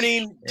that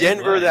morning,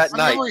 Denver that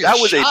night. That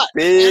was a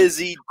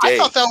busy day. I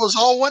thought that was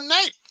all one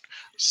night.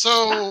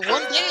 So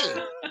one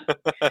day.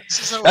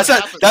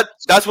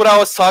 That's what I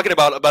was talking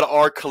about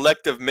our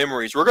collective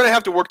memories. We're going to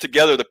have to work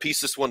together to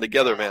piece this one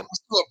together, man.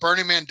 That's what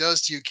Burning Man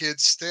does to you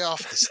kids. Stay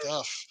off the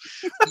stuff.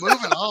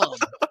 Moving on.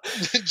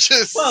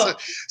 It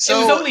was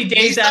only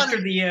days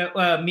after the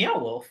Meow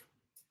Wolf.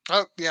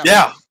 Oh, yeah.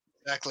 Yeah.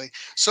 Exactly.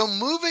 So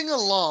moving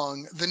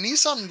along, the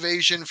Nissan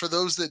Invasion, for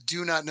those that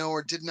do not know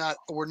or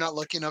were not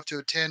lucky enough to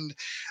attend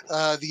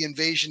the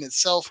invasion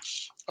itself,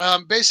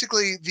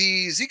 basically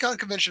the ZCon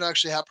convention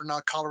actually happened in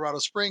Colorado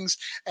Springs,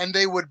 and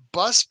they would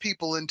bus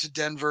people into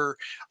Denver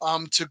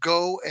to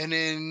go and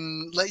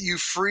then let you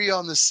free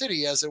on the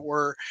city, as it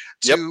were,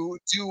 to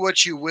do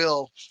what you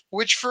will,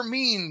 which for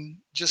me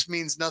just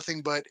means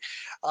nothing but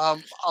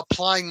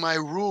applying my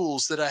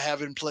rules that I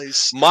have in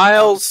place.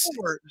 Miles,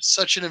 for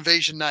such an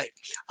invasion night.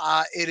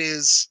 It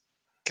is,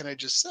 can I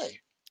just say?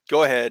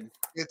 Go ahead.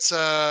 It's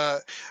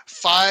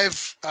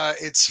 5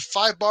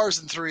 bars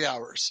in 3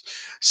 hours.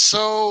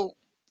 So,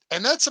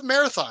 and that's a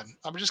marathon.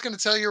 I'm just going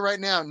to tell you right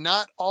now,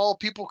 not all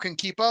people can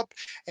keep up,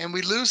 and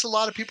we lose a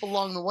lot of people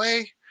along the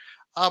way.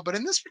 But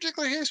in this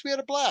particular case, we had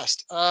a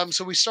blast.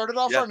 So we started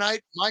off our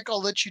night. Mike,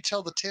 I'll let you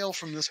tell the tale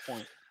from this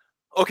point.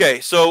 Okay,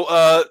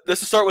 so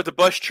let's start with the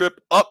bus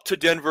trip up to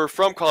Denver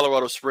from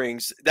Colorado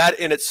Springs. That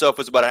in itself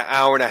was about an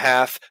hour and a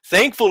half.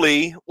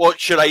 Thankfully, well,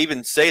 should I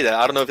even say that?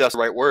 I don't know if that's the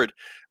right word.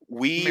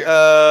 We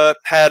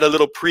had a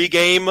little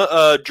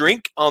pregame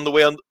drink on the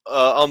way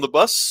on the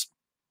bus,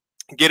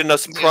 getting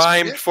us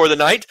primed for the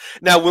night.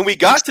 Now, when we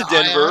got to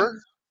Denver,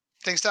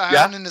 thanks to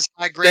Ion and his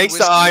high-grade thanks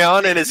to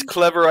Ion and his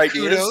clever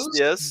ideas. Kudos.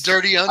 Yes,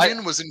 Dirty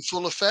Onion was in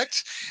full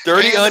effect.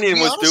 Dirty Onion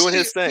was doing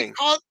his thing.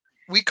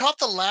 We caught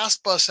the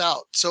last bus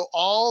out, so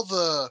all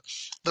the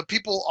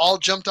people all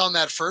jumped on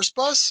that first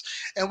bus,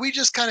 and we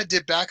just kind of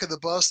did back of the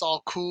bus,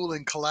 all cool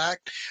and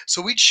collect.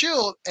 So we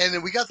chilled, and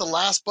then we got the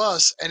last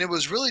bus, and it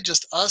was really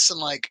just us and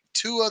like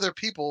 2 other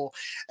people,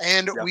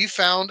 and we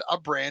found a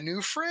brand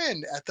new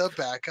friend at the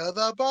back of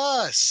the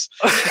bus.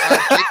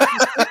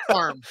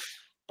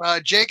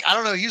 Jake, I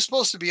don't know, he was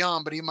supposed to be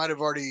on, but he might have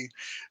already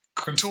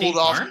tooled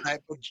off tonight.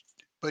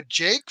 But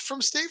Jake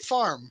from State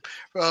Farm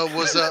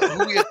was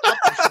who we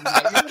adopted from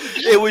that.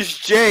 It was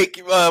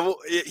Jake.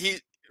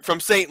 He from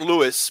St.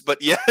 Louis, but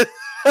yeah.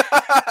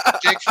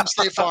 Jake from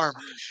State Farm.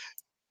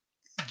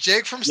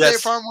 Jake from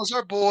State Farm was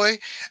our boy,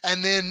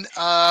 and then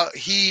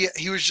he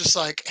was just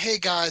like, "Hey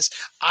guys,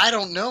 I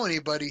don't know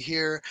anybody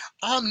here.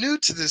 I'm new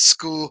to this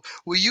school.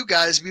 Will you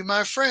guys be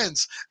my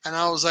friends?" And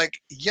I was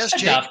like, "Yes,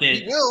 Jake,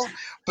 we will."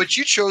 But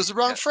you chose the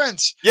wrong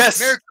friends. Yes.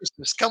 Merry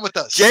Christmas. Come with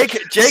us.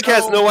 Jake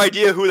has no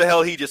idea who the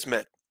hell he just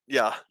met.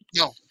 Yeah.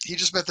 No, he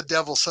just met the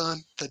devil,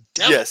 son. The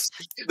devil. Yes,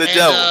 the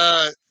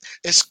devil.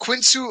 It's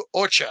Quinsu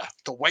Ocha,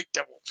 the white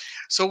devil.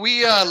 So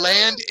we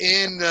land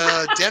in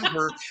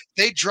Denver.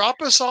 They drop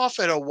us off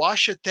at a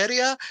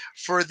washateria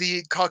for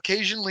the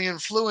Caucasianly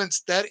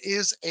influenced. That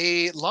is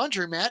a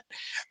laundromat.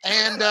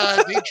 And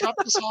they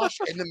dropped us off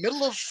in the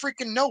middle of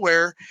freaking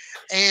nowhere.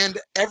 And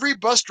every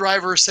bus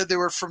driver said they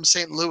were from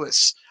St.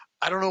 Louis.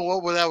 I don't know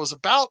what that was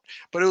about,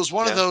 but it was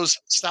one of those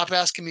stop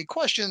asking me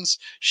questions,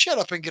 shut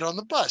up and get on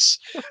the bus,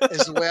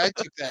 is the way I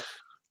took that.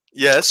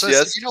 Yes, I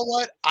said, you know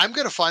what? I'm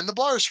going to find the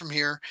bars from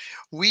here.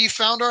 We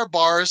found our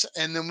bars,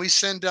 and then we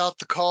send out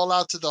the call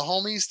out to the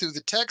homies through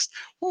the text.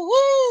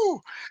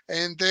 Woo-hoo!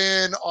 And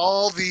then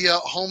all the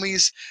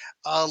homies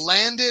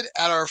landed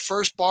at our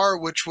first bar,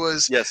 which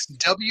was Yes.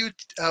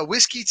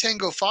 Whiskey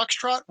Tango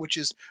Foxtrot, which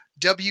is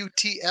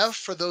WTF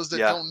for those that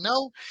Yeah. don't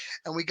know.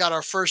 And we got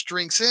our first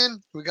drinks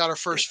in. We got our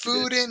first Yes,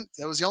 we food in.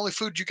 That was the only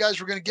food you guys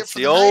were going to get It's for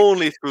the the night.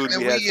 only food And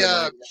we had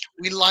that night.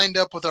 we lined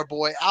up with our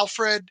boy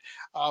Alfred.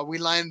 We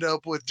lined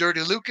up with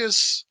Dirty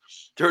Lucas.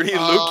 Dirty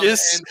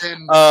Lucas,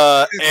 and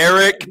then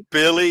Eric,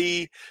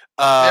 Billy.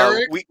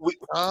 Eric.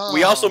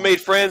 We also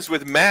made friends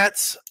with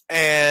Matt's,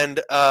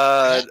 and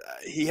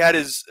he had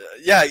his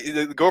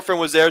the girlfriend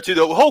was there too.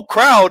 The whole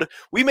crowd.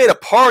 We made a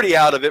party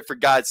out of it, for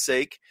God's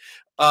sake.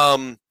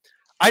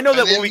 I know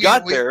that when we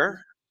got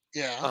there.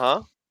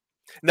 Yeah.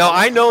 Now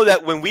I know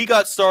that when we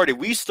got started,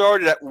 we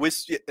started at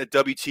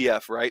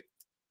WTF, right?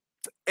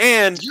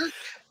 And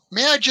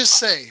may I just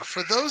say,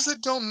 for those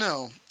that don't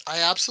know, I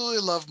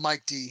absolutely love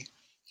Mike D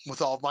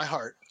with all my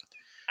heart.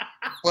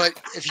 But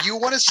if you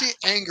want to see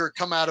anger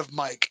come out of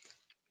Mike,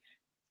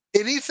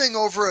 anything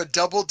over a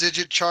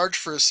double-digit charge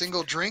for a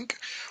single drink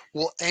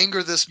will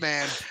anger this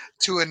man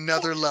to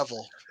another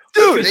level.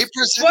 Dude, they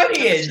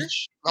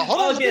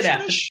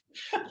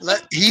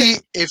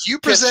if you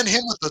present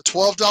him with a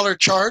 $12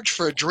 charge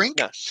for a drink,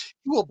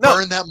 he will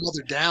burn that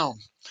mother down.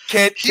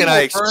 Can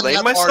I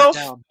explain myself?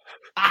 Yeah,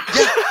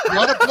 you're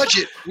on a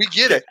budget. We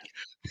get it.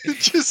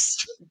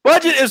 Just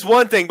budget is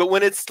one thing, but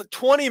when it's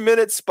 20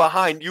 minutes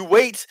behind, you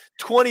wait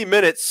 20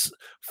 minutes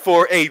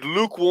for a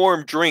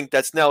lukewarm drink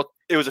that's now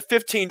it was a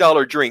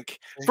 $15 drink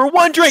for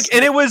one drink,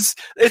 and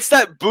it's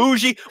that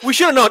bougie. We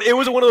should have known it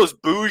was one of those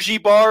bougie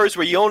bars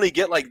where you only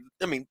get like,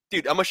 I mean,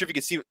 dude, I'm not sure if you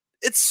can see.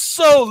 It's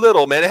so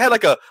little, man. It had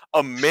like a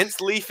mint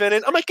leaf in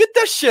it. I'm like, get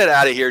that shit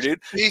out of here, dude.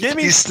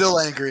 He's still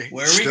angry.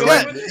 Where are we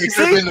going? It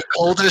could have been the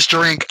coldest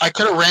drink. I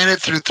could have ran it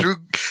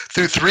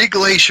through 3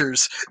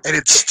 glaciers, and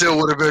it still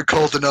would have been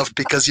cold enough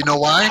because you know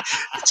why?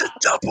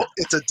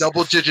 It's a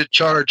double-digit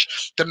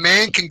charge. The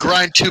man can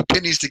grind 2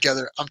 pennies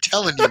together. I'm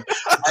telling you,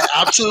 I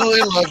absolutely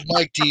love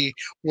Mike D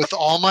with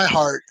all my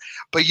heart.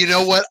 But you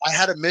know what? I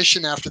had a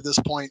mission after this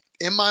point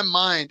in my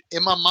mind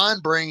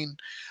brain.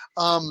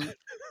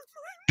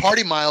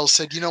 Party Miles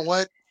said, you know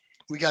what?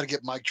 We got to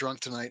get Mike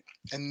drunk tonight.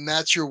 And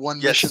that's your one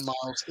mission,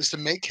 Miles, is to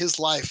make his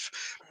life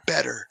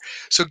better.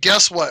 So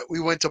guess what? We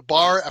went to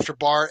bar after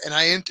bar, and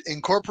I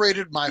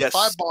incorporated my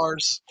 5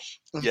 bars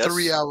in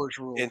 3 hours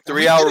rule. In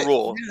 3-hour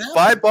rule.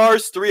 5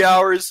 bars, 3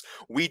 hours.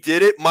 We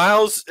did it.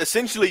 Miles,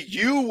 essentially,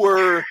 you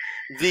were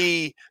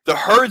the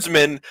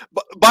herdsman.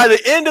 By the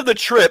end of the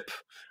trip,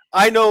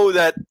 I know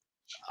that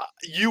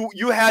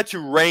you had to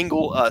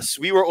wrangle us.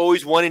 We were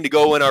always wanting to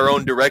go in our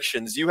own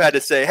directions. You had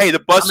to say, "Hey, the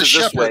bus is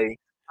this way."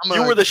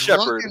 You were the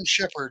shepherd.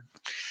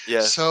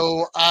 Yeah.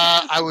 So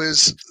I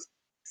was.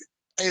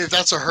 If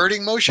that's a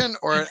herding motion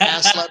or an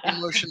ass slapping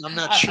motion, I'm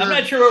not sure. I'm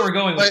not sure where we're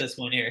going with this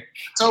one here.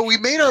 So we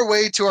made our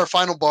way to our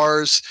final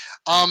bars,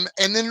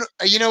 and then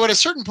at a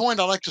certain point,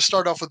 I like to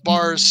start off with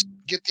bars,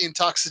 get the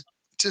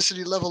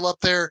intoxicity level up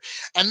there,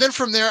 and then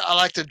from there, I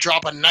like to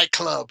drop a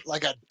nightclub,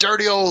 like a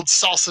dirty old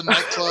salsa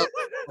nightclub.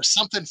 Or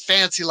something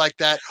fancy like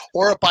that,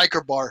 or a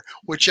biker bar,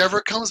 whichever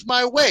comes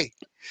my way.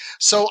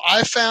 So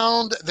I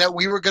found that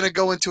we were going to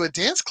go into a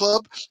dance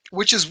club,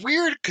 which is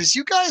weird because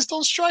you guys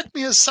don't strike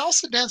me as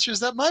salsa dancers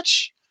that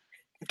much,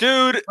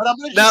 dude. But I'm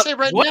going to just say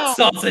right now,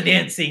 salsa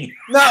dancing?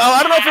 No,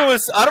 I don't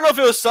know if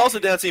it was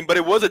salsa dancing, but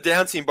it was a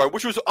dancing bar,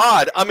 which was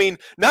odd. I mean,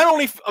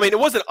 it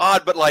wasn't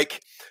odd, but like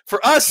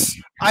for us,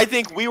 I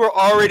think we were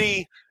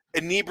already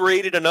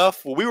inebriated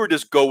enough. Well, we were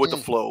just go with the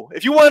flow.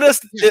 If you wanted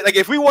us,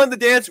 if we wanted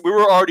to dance, we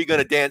were already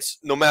going to dance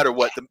no matter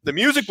what. The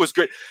music was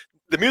great.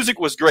 The music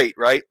was great,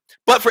 right?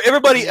 But for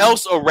everybody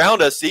else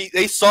around us,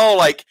 they saw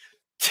like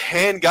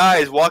 10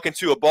 guys walk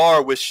into a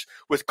bar with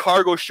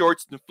cargo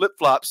shorts and flip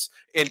flops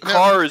and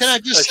cars. Can I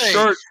just say,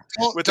 shirt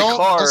with a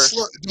car.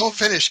 Don't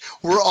finish.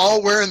 We're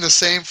all wearing the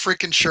same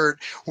freaking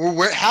shirt.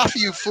 Half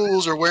of you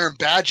fools are wearing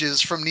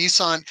badges from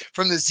Nissan,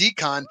 from the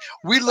Z-Con.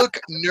 We look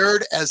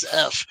nerd as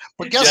F.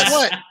 But guess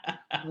what?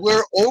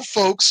 We're old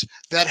folks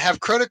that have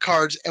credit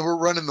cards, and we're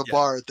running the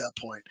bar at that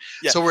point.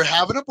 Yeah. So we're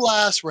having a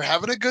blast. We're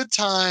having a good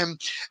time.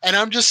 And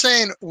I'm just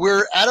saying,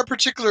 we're at a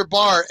particular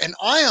bar, and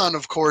Ion,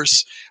 of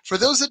course, for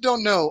those that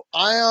don't know,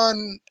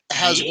 Ion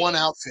has one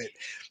outfit.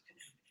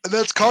 And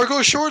that's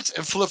cargo shorts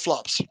and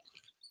flip-flops.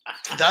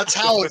 That's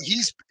how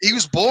he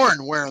was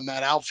born wearing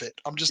that outfit.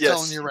 I'm just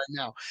telling you right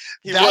now.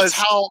 That's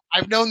how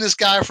I've known this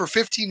guy for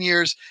 15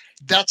 years.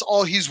 That's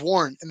all he's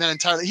worn in that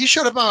entire. He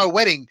showed up at my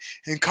wedding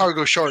in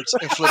cargo shorts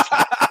and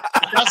flip-flops.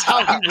 That's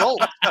how he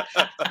rolled.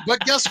 But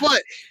guess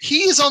what?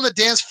 He is on the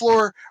dance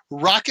floor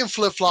rocking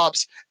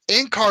flip-flops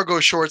in cargo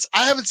shorts.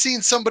 I haven't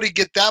seen somebody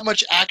get that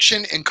much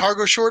action in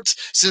cargo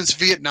shorts since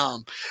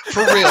Vietnam.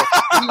 For real.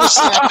 He was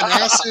slapping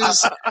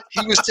asses.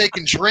 He was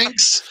taking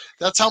drinks.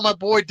 That's how my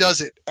boy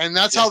does it. And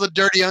that's how the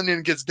Dirty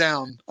Onion gets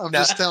down. I'm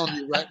just telling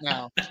you right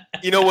now.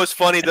 You know what's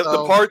funny?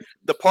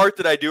 The part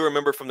that I do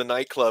remember from the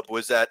nightclub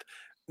was that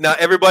now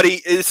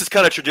everybody, this is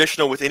kind of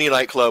traditional with any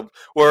nightclub,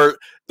 where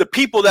the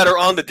people that are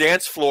on the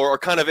dance floor are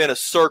kind of in a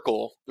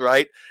circle,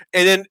 right?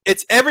 And then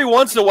it's every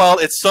once in a while,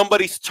 it's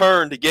somebody's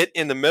turn to get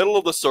in the middle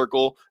of the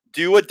circle,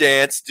 do a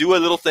dance, do a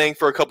little thing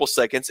for a couple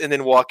seconds, and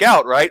then walk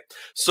out, right?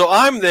 So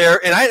I'm there,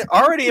 and I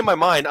already in my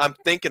mind, I'm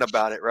thinking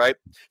about it, right?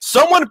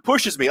 Someone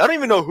pushes me. I don't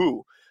even know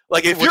who.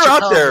 Like, if What's you're your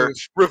out power there, move?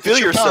 reveal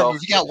What's your power yourself.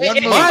 move? You got It, one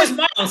it move. was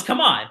Miles.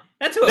 Come on,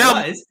 that's who it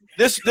Now, was.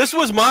 This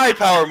was my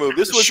power move.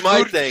 This was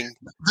my Schmoot. thing.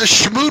 The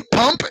schmoot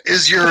pump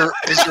is your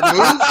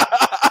move.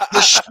 The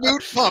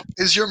schmoot pump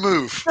is your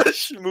move.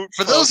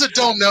 For those that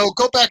don't know,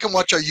 go back and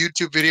watch our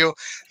YouTube video.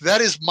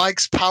 That is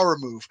Mike's power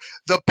move.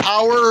 The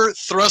power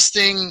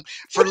thrusting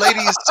for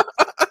ladies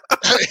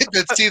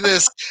that see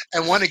this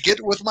and want to get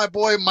with my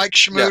boy Mike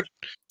Schmoot.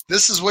 Yeah.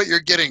 This is what you're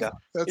getting. Yeah.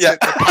 That's it.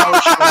 The power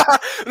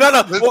schmoot.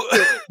 No. Well,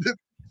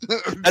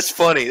 that's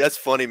funny. That's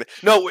funny, man.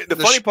 No, the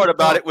funny part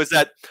about it was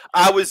that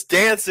I was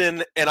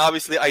dancing, and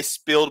obviously I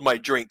spilled my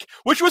drink,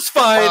 which was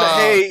fine.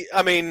 Hey,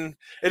 I mean,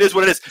 it is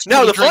what it is.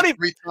 Now the funny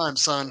 3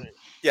 times, son.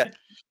 Yeah.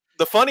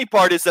 The funny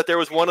part is that there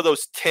was one of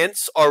those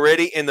tents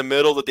already in the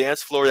middle of the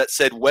dance floor that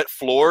said wet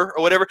floor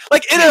or whatever.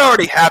 Like, it had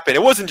already happened.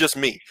 It wasn't just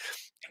me.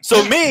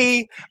 So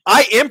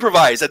I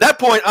improvised. At that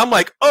point, I'm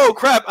like, oh,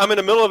 crap, I'm in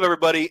the middle of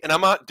everybody, and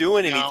I'm not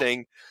doing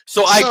anything.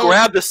 So I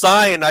grab the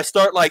sign, and I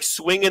start, like,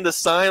 swinging the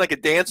sign like a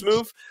dance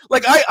move.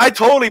 Like, I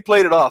totally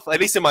played it off. At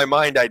least in my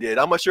mind, I did.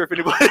 I'm not sure if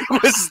anybody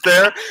was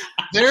there.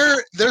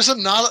 There's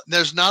not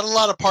a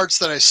lot of parts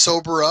that I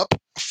sober up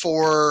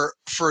for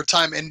a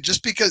time, and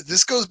just because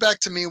this goes back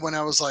to me when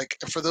I was like,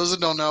 for those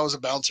that don't know, I was a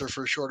bouncer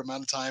for a short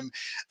amount of time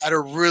at a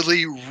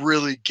really,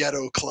 really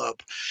ghetto club.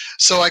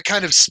 So I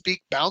kind of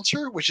speak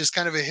bouncer, which is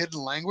kind of a hidden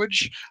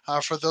language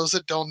for those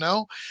that don't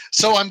know.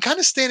 So I'm kind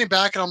of standing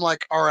back and I'm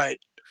like, all right,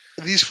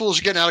 these fools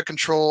are getting out of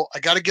control. I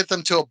got to get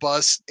them to a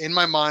bus. In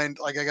my mind,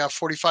 like, I got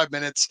 45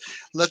 minutes,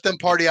 let them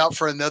party out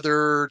for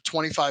another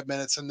 25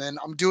 minutes. And then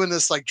I'm doing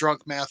this like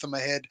drunk math in my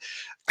head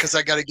because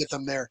I got to get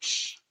them there.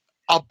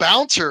 A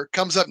bouncer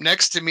comes up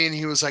next to me and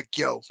he was like,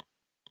 yo,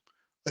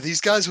 are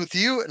these guys with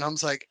you? And I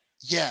was like,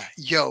 yeah,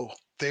 yo,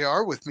 they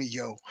are with me,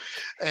 yo.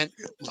 And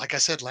like I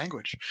said,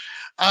 language.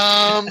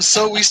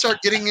 So we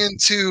start getting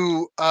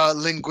into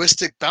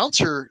linguistic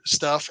bouncer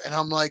stuff. And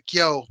I'm like,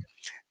 yo,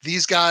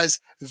 these guys,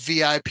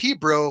 VIP,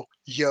 bro,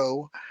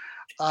 yo.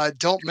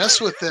 Don't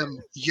mess with them,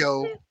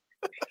 yo.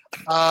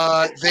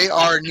 They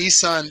are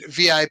Nissan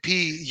VIP,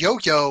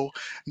 yo,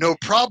 no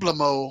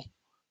problemo.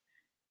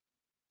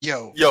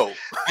 Yo.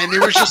 And it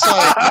was just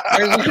like,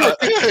 and we were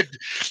good.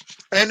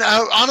 And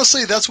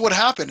honestly, that's what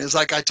happened. Is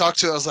like, I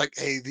was like,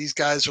 hey, these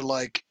guys are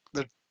like,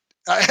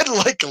 I had to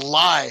like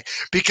lie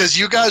because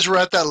you guys were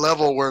at that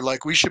level where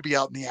like we should be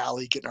out in the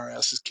alley getting our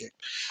asses kicked.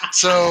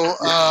 So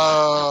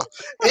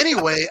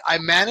anyway, I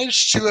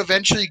managed to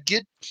eventually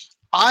get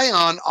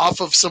Ion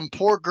off of some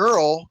poor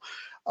girl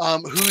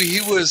who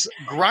he was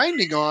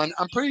grinding on.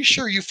 I'm pretty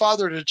sure you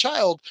fathered a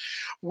child.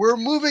 We're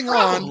moving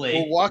on.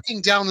 We're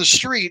walking down the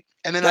street,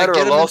 and then I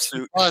get him into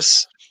the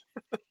bus.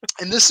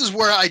 And this is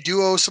where I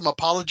do owe some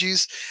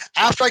apologies.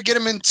 After I get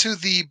him into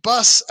the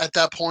bus at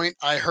that point,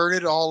 I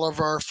herded all of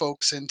our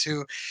folks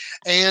into,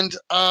 and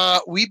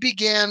we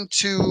began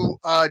to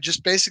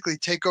just basically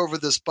take over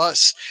this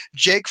bus.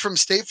 Jake from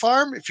State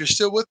Farm, if you're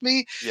still with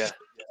me,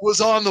 was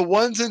on the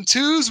 1s and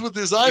 2s with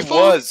his iPhone. He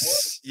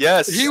was,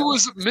 yes. He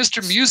was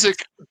Mr.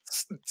 Music,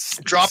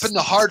 dropping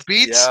the hard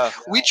beats. Yeah.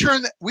 We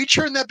turned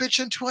that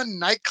bitch into a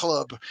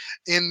nightclub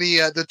in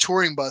the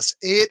touring bus.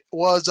 It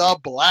was a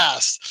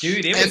blast,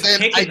 dude. It was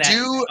kicking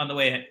that on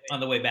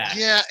the way back.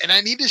 Yeah, and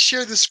I need to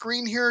share the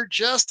screen here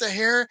just a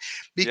hair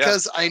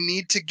because I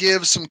need to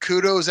give some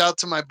kudos out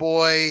to my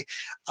boy.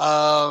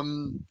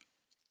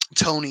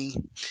 Tony,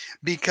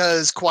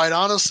 because quite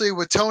honestly,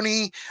 with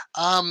Tony,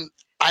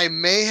 I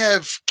may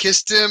have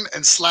kissed him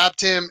and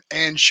slapped him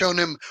and shown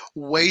him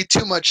way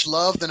too much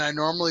love than I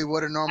normally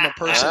would a normal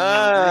person.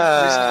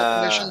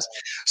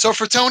 So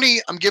for Tony,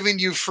 I'm giving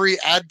you free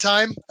ad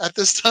time at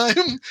this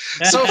time.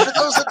 So for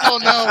those that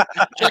don't know,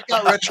 check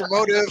out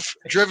Retromotive,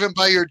 Driven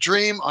by Your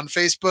Dream on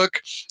Facebook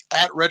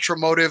at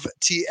Retromotive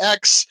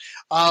TX.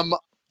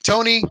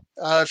 Tony,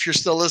 if you're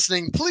still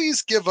listening,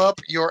 please give up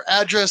your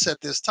address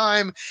at this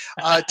time.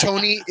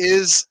 Tony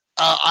is...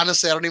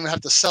 honestly, I don't even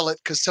have to sell it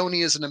because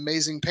Tony is an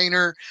amazing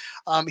painter.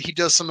 He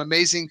does some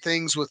amazing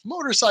things with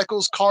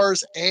motorcycles,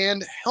 cars,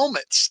 and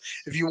helmets.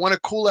 If you want a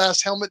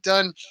cool-ass helmet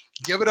done,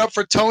 give it up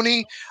for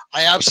Tony.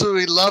 I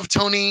absolutely love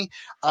Tony,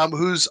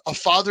 who's a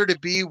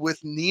father-to-be with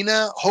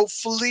Nina.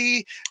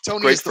 Hopefully,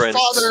 Tony is the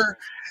father.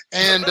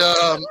 And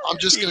I'm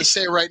just going to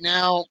say right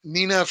now,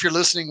 Nina, if you're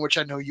listening, which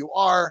I know you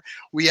are,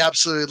 we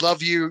absolutely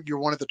love you. You're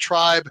one of the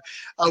tribe.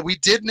 We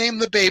did name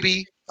the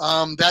baby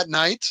that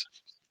night.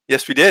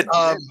 Yes, we did.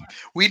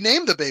 We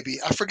named the baby.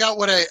 I forgot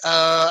what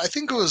I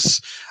think it was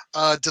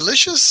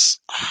Delicious.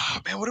 Oh,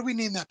 man, what did we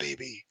name that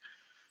baby?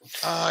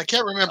 I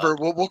can't remember.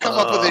 We'll come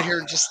up with it here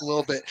in just a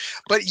little bit.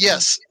 But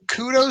yes,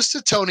 kudos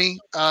to Tony.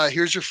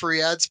 Here's your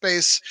free ad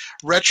space.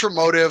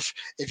 Retromotive.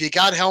 If you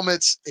got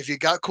helmets, if you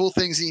got cool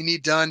things that you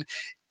need done,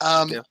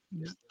 Yeah.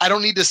 I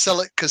don't need to sell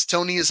it because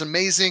Tony is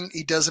amazing.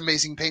 He does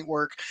amazing paint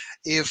work.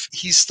 If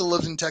he still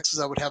lived in Texas,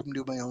 I would have him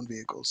do my own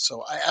vehicles.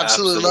 So I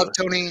absolutely love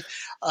Tony.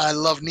 I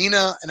love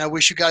Nina, and I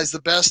wish you guys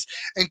the best.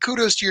 And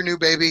kudos to your new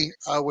baby,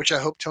 which I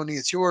hope, Tony,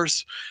 it's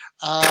yours.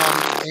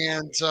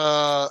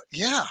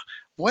 Yeah,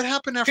 what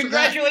happened after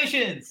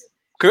Congratulations. that?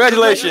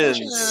 Congratulations!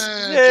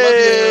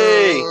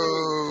 Yay! Love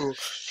you.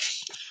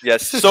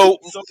 Yes. So,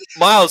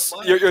 Miles,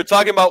 you're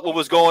talking about what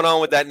was going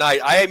on with that night.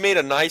 I made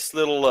a nice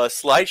little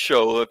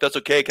slideshow. If that's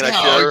okay, can I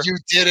share? No, you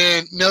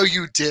didn't. No,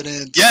 you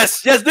didn't.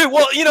 Yes, dude.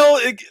 Well,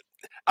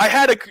 I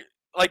had a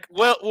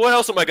Well, what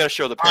else am I going to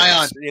show the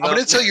parents? Ion, I'm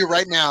going to tell you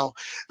right now,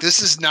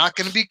 this is not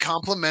going to be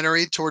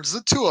complimentary towards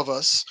the two of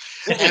us.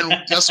 And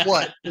guess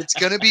what? It's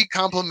going to be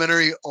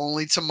complimentary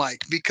only to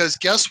Mike, because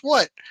guess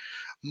what?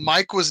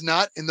 Mike was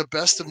not in the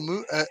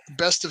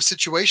best of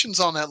situations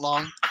on that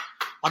long.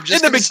 I'm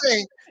just going to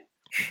say.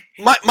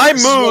 My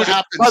mood,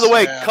 by the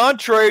way,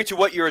 contrary to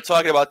what you were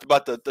talking about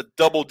the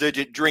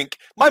double-digit drink,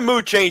 my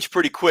mood changed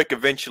pretty quick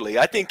eventually.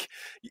 I think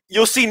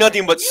you'll see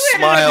nothing but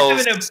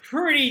smiles. Having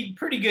a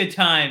pretty good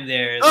time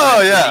there.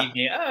 Oh, yeah.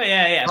 Oh,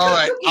 yeah. All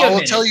right, I will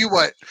tell you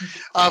what.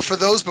 For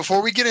those,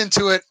 before we get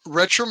into it,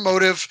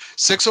 Retromotive,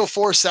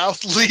 604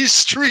 South Lee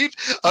Street,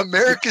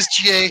 America's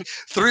GA,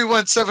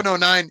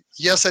 31709.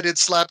 Yes, I did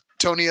slap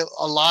Tony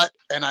a lot,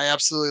 and I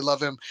absolutely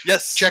love him.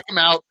 Yes. Check him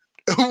out.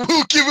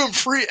 We'll give him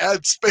free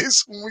ad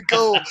space when we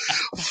go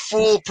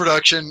full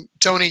production.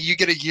 Tony, you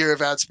get a year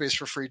of ad space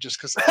for free just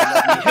because Tony,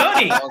 I think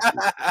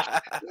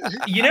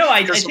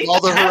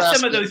I have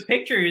some of those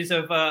pictures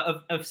of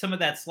some of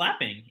that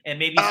slapping, and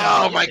maybe.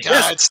 Oh my God!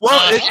 Yes. Well,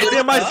 it's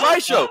in my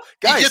slideshow,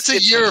 guys. He gets a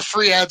year of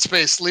free ad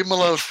space. Leave him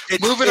alone.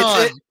 Moving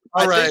on.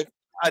 All right.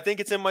 I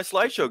think it's in my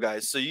slideshow,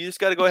 guys. So you just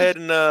got to go ahead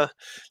and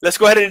let's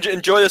go ahead and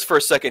enjoy this for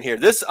a second here.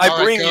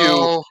 I bring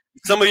you.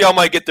 Some of y'all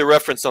might get the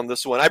reference on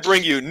this one. I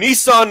bring you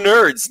Nissan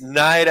Nerds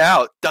Night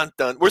Out. Dun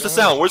dun. Where's the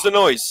sound? Where's the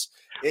noise?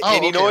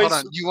 Any noise? Hold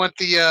on. You want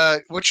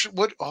the what?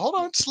 Hold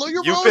on. Slow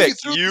your roll.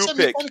 You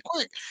pick.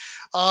 Quick.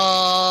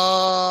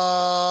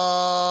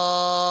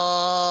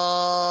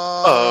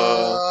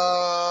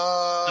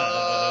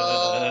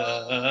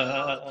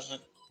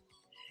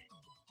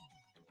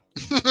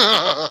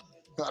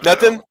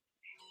 Nothing.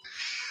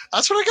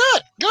 That's what I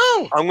got.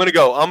 Go. I'm gonna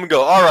go. All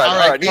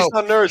right. Go.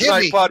 Nissan Nerds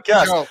Night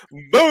Podcast. Go.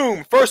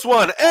 Boom. First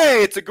one.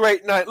 Hey, it's a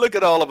great night. Look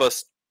at all of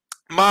us.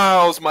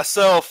 Miles,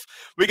 myself.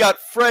 We got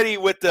Freddie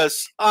with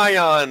us.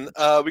 Ion.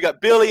 We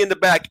got Billy in the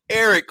back.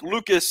 Eric,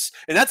 Lucas,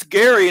 and that's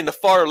Gary in the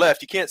far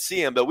left. You can't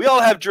see him, but we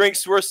all have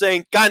drinks. We're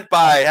saying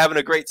kanpai, having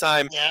a great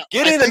time. Yeah,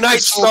 getting the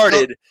night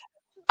started.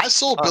 I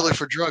sold Billy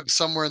for drugs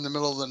somewhere in the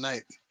middle of the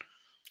night.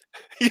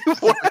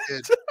 What?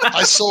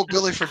 I sold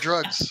Billy for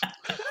drugs.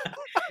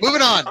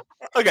 Moving on.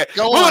 Okay,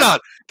 moving on.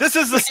 This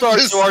is the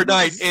start to our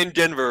night in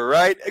Denver,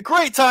 right? A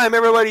great time.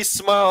 Everybody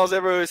smiles.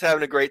 Everybody's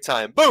having a great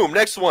time. Boom.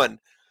 Next one.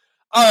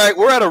 All right,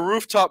 we're at a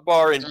rooftop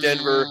bar in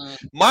Denver.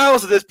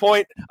 Miles, at this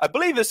point, I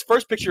believe this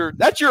first picture,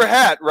 that's your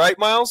hat, right,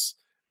 Miles?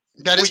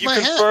 That is my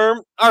hat.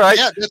 All right.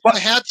 Yeah, that's my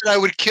hat that I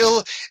would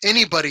kill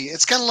anybody.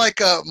 It's kind of like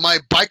my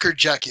biker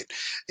jacket.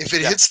 If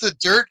it hits the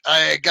dirt,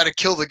 I got to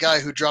kill the guy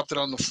who dropped it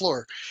on the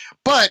floor.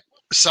 But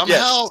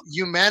somehow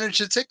you managed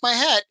to take my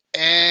hat,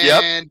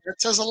 and that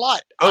says a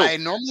lot. I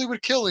normally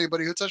would kill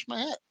anybody who touched my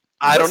hat.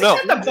 I don't know.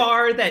 Was that the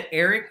bar that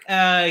Eric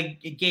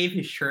gave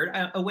his shirt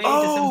away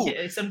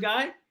to some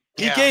guy?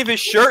 He gave his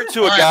shirt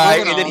to a guy,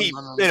 and then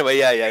Anyway,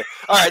 yeah.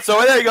 All right,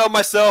 so there you go,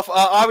 myself.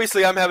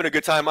 Obviously, I'm having a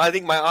good time. I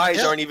think my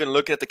eyes aren't even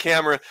looking at the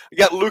camera. We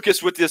got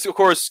Lucas with this, of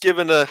course,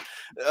 giving the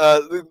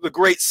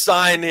great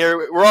sign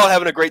here. We're all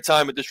having a great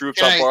time at this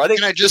rooftop bar.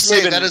 Can I just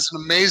say that is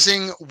an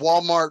amazing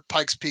Walmart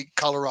Pikes Peak,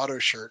 Colorado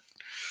shirt.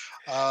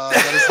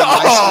 That is the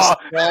nicest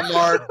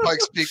Walmart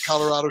Pikes Peak,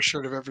 Colorado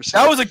shirt I've ever seen.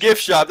 That was a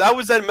gift shop. That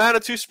was at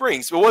Manitou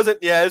Springs. It wasn't.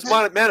 Yeah, it's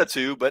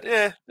Manitou, but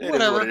it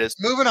whatever. Is what it is.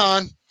 Moving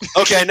on.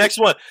 Okay, next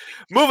one.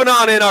 Moving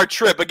on in our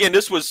trip. Again,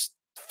 this was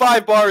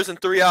 5 bars in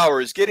 3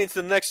 hours. Getting to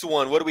the next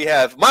one. What do we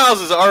have?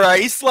 Miles is all right.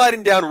 He's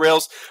sliding down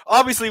rails.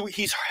 Obviously,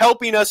 he's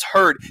helping us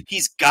herd.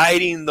 He's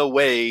guiding the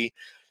way,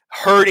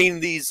 herding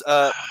these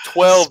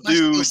 12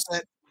 dudes.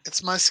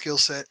 It's my skill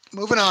set.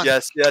 Moving on.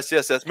 Yes.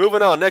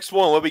 Moving on. Next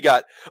one. What we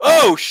got?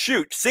 Oh,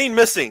 shoot. Scene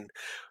missing.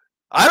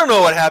 I don't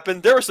know what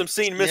happened. There was some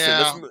scene missing.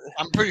 Yeah,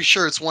 I'm pretty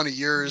sure it's one of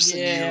yours.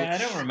 Yeah, I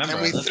don't remember.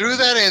 And we threw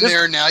that in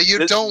there. Now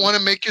you don't want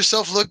to make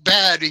yourself look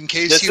bad in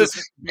case you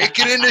make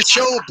it into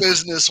show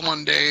business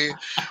one day.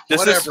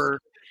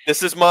 Whatever.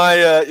 This is my.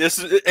 This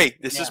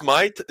is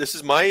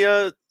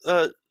my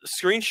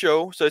screen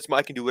show. So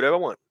I can do whatever I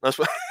want. That's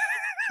what.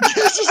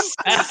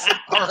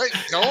 All right,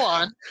 go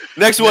on.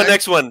 Next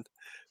one.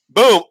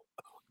 Boom.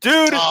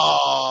 Dude,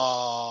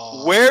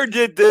 where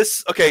did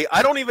this? Okay,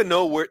 I don't even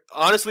know where.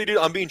 Honestly, dude,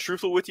 I'm being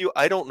truthful with you.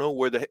 I don't know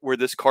where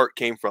this cart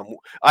came from.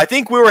 I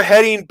think we were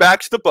heading back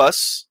to the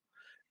bus,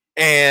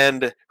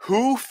 and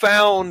who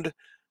found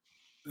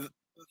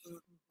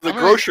the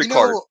grocery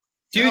cart?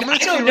 Dude, I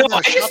don't know.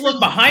 I just looked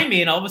behind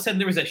me, and all of a sudden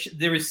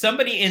there was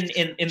somebody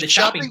in the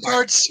shopping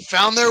carts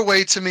found their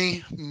way to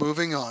me.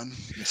 Moving on.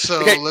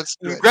 So let's.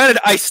 Granted,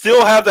 I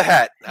still have the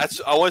hat. I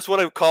always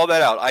want to call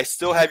that out. I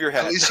still have your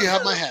hat. At least you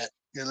have my hat.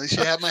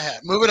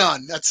 Moving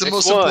on. That's the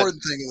most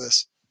important thing of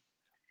this.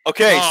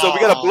 Okay, so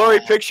we got a blurry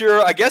picture.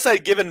 I guess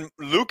I'd given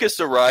Lucas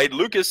a ride.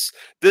 Lucas,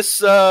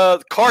 this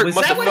cart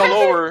must have fell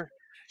over.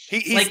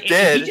 He's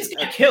dead. He just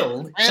got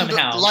killed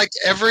somehow. Like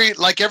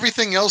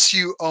everything else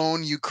you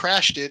own, you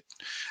crashed it,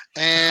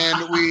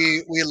 and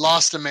we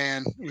lost a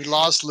man. We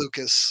lost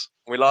Lucas.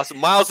 We lost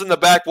Miles in the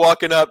back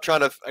walking up,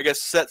 trying to, I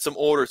guess, set some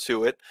order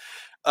to it.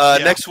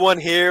 Next one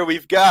here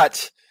we've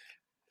got.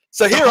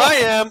 So here I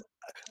am,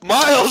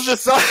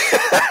 Miles.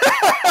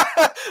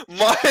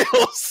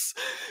 Miles.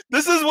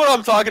 This is what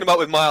I'm talking about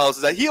with Miles,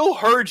 is that he'll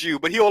hurt you,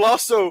 but he'll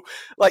also,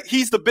 like,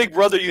 he's the big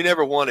brother you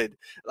never wanted.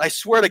 I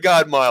swear to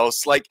God,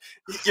 Miles, like,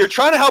 you're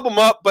trying to help him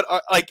up, but,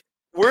 like,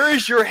 where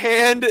is your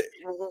hand?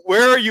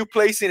 Where are you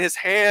placing his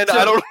hand?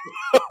 I don't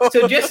know.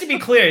 So just to be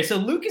clear, so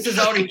Lucas is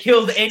already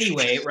killed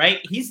anyway,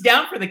 right? He's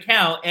down for the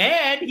count,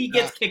 and he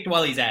gets kicked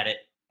while he's at it.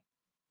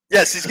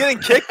 Yes, he's getting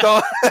kicked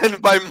on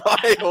by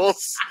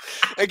Miles.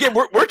 Again,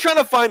 we're trying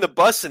to find the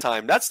bus in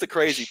time. That's the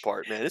crazy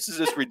part, man. This is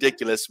just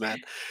ridiculous, man.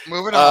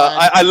 Moving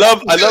on. I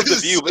love the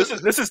view.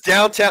 This is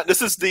downtown.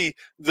 This is the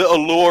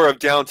allure of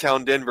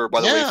downtown Denver.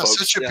 By the way, folks.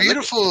 Such a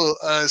beautiful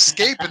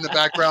escape in the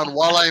background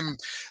while I'm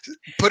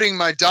putting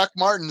my Doc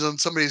Martens on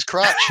somebody's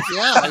crotch.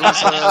 Yeah, it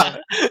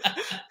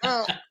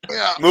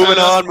was. Moving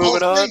on.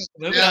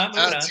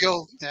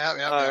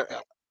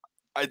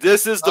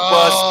 This is the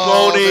bus,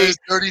 Tony.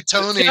 Dirty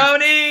Tony.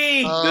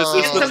 This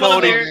is the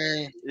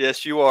Tony.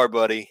 Yes, you are,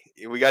 buddy.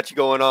 We got you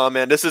going on,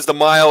 man. This is the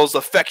Miles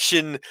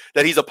affection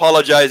that he's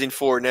apologizing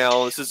for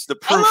now. This is the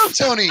proof. I love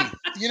Tony.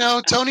 You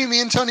know, Tony.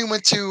 Me and Tony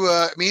went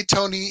to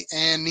Tony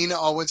and Nina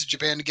all went to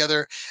Japan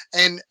together.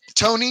 And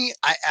Tony,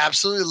 I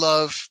absolutely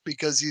love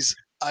because he's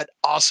an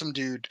awesome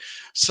dude.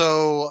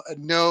 So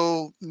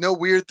no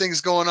weird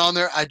things going on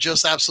there. I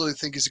just absolutely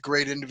think he's a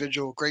great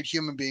individual, great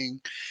human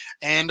being.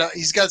 And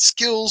he's got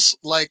skills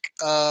like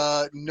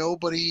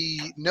nobody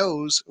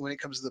knows when it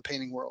comes to the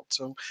painting world.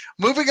 So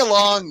moving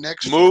along,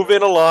 next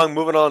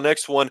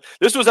one.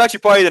 This was actually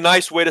probably the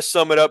nice way to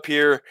sum it up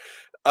here.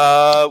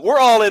 We're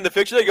all in the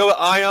picture. There you go.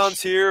 Ion's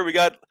here. We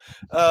got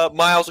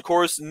Miles, of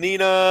course,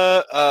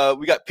 Nina.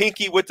 We got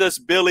Pinky with us,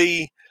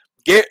 Billy,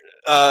 Jake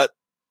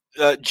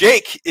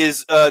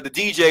is the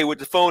DJ with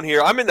the phone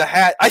here. I'm in the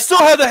hat. I still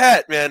have the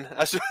hat, man.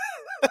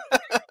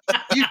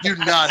 You do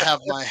not have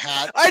my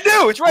hat. I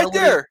do. It's right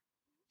there.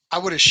 I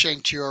would have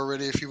shanked you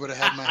already if you would have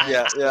had my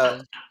hat.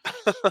 Yeah.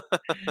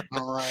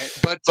 All right,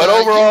 but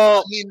overall,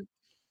 I mean,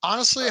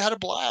 honestly, I had a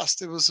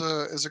blast. It was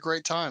a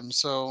great time.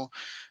 So,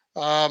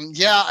 I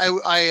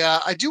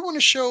do want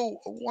to show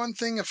one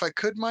thing if I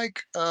could,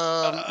 Mike.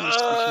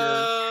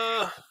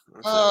 I think.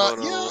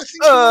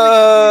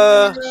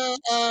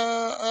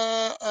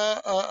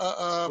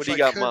 What do you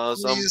got,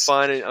 Miles?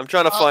 I'm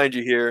trying to find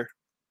you here.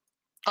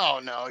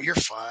 Oh no, you're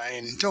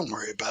fine. Don't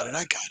worry about it.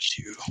 I got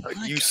you.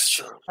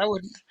 I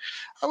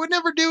would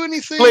never do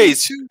anything.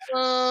 Please, to,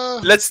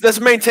 let's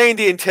maintain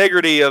the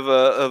integrity of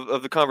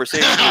the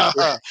conversation.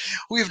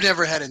 We've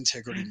never had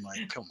integrity,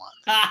 Mike. Come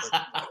on.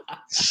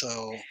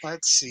 So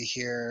let's see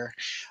here.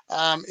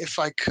 If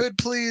I could,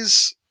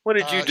 please. What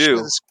did you do?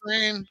 The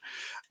screen.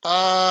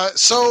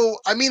 So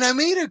I mean, I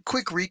made a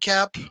quick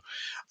recap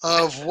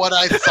of what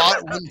I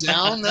thought went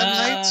down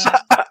that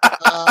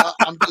night.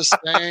 I'm just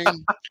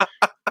saying.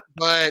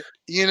 But,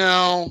 you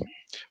know,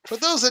 for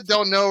those that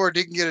don't know or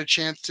didn't get a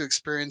chance to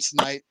experience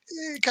the night,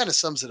 it kind of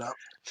sums it up.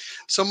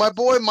 So my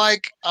boy,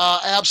 Mike, I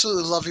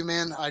absolutely love you,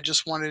 man. I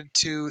just wanted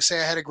to say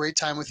I had a great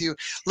time with you.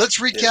 Let's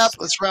recap. Yes.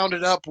 Let's round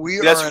it up. We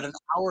are at an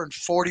hour and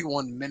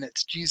 41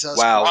 minutes. Jesus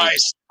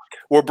Christ.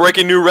 We're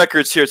breaking new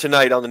records here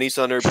tonight on the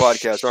Nissan Nerd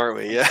Podcast, aren't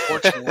we? Yeah.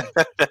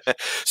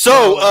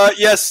 So,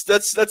 yes,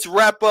 let's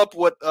wrap up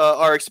what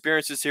our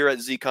experiences here at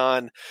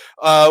ZCon.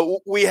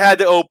 We had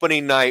the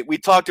opening night. We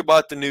talked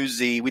about the new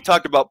Z. We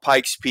talked about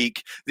Pikes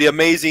Peak, the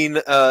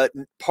amazing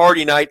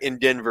party night in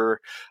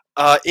Denver.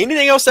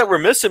 Anything else that we're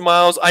missing,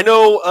 Miles? I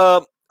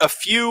know a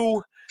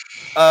few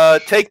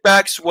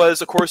take-backs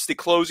was, of course, the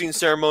closing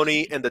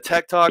ceremony and the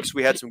Tech Talks.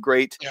 We had some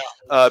great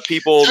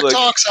people. Tech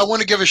Talks, I want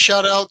to give a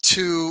shout-out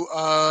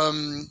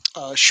to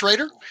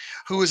Schrader,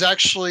 who was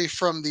actually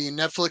from the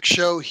Netflix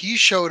show. He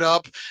showed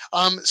up.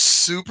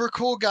 Super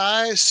cool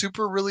guy,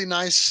 super really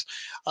nice.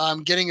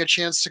 Getting a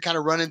chance to kind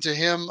of run into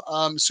him.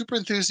 Super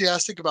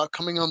enthusiastic about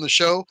coming on the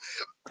show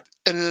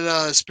and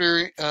then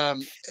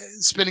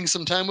spending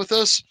some time with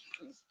us.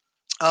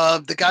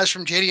 The guys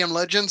from JDM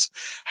Legends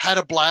had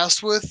a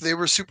blast with. They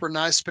were super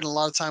nice. Spent a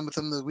lot of time with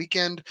them the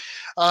weekend.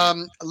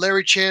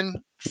 Larry Chin,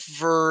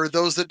 for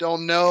those that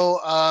don't know,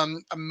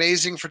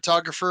 amazing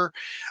photographer.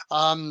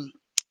 I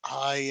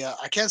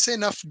can't say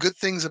enough good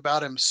things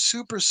about him.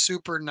 Super,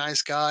 super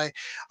nice guy.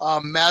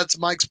 Mads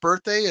Mike's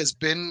birthday has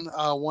been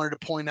wanted to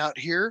point out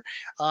here.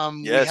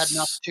 We had an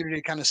opportunity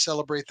to kind of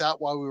celebrate that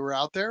while we were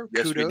out there.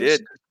 Yes, Kudos. we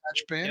did.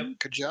 match, Ben. Yep.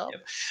 Good job.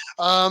 Yep.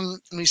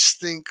 Let me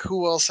think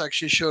who else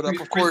actually showed up.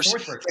 Chris Of course,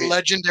 Forsberg. the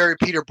legendary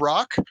Peter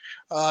Brock.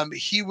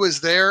 He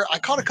was there. I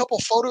caught a couple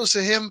photos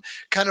of him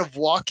kind of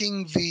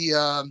walking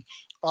the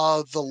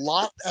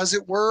lot, as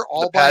it were,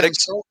 all by paddock.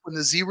 himself when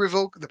the Z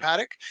Reveal, the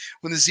paddock,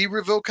 when the Z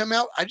Reveal came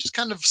out. I just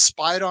kind of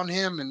spied on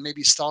him and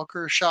maybe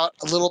stalker shot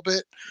a little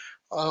bit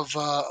of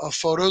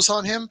photos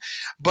on him,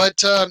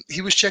 but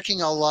he was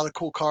checking out a lot of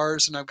cool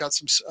cars, and I've got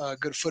some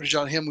good footage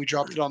on him. We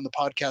dropped it on the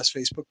podcast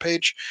Facebook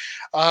page.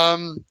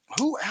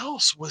 Who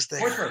else was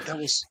there? Forsberg. That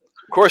was,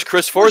 Of course,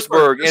 Chris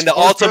Forsberg in the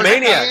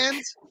Ultimaniac.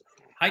 and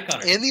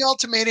Highcutter. in the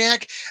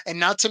Ultimaniac, and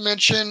not to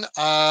mention,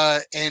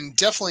 and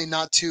definitely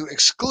not to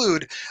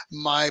exclude,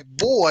 my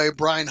boy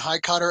Brian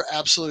Highcutter.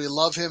 Absolutely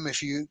love him.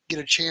 If you get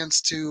a chance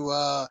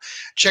to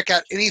check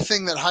out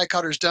anything that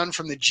Highcutter's done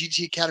from the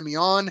GT Academy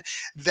on,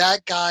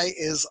 that guy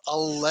is a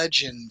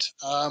legend,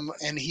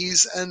 and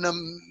he's an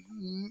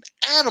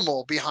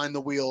animal behind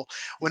the wheel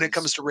when it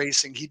comes to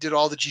racing. He did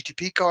all the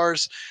GTP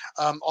cars,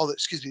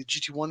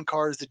 GT1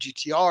 cars, the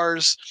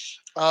GTRs.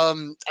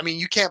 I mean,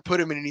 you can't put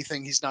him in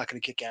anything he's not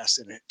going to kick ass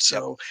in it.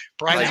 So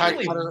Brian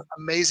Highcutter,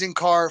 amazing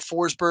car.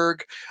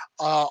 Forsberg,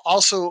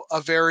 also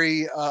a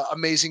very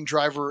amazing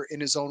driver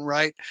in his own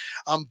right.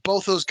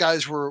 Both those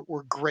guys were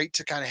great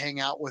to kind of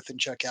hang out with and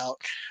check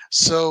out.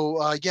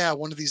 So yeah,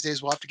 one of these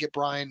days we'll have to get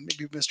Brian,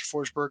 maybe Mr.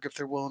 Forsberg, if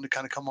they're willing to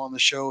kind of come on the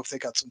show if they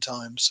got some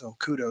time. So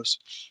kudos.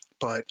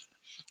 But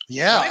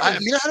yeah, I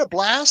mean, I had a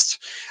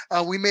blast.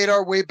 We made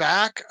our way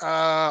back.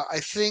 I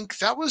think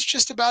that was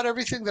just about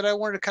everything that I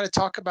wanted to kind of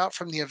talk about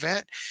from the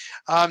event.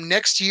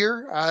 Next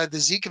year, the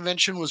Z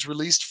convention was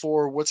released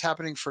for what's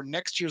happening for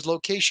next year's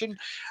location.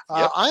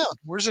 Ion,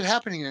 where's it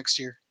happening next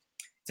year?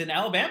 It's in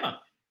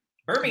Alabama,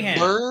 Birmingham.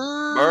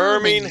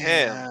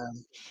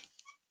 Birmingham.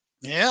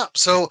 Yeah,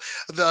 so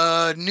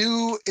the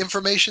new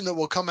information that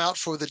will come out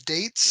for the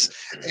dates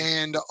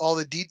and all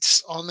the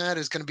deets on that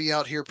is going to be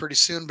out here pretty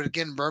soon. But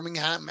again,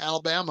 Birmingham,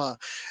 Alabama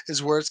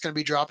is where it's going to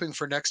be dropping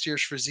for next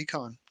year's for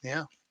ZCon.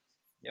 Yeah.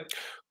 Yep.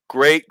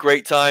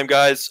 Great time,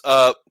 guys.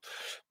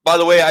 By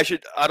the way, I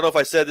don't know if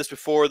I said this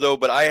before, though,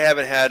 but I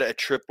haven't had a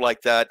trip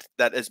like that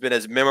has been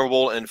as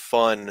memorable and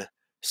fun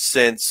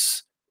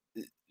since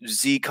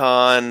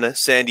ZCon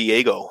San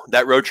Diego.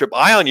 That road trip.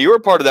 Ion, you were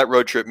part of that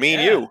road trip. Me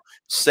and you.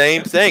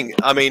 Same thing.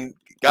 I mean,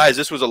 guys,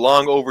 this was a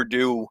long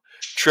overdue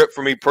trip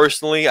for me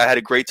personally. I had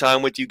a great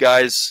time with you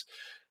guys,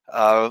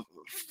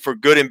 for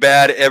good and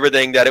bad,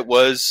 everything that it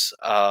was.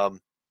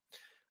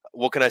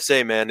 What can I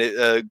say, man?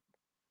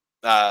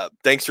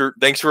 Thanks for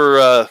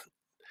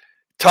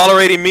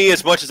tolerating me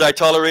as much as I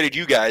tolerated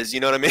you guys. You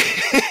know what I mean?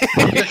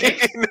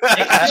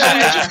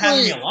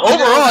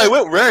 Overall, it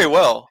went very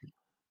well.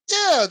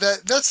 Yeah,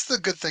 that's the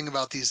good thing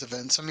about these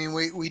events. I mean,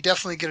 we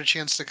definitely get a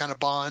chance to kind of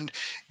bond,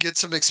 get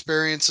some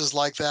experiences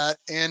like that.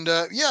 And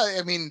yeah,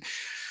 I mean,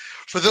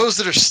 for those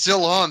that are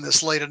still on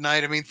this late at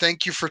night, I mean,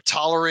 thank you for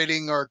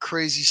tolerating our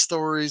crazy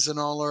stories and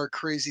all our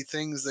crazy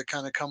things that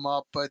kind of come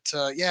up. But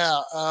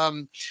yeah,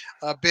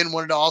 Ben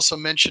wanted to also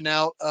mention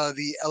out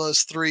the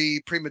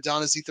LS3 Prima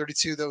Donna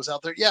Z32 that was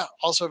out there. Yeah,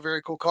 also a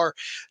very cool car.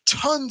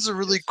 Tons of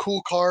really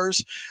cool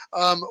cars.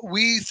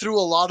 We threw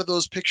a lot of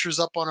those pictures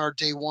up on our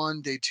day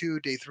 1, day 2,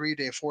 day 3,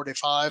 day 4, day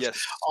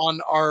 5 on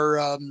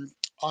our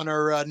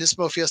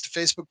Nismo Fiesta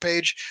Facebook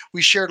page.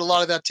 We shared a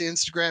lot of that to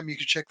Instagram. You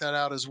can check that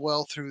out as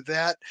well through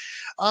that.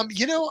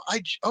 You know, I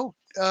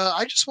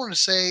just want to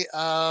say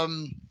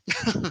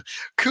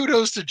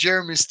kudos to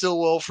Jeremy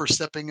Stillwell for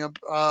stepping up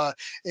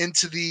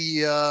into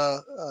the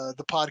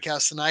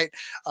podcast tonight.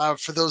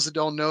 For those that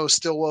don't know,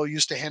 Stillwell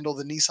used to handle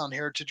the Nissan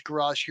Heritage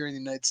Garage here in the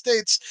United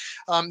States.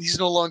 He's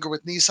no longer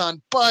with Nissan,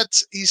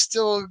 but he's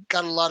still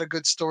got a lot of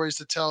good stories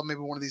to tell. Maybe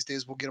one of these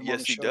days we'll get him on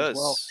the show as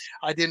well.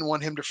 I didn't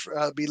want him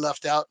to be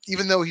left out,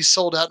 even though he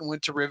sold out and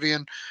went to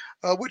Rivian,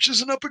 which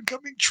is an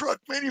up-and-coming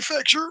truck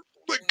manufacturer.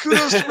 But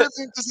kudos to Rivian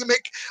because they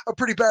make a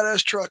pretty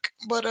badass truck.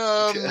 But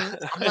I'm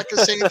not going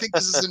to say anything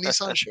because it's a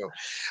Nissan show.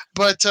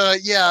 But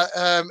yeah,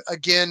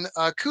 again,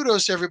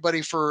 kudos to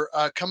everybody for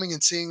coming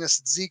and seeing us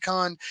at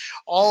ZCon.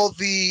 All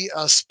the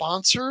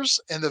sponsors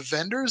and the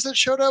vendors that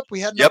showed up,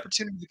 we had an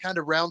opportunity to kind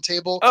of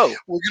roundtable.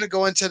 We're going to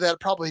go into that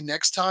probably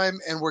next time,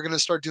 and we're going to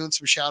start doing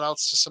some shout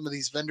outs to some of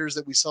these vendors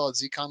that we saw at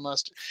ZCon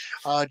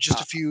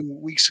just a few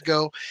weeks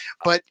ago.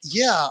 But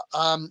yeah,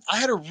 I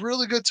had a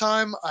really good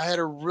time. I had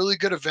a really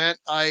good event.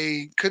 I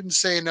couldn't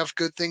say enough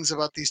good things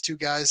about these two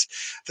guys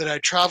that I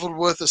traveled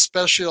with,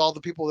 especially all the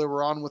people that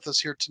were on with us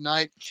here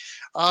tonight.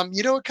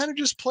 You know, it kind of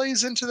just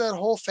plays into that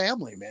whole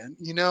family, man.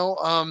 You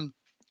know,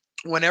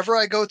 whenever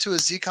I go to a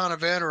ZCon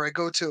event or I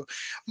go to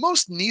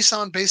most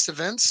Nissan-based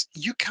events,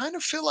 you kind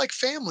of feel like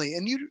family.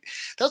 And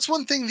that's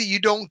one thing that you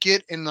don't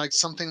get in like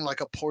something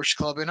like a Porsche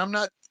Club. And I'm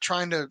not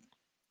trying to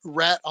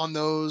rat on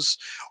those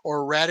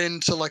or rat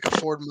into like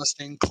a Ford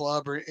Mustang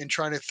club and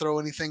trying to throw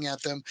anything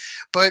at them.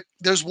 But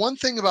there's one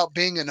thing about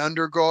being an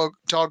underdog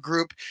dog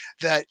group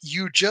that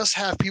you just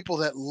have people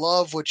that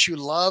love what you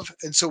love.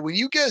 And so when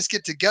you guys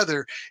get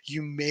together,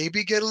 you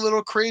maybe get a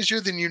little crazier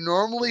than you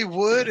normally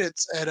would.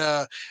 It's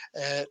at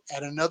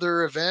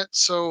another event.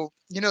 So,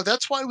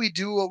 that's why we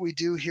do what we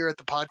do here at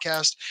the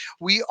podcast.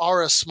 We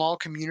are a small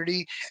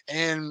community,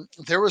 and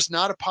there was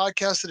not a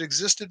podcast that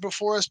existed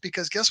before us,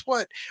 because guess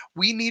what?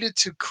 We needed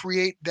to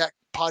create that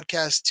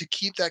podcast to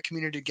keep that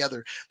community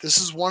together. This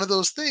is one of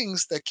those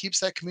things that keeps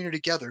that community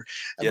together.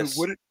 And Yes.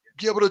 we wouldn't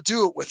be able to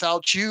do it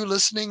without you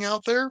listening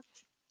out there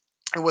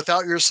and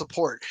without your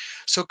support.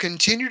 So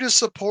continue to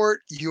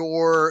support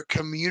your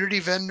community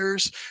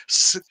vendors,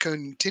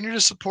 continue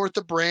to support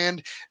the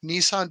brand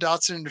Nissan,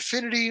 Datsun, and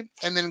Infiniti,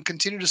 and then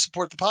continue to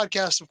support the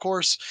podcast, of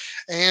course.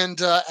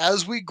 And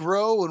as we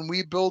grow and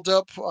we build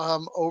up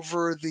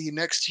over the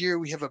next year,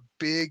 we have a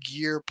big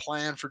year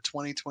planned for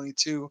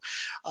 2022.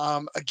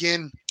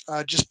 Again,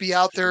 just be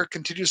out there,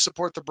 continue to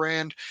support the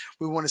brand.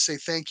 We want to say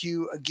thank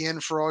you again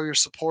for all your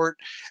support.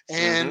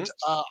 And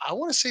I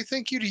want to say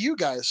thank you to you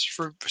guys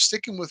for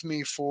sticking with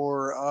me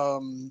for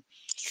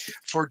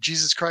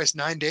Jesus Christ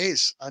 9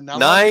 days.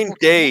 9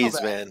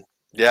 days, man.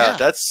 Yeah,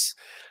 that's.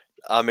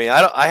 I mean,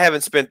 I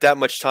haven't spent that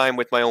much time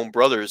with my own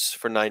brothers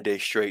for 9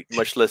 days straight,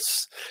 much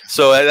less.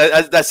 So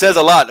that says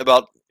a lot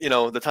about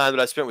the time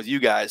that I spent with you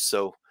guys.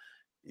 So.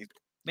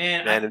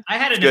 Man, I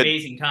had an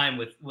amazing time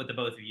with the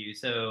both of you.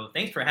 So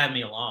thanks for having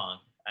me along.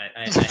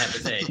 I have to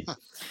say.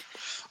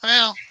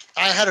 Well,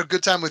 I had a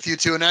good time with you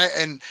too,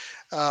 and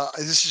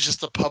this is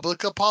just a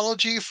public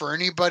apology for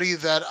anybody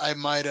that I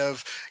might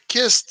have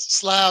kissed,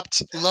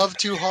 slapped, loved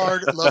too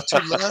hard, loved too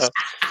less.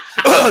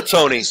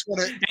 Tony.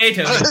 Hey,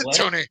 Tony.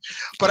 Tony.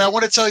 But I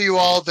want to tell you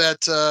all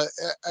that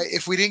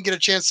if we didn't get a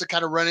chance to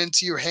kind of run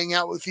into you or hang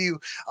out with you,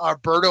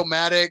 Berto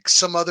Maddox,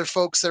 some other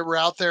folks that were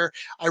out there,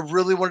 I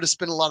really wanted to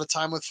spend a lot of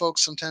time with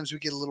folks. Sometimes we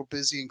get a little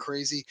busy and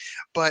crazy,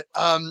 but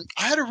I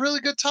had a really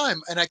good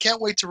time, and I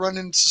can't wait to run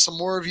into some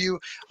more of you.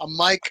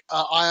 Mike,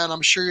 Ion,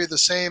 I'm sure you're the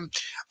same.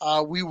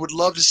 We would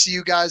love to see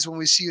you guys when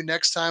we see you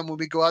next time, when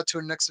we go out to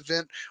a next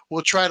event.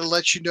 We'll try to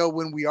let you know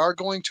when we are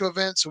going to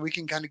events so we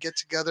can kind of get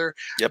together,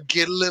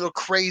 get a little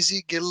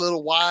crazy, get a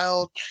little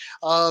wild,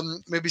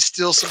 maybe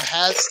steal some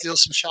hats, steal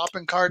some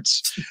shopping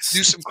carts,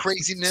 do some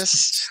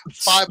craziness.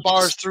 5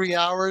 bars, 3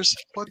 hours.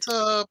 What's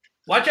up?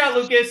 Watch out,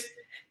 Lucas.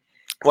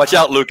 Watch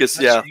out, Lucas.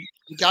 Yeah.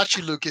 We got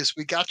you, Lucas.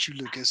 We got you,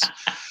 Lucas.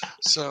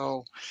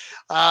 So,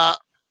 got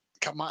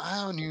my eye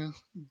on you.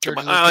 Got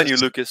my eye on you,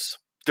 Lucas.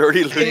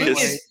 Dirty Lucas.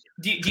 Anyway,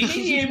 do you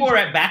need any more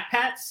at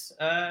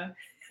Backpats?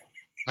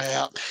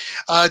 Yeah.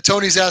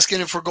 Tony's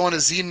asking if we're going to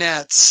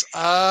ZNats.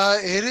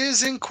 It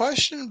is in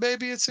question,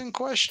 baby. It's in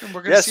question.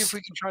 We're going to see if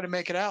we can try to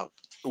make it out.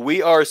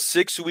 We are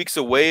 6 weeks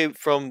away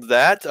from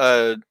that.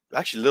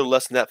 Actually, a little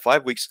less than that,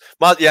 5 weeks.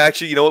 Miles, yeah,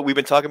 actually, you know what? We've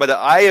been talking about that.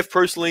 I have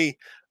personally,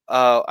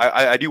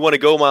 I do want to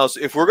go, Miles.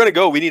 If we're going to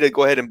go, we need to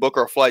go ahead and book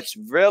our flights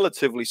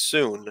relatively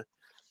soon.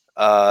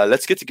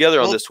 Let's get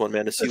together on this one,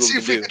 man, to see what we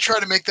can do. Can try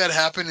to make that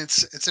happen.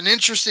 It's an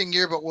interesting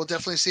year, but we'll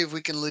definitely see if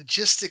we can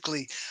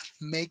logistically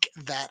make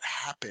that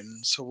happen.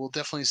 So we'll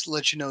definitely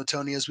let you know,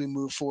 Tony, as we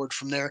move forward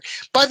from there.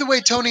 By the way,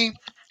 Tony,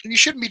 you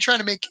shouldn't be trying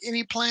to make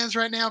any plans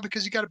right now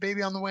because you got a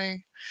baby on the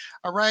way.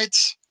 All right.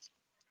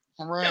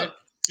 No,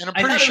 and I'm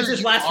pretty sure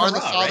you are the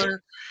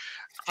father.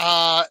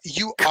 Right?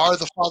 You are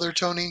the father,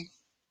 Tony.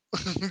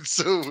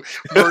 So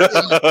we're in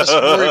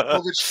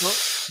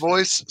the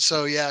voice.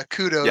 So yeah,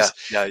 kudos.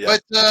 Yeah.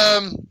 But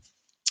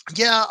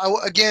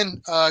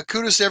again,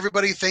 kudos to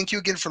everybody. Thank you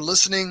again for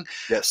listening.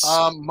 Yes.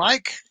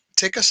 Mike,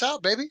 take us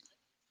out, baby.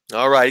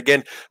 All right.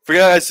 Again, for you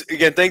guys,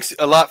 thanks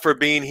a lot for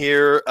being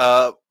here.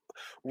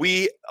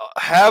 We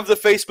have the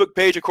Facebook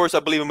page. Of course,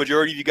 I believe a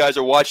majority of you guys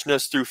are watching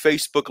us through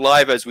Facebook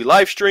Live as we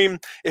live stream.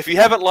 If you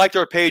haven't liked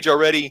our page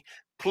already,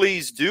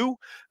 please do.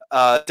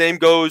 Same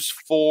goes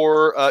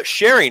for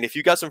sharing. If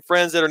you got some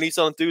friends that are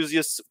Nissan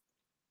enthusiasts,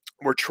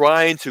 we're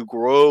trying to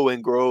grow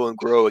and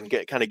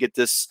get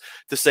this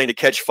thing to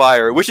catch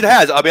fire, which it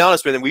has. I'll be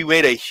honest with you, we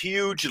made a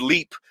huge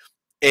leap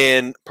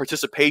in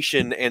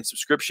participation and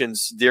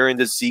subscriptions during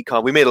this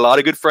ZCon. We made a lot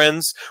of good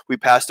friends. We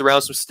passed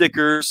around some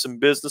stickers, some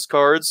business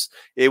cards.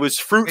 It was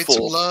fruitful.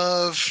 Made some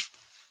love.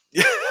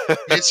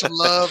 Made some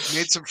love,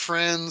 made some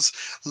friends,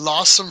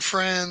 lost some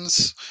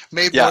friends,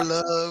 made more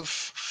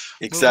love.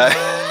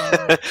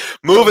 Exactly.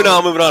 Moving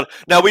on.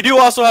 Now, we do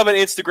also have an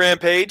Instagram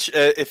page.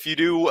 If you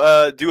do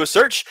a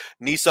search,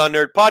 Nissan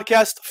Nerd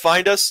Podcast,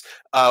 find us.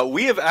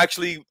 We have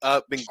actually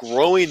been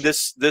growing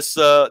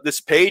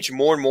this page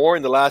more and more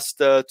in the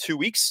last 2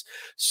 weeks.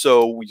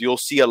 So you'll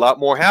see a lot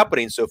more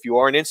happening. So if you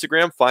are on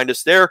Instagram, find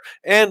us there.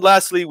 And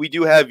lastly, we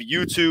do have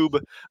YouTube.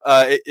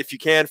 If you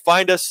can,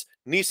 find us,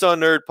 Nissan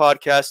Nerd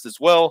Podcast as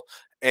well.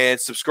 And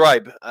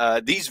subscribe.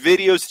 These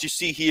videos that you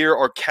see here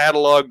are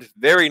cataloged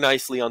very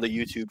nicely on the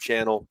YouTube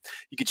channel.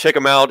 You can check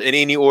them out in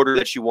any order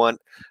that you want,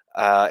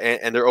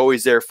 and they're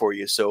always there for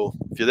you. So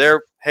if you're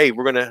there, hey,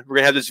 we're gonna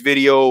have this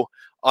video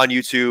on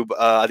YouTube.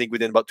 I think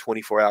within about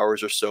 24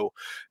 hours or so.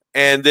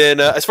 And then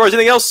as far as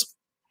anything else,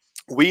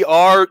 we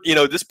are,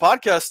 this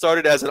podcast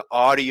started as an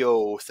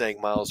audio thing,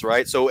 Miles,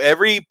 right? So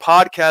every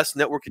podcast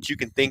network that you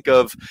can think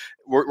of,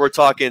 we're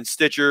talking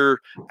Stitcher,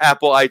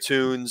 Apple,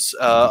 iTunes,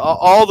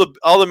 all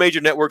the major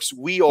networks,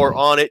 we are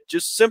on it.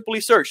 Just simply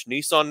search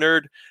Nissan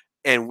Nerd,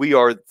 and we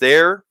are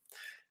there.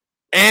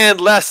 And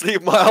lastly,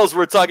 Miles,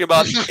 we're talking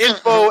about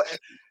info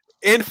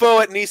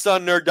at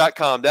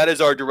nissannerd.com. That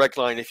is our direct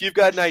line. If you've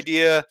got an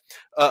idea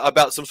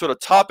about some sort of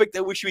topic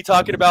that we should be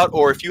talking about,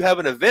 or if you have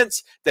an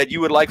event that you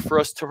would like for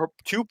us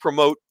to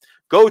promote,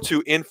 go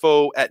to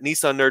info at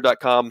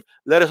nissannerd.com.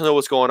 Let us know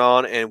what's going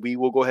on, and we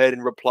will go ahead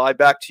and reply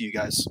back to you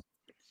guys.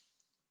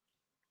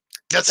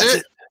 That's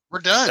it. We're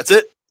done. That's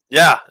it.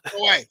 Yeah. Go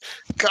away.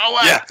 Go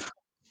away. Yeah.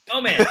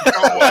 Oh, man.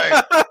 Go away.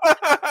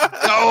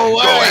 Go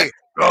away.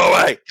 Go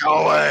away.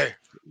 Go away.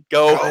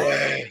 Go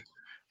away.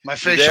 My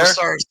facial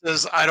star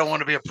says I don't want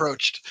to be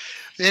approached.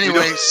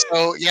 Anyway,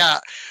 so yeah,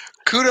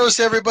 kudos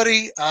to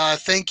everybody.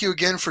 Thank you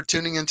again for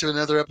tuning into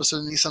another episode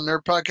of Nissan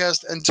Nerd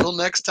Podcast. Until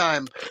next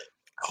time,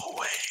 go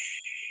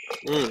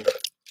away.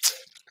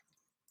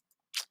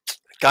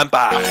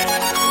 Kanpai.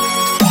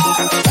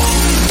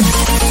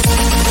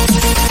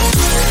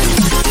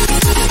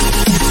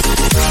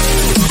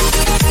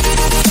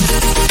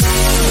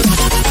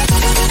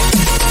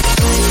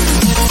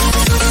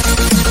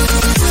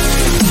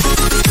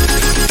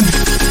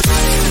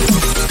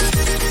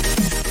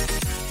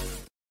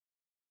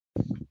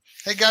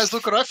 Hey guys,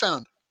 look what I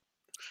found.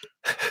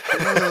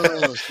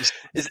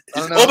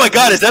 Oh my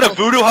God, is that a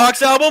Voodoo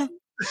Hawks album?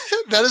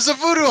 That is a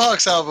Voodoo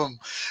Hawks album.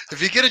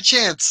 If you get a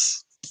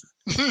chance.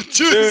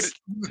 Dude,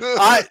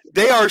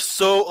 they are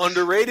so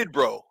underrated,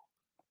 bro.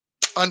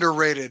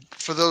 Underrated,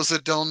 for those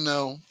that don't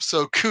know.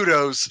 So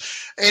kudos.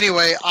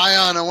 Anyway,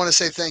 Ion, I want to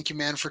say thank you,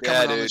 man, for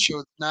coming on the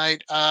show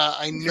tonight.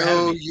 I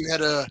know you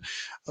had a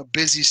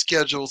busy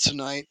schedule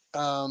tonight,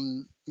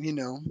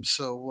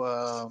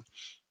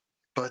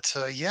 But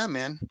yeah,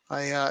 man,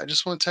 I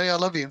just want to tell you I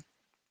love you.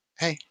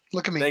 Hey,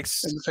 look at me in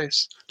the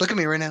face. Look at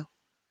me right now.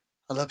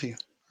 I love you.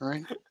 All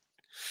right?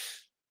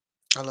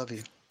 I love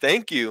you.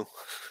 Thank you.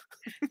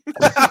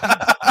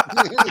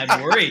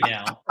 I'm worried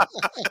now.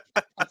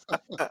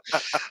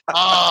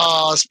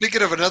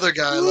 Speaking of another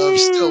guy I love,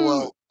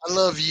 Stillwell, I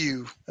love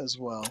you as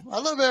well. I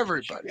love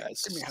everybody.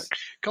 Give me a hug.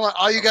 Come on,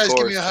 all you guys,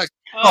 give me a hug.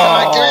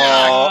 Oh, give me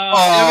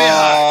a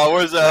hug.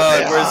 Where's the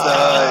hug? Where's the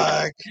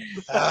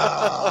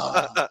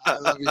hug? I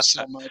love you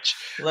so much.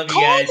 Love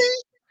you guys.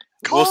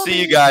 We'll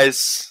see you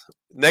guys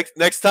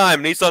next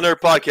time. Nissan Nerd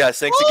Podcast.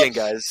 Thanks again,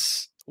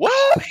 guys. What?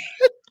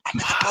 I'm in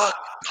the book.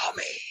 Call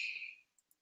me.